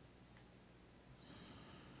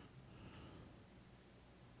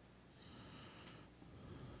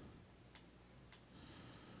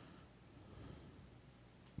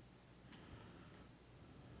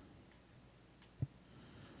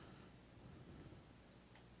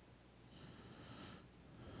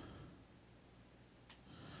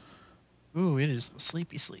 Ooh, it is the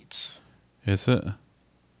sleepy sleeps. Is it?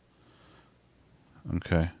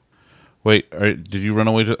 Okay. Wait, did you run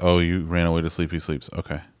away to... Oh, you ran away to Sleepy Sleeps.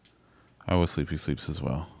 Okay. I was Sleepy Sleeps as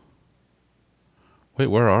well. Wait,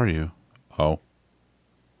 where are you? Oh.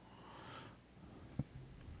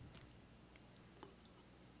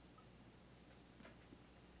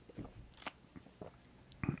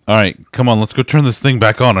 All right, come on, let's go turn this thing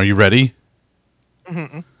back on. Are you ready?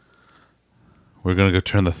 Mm-hmm. We're gonna go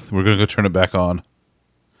turn it back on.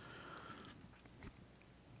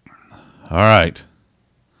 All right.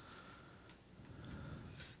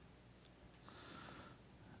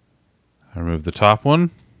 I remove the top one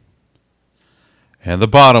and the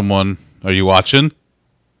bottom one. Are you watching?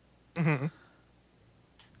 Mm-hmm.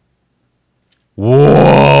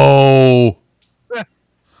 Whoa!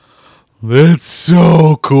 That's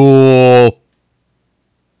so cool.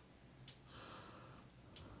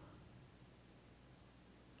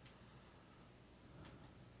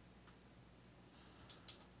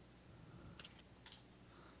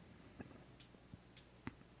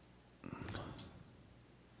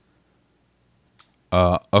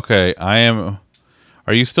 Okay, I am.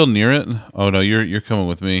 Are you still near it? Oh no, you're coming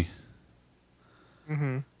with me.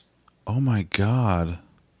 Mm-hmm. Oh my god.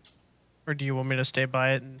 Or do you want me to stay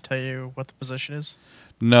by it and tell you what the position is?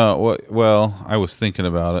 No, well, I was thinking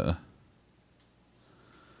about it.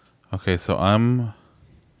 Okay, so I'm.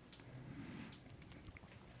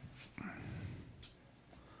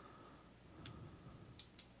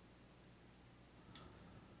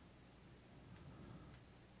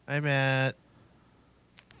 I'm at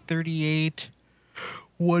 38,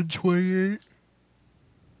 128.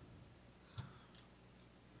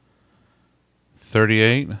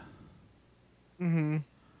 38. Mm-hmm.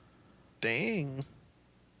 Dang.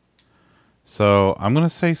 So I'm going to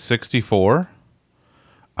say 64.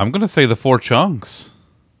 I'm going to say the 4 chunks.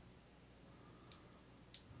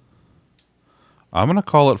 I'm going to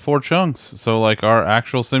call it 4 chunks. So like our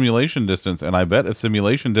actual simulation distance. And I bet if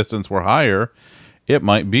simulation distance were higher, it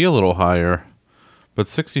might be a little higher. But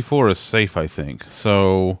 64 is safe, I think.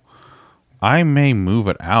 So I may move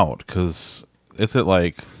it out because it's at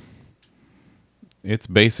like... It's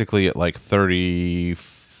basically at like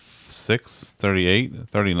 36, 38,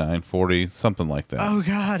 39, 40, something like that. Oh,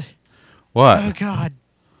 God. What? Oh, God.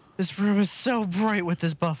 This room is so bright with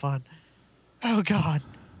this buff on. Oh, God.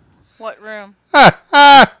 What room?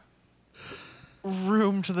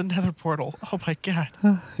 Room to the nether portal. Oh, my God.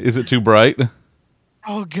 Is it too bright?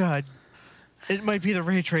 Oh, God. It might be the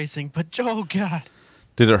ray tracing, but oh, God.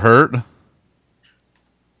 Did it hurt?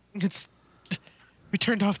 It's... We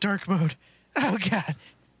turned off dark mode. Oh, God.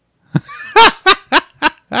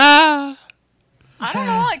 I don't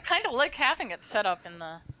know. I kind of like having it set up in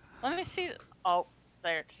the... Let me see. Oh,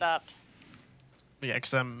 there it stopped. Yeah,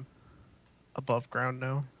 because I'm above ground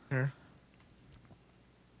now. Here.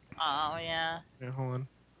 Oh, yeah. Yeah, hold on.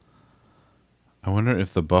 I wonder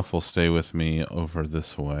if the buff will stay with me over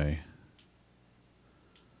this way.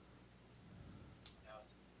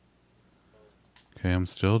 Okay, I'm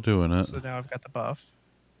still doing it. So now I've got the buff.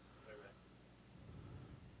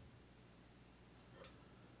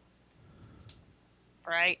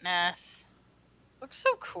 Brightness. Looks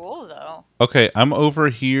so cool, though. Okay, I'm over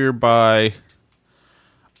here by...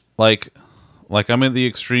 Like I'm at the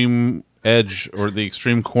extreme edge or the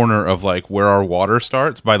extreme corner of like where our water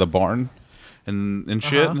starts by the barn and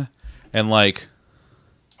shit. And like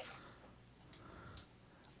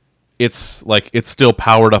it's still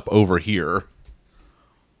powered up over here.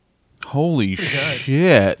 Holy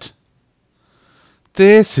shit.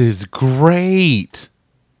 This is great.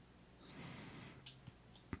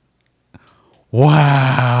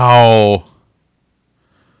 Wow.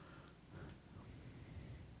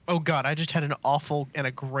 Oh, God, I just had an awful and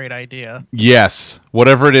a great idea. Yes.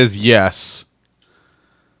 Whatever it is, yes.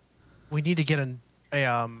 We need to get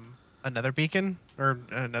another beacon,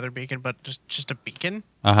 but just a beacon.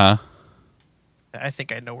 Uh-huh. I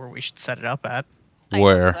think I know where we should set it up at. I know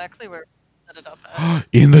Where? exactly where to set it up at.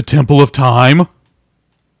 In the Temple of Time?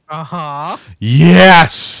 Uh-huh.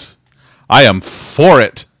 Yes! I am for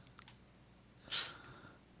it.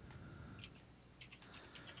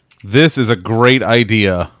 This is a great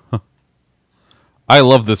idea. I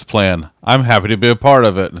love this plan. I'm happy to be a part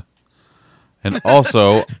of it. And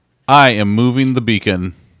also, I am moving the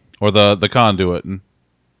beacon. Or the conduit.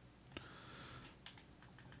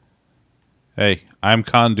 Hey, I'm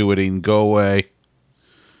conduiting. Go away.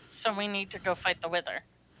 So we need to go fight the Wither.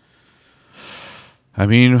 I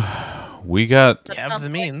mean, we got... We have the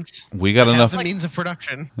means. We got We enough... have the means of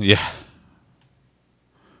production. Yeah.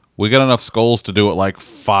 We got enough skulls to do it like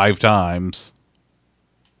 5 times.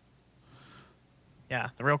 Yeah,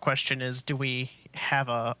 the real question is, do we have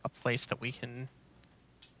a place that we can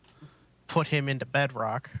put him into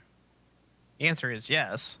bedrock? The answer is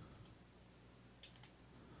yes.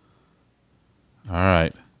 All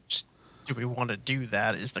right. Just, do we want to do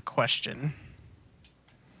that is the question.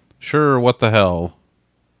 Sure, what the hell?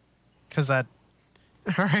 Because that...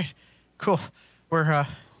 Alright, cool. We're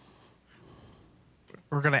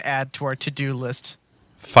going to add to our to-do list.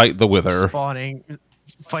 Fight the Wither.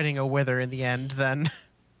 Fighting a Wither in the end, then.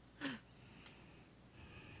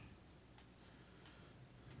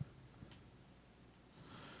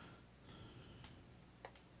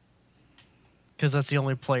 Because that's the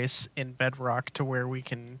only place in Bedrock to where we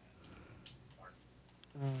can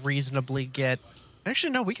reasonably get...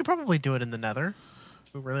 Actually, no, we could probably do it in the Nether.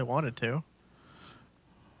 If we really wanted to.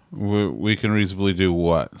 We can reasonably do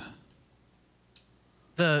what?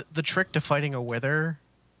 The trick to fighting a Wither,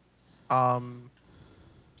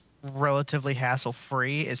 relatively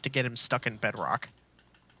hassle-free, is to get him stuck in Bedrock.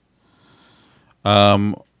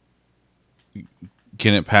 Can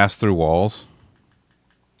it pass through walls?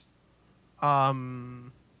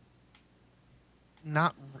 It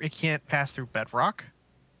can't pass through Bedrock.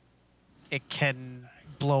 It can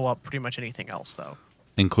blow up pretty much anything else, though.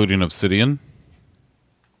 Including obsidian?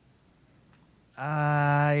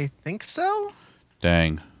 I think so.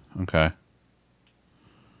 Dang. Okay.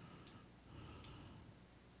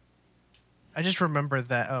 I just remember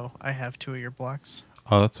that. Oh, I have 2 of your blocks.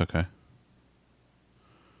 Oh, that's okay.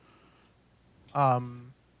 Just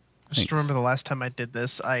Thanks. remember the last time I did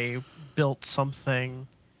this, I built something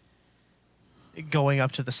going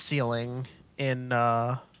up to the ceiling in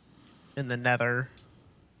the Nether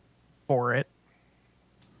for it.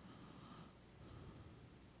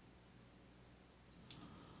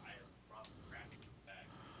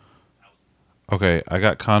 Okay, I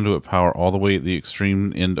got conduit power all the way at the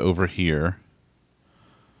extreme end over here.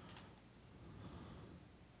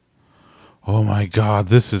 Oh my god,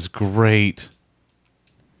 this is great.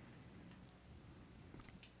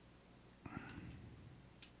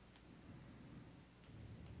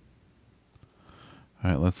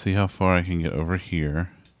 Alright, let's see how far I can get over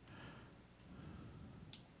here.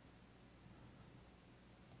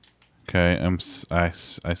 Okay, I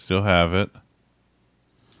still have it.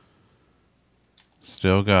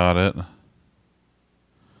 Still got it.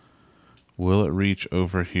 Will it reach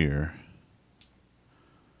over here?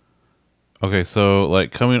 Okay, so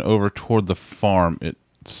like coming over toward the farm, it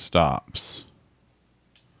stops.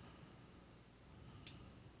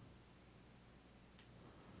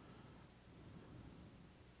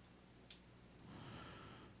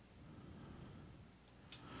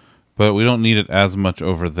 But we don't need it as much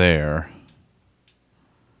over there.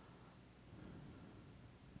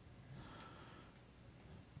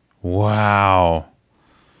 Wow.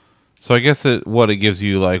 So I guess it gives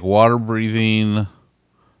you like water breathing,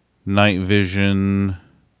 night vision.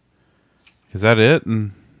 Is that it? I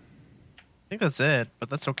think that's it, but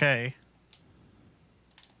that's okay.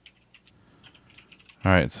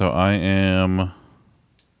 Alright, so I am...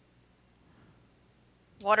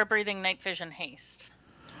 Water breathing, night vision, haste.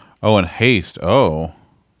 Oh, and haste. Oh.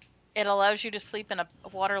 It allows you to sleep in a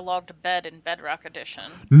waterlogged bed in Bedrock Edition.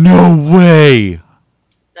 No way!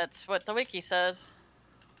 That's what the wiki says.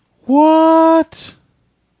 What?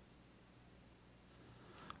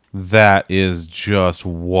 That is just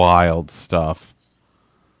wild stuff.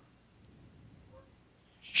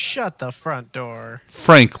 Shut the front door.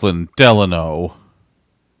 Franklin Delano.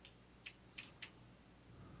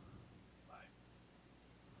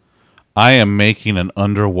 I am making an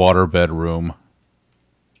underwater bedroom.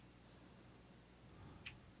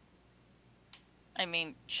 I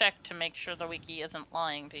mean, check to make sure the wiki isn't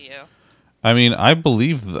lying to you. I mean, I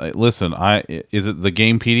believe... Listen, is it the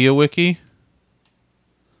Gamepedia wiki?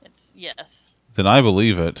 Yes. Then I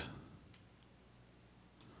believe it.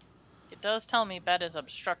 It does tell me bed is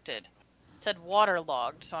obstructed. It said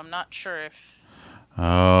waterlogged, so I'm not sure if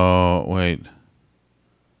Oh, wait.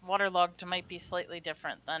 waterlogged might be slightly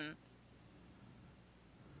different than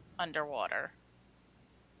underwater.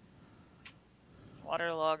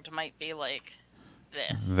 Waterlogged might be like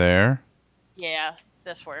this. There? Yeah,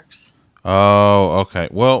 this works. Oh, okay.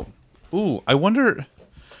 Well, ooh, I wonder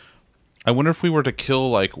if we were to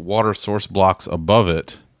kill like water source blocks above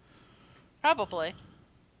it. Probably.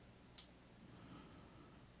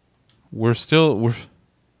 We're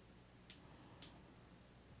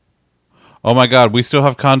Oh my god, we still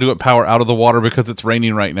have conduit power out of the water because it's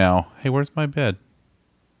raining right now. Hey, where's my bed?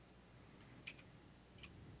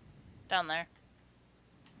 Down there.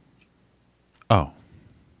 Oh.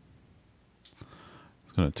 I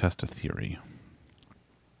was going to test a theory.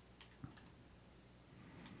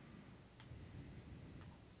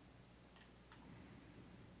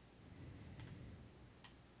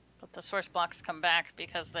 But the source blocks come back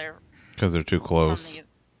because they're too close.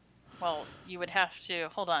 well, you would have to...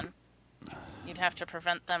 Hold on. You'd have to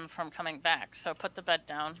prevent them from coming back. So put the bed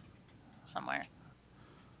down somewhere.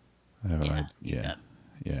 Yeah.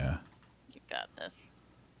 You got this.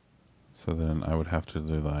 So then I would have to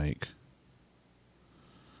do like...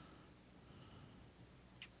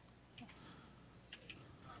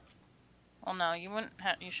 Well, no, you wouldn't.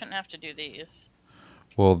 You shouldn't have to do these.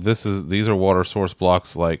 Well, these are water source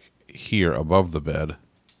blocks like here above the bed.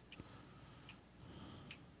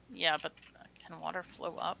 Yeah, but can water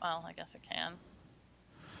flow up? Well, I guess it can.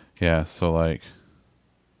 Yeah, so like...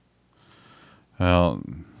 Well...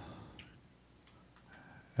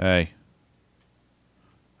 Hey.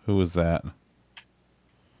 Who was that?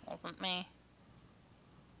 Wasn't me.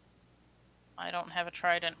 I don't have a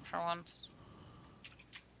trident for once.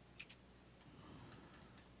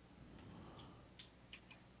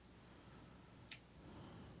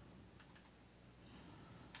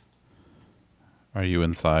 Are you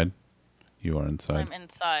inside? You are inside. I'm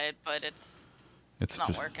inside, but it's not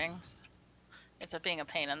just... working. It's being a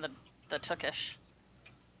pain in the tookish.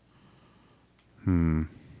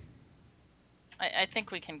 I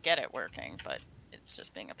think we can get it working, but it's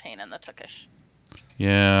just being a pain in the tookish.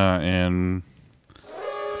 Yeah, and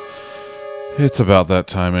it's about that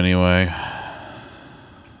time anyway.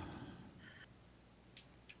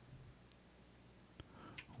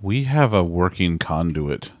 We have a working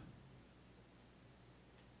conduit.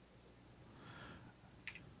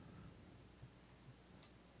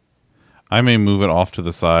 I may move it off to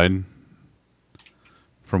the side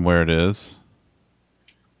from where it is.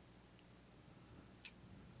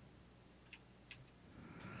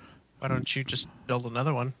 Why don't you just build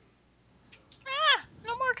another one? Ah,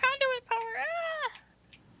 no more conduit power. Ah.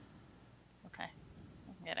 Okay,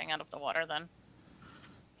 I'm getting out of the water then.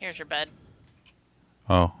 Here's your bed.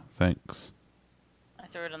 Oh, thanks. I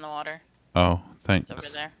threw it in the water. Oh, thanks. It's over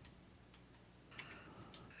there.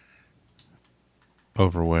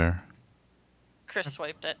 Over where? Chris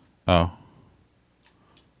swiped it. Oh.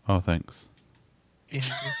 Oh, thanks. Yeah.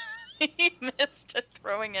 He missed it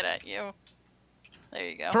throwing it at you. There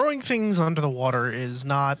you go. Throwing things under the water is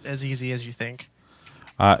not as easy as you think.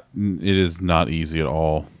 It is not easy at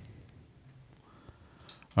all.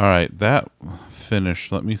 All right, that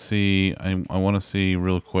finished. Let me see. I want to see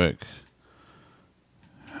real quick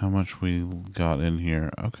how much we got in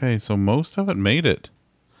here. Okay, so most of it made it.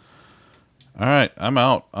 All right, I'm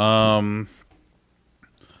out.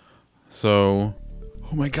 So,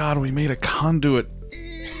 oh my God, we made a conduit.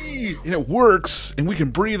 And it works, and we can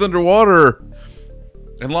breathe underwater.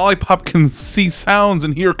 And Lollipop can see sounds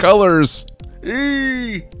and hear colors.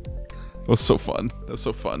 That was so fun. That was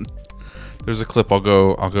so fun. There's a clip. I'll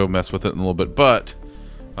go mess with it in a little bit. But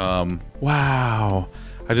wow,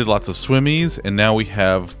 I did lots of swimmies, and now we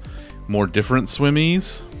have more different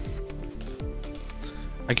swimmies.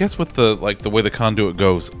 I guess with the way the conduit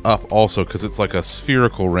goes up also, because it's like a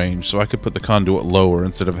spherical range, so I could put the conduit lower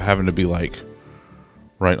instead of having to be like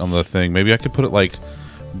right on the thing. Maybe I could put it like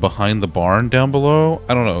behind the barn down below.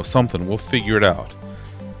 I don't know, something. We'll figure it out.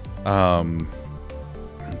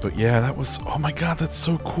 But yeah, that was, oh my God, that's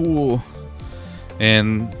so cool.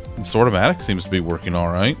 And Sortomatic seems to be working all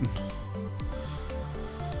right.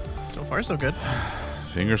 So far, so good.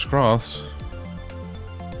 Fingers crossed.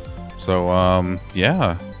 So,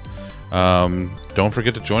 yeah. Don't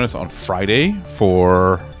forget to join us on Friday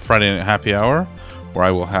for Friday Night Happy Hour, where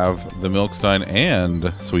I will have the Milkstein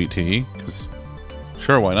and sweet tea, because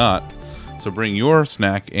sure, why not? So bring your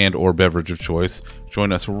snack and or beverage of choice.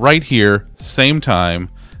 Join us right here, same time,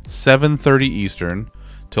 7:30 Eastern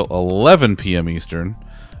till 11 p.m. Eastern.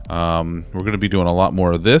 We're going to be doing a lot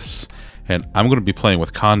more of this, and I'm going to be playing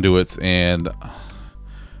with conduits, and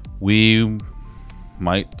we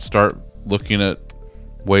might start looking at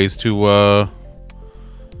ways to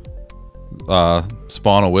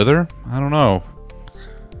spawn a wither. I don't know.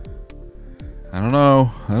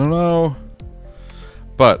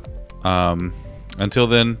 But until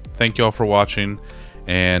then, thank you all for watching,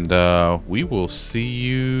 and we will see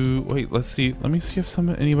you. Wait, let's see. Let me see if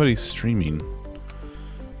anybody's streaming.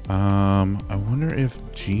 I wonder if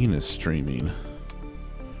Gene is streaming.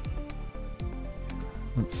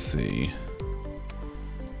 Let's see.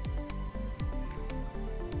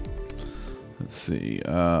 She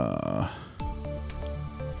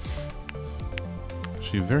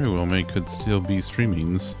very well could still be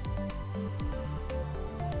streamings.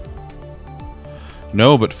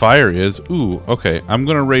 No, but Fire is. Ooh, okay. I'm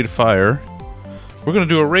gonna raid Fire. We're gonna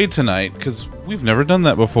do a raid tonight because we've never done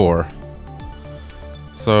that before.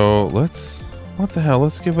 So let's. What the hell?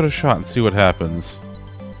 Let's give it a shot and see what happens.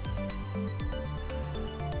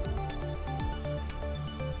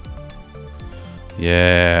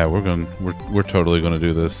 Yeah, we're totally gonna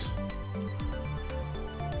do this.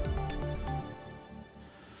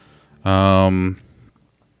 And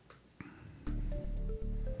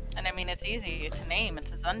I mean, it's easy to name.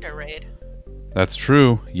 It's a Zunder raid. That's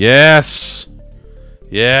true. Yes.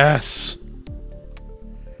 Yes.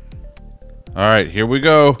 All right, here we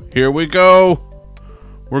go. Here we go.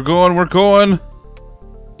 We're going.